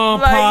grandma,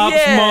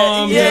 pops,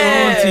 mom,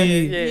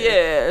 auntie.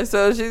 Yeah.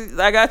 So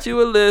I got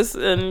you a list,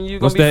 and you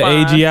gonna What's be fine.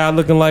 What's that AGI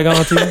looking like,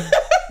 auntie?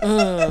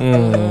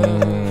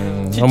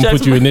 I'm gonna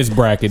put you in this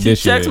bracket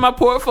this year. She checks my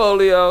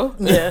portfolio,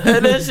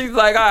 and then she's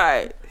like, "All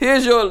right,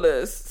 here's your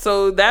list."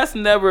 So that's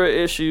never an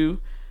issue.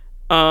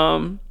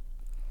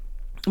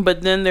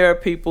 But then there are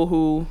people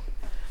who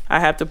I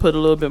have to put a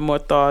little bit more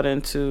thought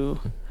into.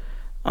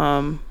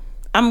 I'm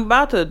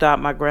about to adopt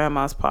my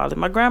grandma's policy.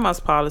 My grandma's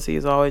policy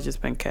has always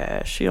just been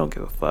cash. She don't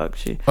give a fuck.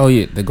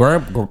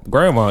 The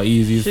grandma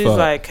easy as fuck. She's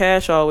like,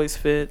 cash always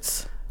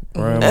fits.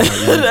 Grandma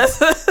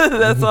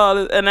that's all.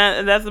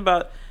 And that's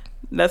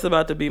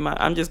about to be my.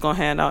 I'm just gonna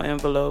hand out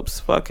envelopes.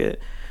 Fuck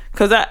it,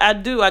 because I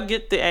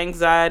get the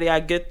anxiety. I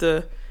get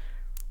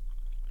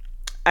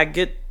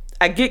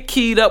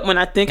keyed up when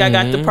I think I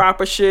got the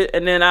proper shit,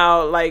 and then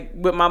I'll, like,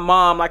 with my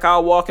mom, like,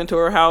 I'll walk into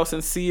her house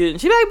and see it,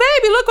 and she's like,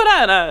 "Baby, look what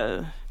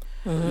I."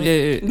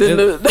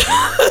 Then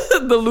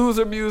the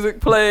loser music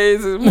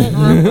plays, and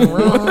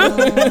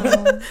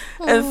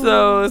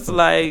so it's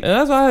like, and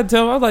that's why I had to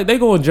tell them, I was like, they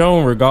going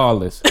Joan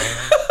regardless.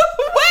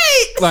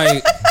 Wait,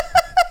 like,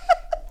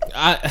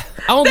 I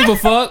don't give a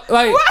fuck.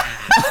 Like,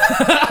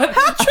 how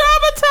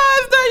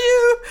traumatized are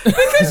you?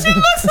 Because she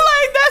looks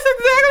like that's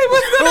exactly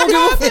what's gonna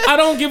happen. I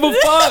don't give a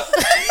fuck.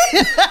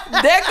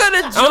 They're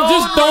gonna. I'm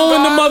just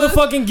throwing the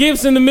motherfucking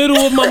gifts in the middle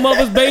of my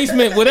mother's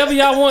basement. Whatever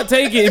y'all want,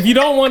 take it. If you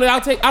don't want it,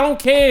 I'll take. I don't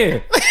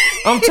care.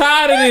 I'm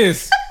tired of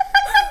this.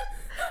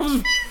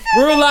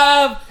 Real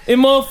live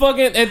in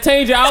motherfucking at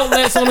Tanger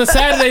Outlets on a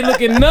Saturday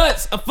looking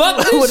nuts. Fuck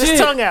this shit. With his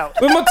tongue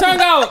out. With my tongue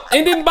out.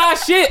 And didn't buy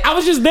shit. I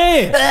was just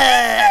there.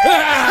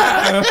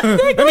 Let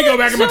me go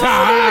back in my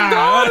car.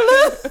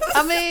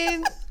 I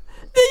mean,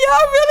 did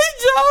y'all really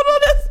joke on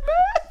this, man?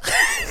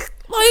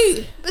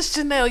 Like, Miss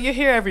Janelle, you're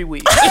here every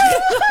week.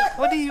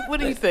 What do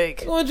you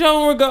think? Well,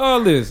 Joan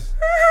regardless.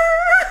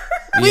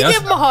 We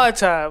give him a hard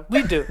time.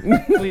 We do.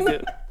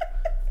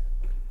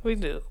 We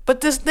do.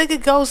 But this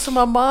nigga goes to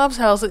my mom's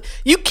house.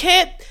 You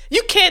can't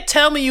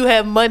tell me you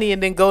have money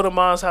and then go to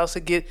mom's house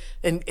and get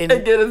and get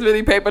as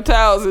many paper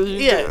towels as you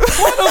do.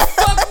 What the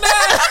fuck,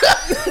 man?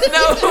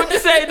 No, I'm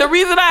just saying, the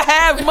reason I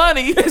have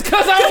money is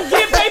because I don't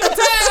get paper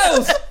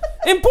towels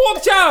and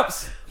pork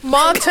chops.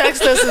 Mom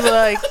texts us and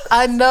like,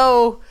 I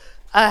know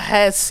I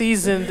had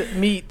seasoned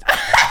meat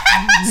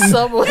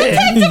somewhere.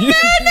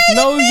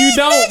 No, you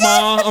don't,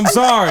 Mom. I'm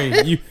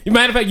sorry. You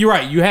matter of fact, you're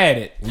right. You had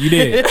it. You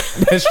did.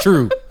 That's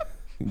true.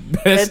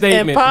 Best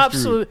statement. And Pops,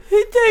 is true.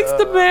 He takes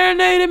the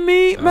marinated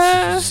meat,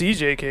 man.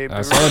 CJ came.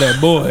 I saw that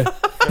boy.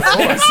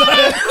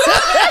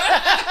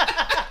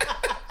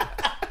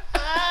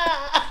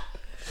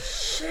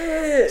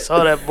 Shit.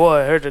 Saw that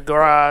boy. Heard the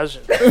garage.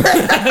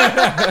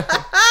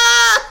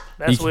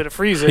 That's where the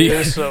freezer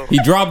is. So he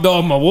dropped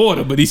off my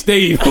water, but he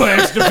stayed for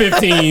extra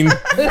 15.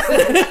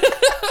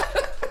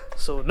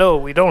 So no,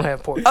 we don't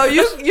have pork. Oh,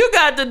 you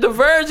got the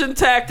diversion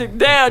tactic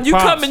down. You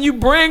Pops, come and you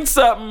bring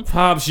something.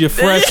 Pops, your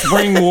fresh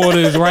spring water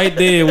is right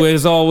there where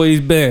it's always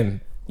been.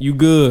 You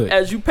good.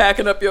 As you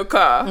packing up your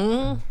car.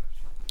 Mm-hmm.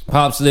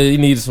 Pops said he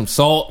needed some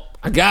salt.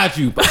 I got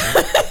you.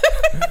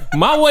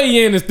 My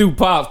way in is through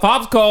Pops.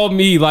 Pops called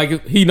me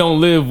like he don't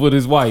live with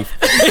his wife.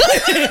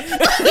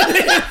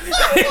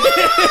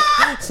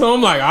 So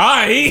I'm like, all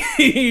right.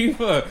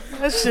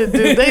 That shit,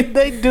 dude.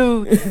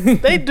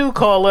 They do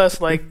call us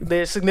like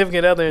their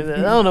significant other.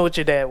 And I don't know what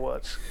your dad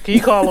wants. Can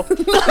you call him?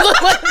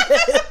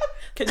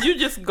 Can you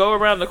just go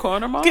around the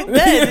corner, Mom? Can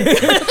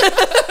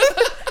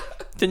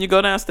you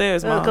go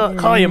downstairs, Mom?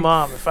 Call your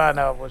mom and find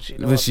out what she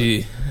knows. What's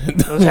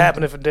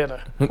happening for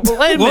dinner? Well,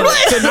 wait a minute.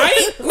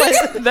 Tonight? Wait,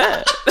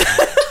 that.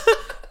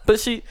 But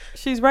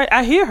she's right.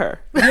 I hear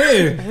her.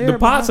 Yeah, the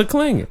pots are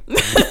clinging.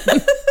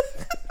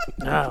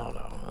 I don't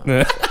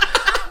know.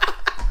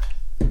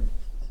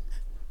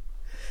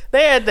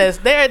 They're at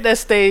that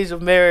stage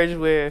of marriage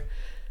where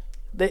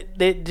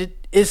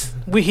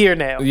we here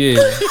now.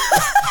 Yeah,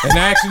 and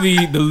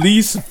actually, the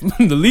least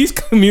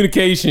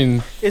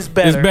communication is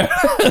better.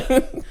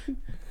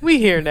 We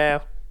here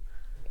now.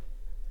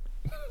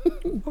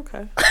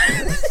 Okay.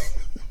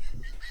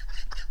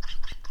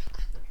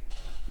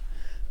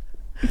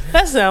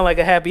 That sounds like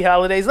a happy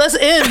holidays. Let's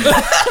end.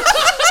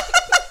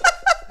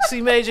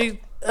 C Major,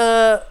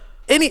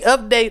 any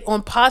update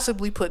on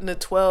possibly putting the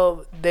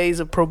 12 days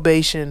of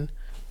probation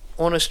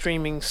on a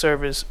streaming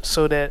service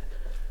so that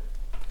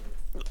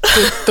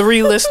the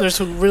 3 listeners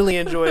who really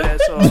enjoy that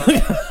song.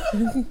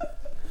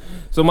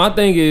 So my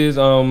thing is,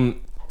 I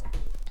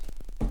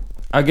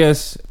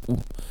guess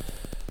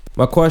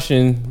my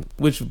question,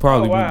 which would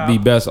probably be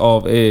best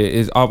off air,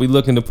 is: are we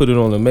looking to put it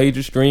on a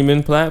major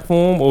streaming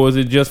platform, or is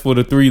it just for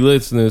the 3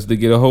 listeners to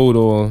get a hold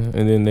on,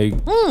 and then they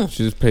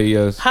just pay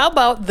us? How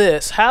about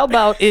this? How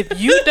about if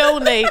you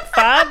donate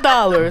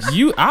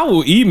 $5? I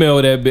will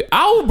email that bit.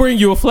 I will bring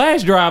you a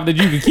flash drive that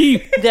you can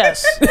keep.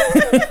 Yes,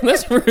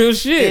 that's real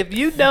shit. If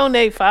you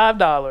donate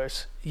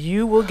 $5,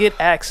 you will get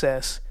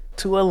access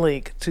to a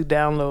link to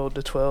download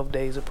the 12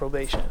 days of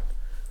probation.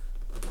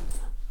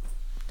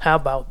 How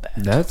about that?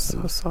 That's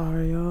so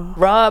sorry, y'all.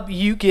 Rob,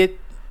 you get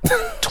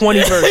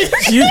 20 versions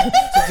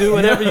to do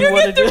whatever you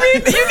want to do.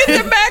 You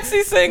get the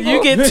maxi single.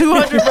 You get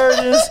 200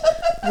 versions.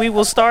 We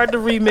will start the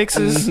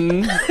remixes.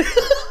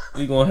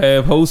 We're going to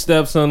have Ho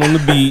Stepson on the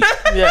beat.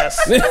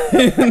 Yes.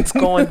 It's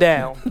going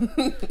down.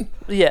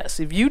 Yes.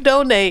 If you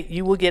donate,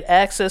 you will get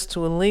access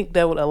to a link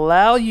that would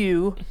allow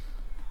you...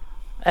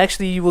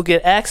 Actually, you will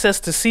get access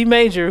to C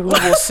Major, who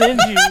will send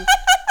you...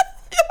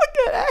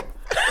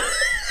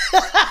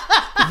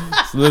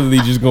 It's literally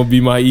just gonna be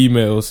my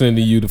email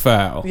sending you the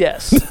file.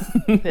 Yes.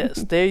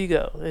 Yes, there you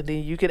go. And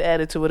then you can add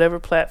it to whatever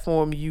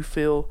platform you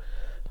feel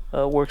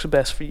works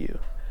best for you.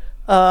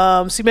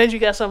 C Major, you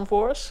got something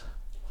for us?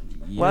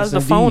 Yes, why is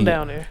the phone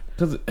down there?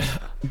 Because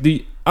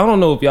I don't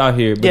know if y'all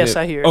hear. But yes,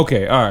 I hear.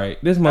 Okay, all right.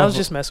 I was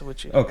just messing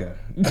with you. Okay.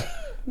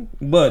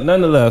 But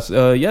nonetheless,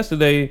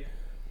 yesterday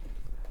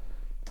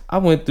I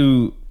went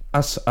through.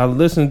 I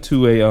listened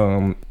to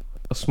a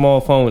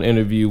small phone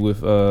interview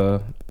with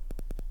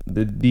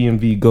the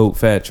DMV GOAT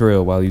Fat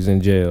Trail while he's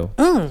in jail.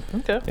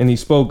 Okay. And he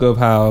spoke of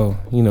how,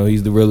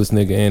 he's the realest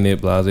nigga in it,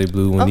 blase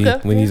blue.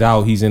 When he's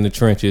out, he's in the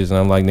trenches, and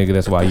I'm like, nigga,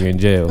 that's why you're in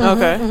jail.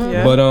 Okay.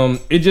 Yeah. But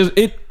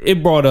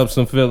it brought up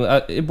some feeling.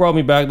 It brought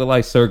me back to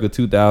like circa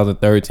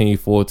 2013,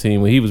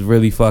 14 when he was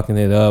really fucking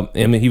it up.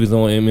 I mean, he was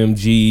on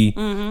MMG.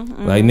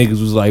 Like niggas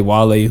was like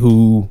Wale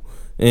who,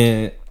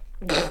 and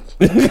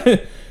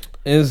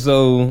and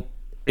so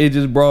it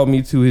just brought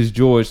me to his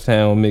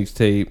Georgetown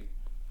mixtape.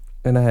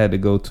 And I had to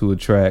go to a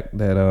track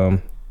that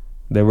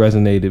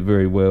resonated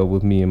very well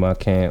with me and my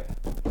camp.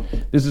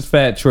 This is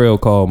Fat Trail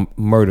called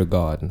Murder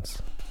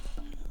Gardens.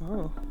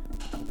 Oh.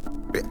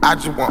 I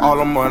just want all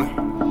the money.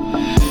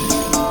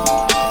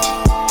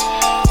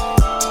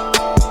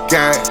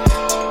 Gang.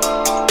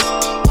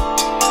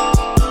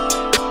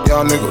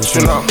 Y'all niggas,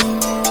 you know.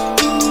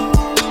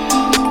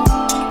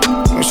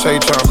 Let me say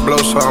you tryna blow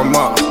something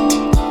up.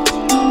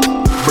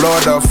 Blow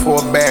it up for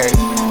a bag.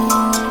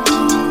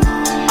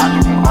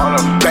 All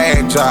the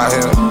bags out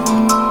here.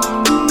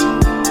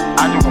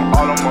 I just want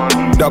all the money.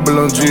 Double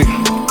OG.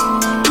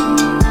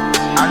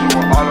 I just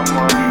want all the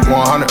money.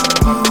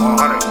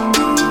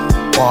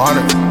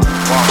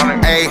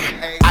 100. Ayy,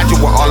 I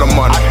just want all the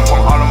money.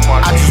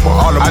 I just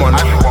want all the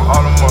money.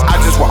 I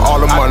just want all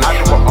the money.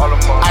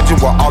 I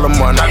just want all the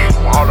money.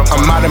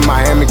 I'm out in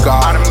Miami,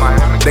 God.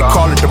 They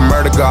call it the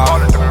murder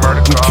God.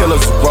 Them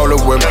killers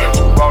rollin' with me.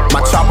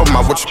 My chopper, my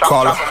what you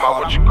call it.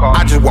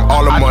 I just want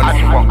all the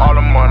money.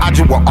 I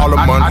just want all the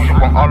money.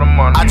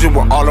 I just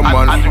want all the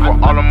money.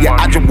 Yeah,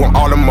 I just want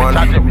all the money.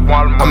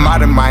 I'm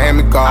out in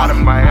Miami, God.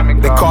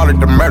 They call it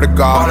the murder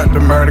God.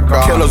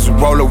 Killers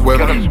rollin'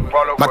 with me.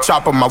 My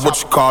chopper, my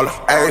what you call it.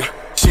 Ayy,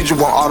 she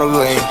just want all the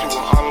lean.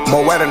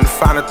 More wet than the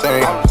finer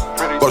thing.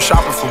 Go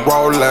shopping for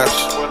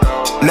Rolex,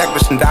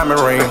 necklace and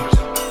diamond rings.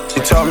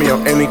 You tell me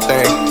of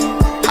anything,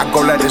 I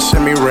go let it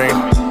send me ring.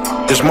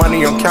 There's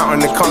money I'm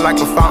counting, it come like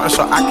a fountain,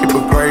 so I keep a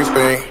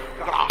gravy.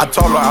 I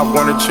told her I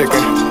wanted chicken,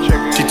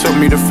 she took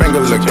me to finger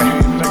licking.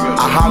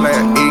 I holler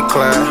at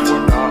E-Class,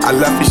 I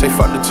left, he say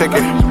fuck the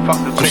ticket.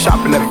 I'm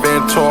shopping at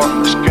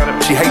Ventura,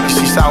 she hate to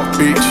see South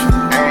Beach.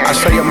 I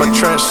say I'm a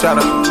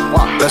trendsetter,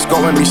 let's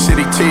go in me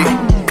City T.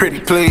 Pretty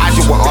please, I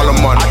just want all the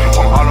money.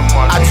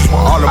 I just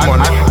want all the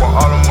money.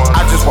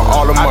 I just want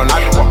all the money.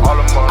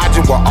 I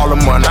just want all the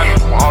money.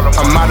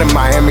 I'm out in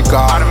Miami,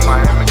 God.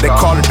 They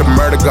call it the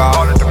murder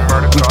God.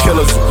 Them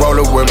killers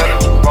rollin' with me.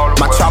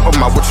 My chopper,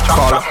 my what you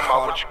call it.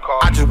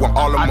 I just want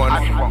all the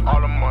money.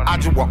 I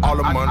just want all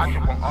the money.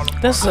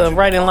 That's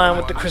right in line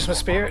with the Christmas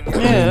spirit.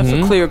 Yeah, that's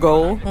a clear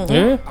goal.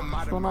 Yeah.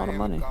 I want all the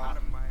money.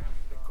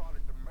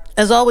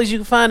 As always, you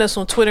can find us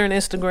on Twitter and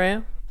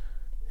Instagram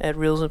at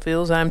Reels and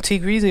Feels. I'm T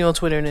Greasy on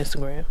Twitter and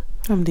Instagram.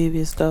 I'm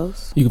Devious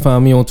Dose. You can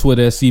find me on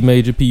Twitter at C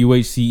Major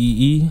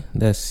PUHCEE.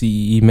 That's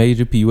CEE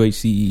Major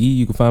PUHCEE.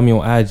 You can find me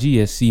on IG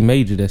at C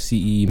Major. That's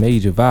CEE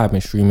Major. Vibing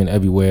streaming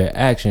everywhere.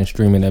 Action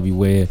streaming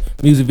everywhere.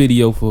 Music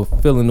video for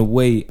Filling the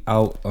Way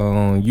out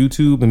on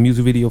YouTube, and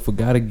music video for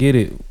Gotta Get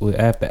It with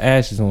After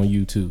Ashes on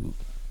YouTube.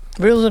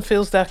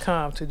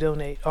 Reelsandfeels.com to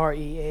donate.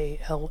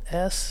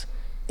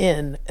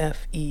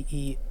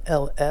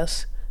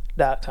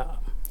 RealsNFeels.com.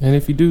 And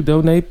if you do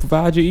donate,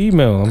 provide your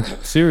email. I'm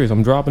serious.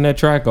 I'm dropping that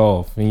track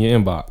off in your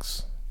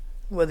inbox.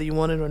 Whether you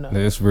want it or not.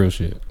 That's real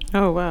shit.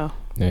 Oh, wow.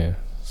 Yeah.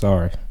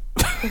 Sorry.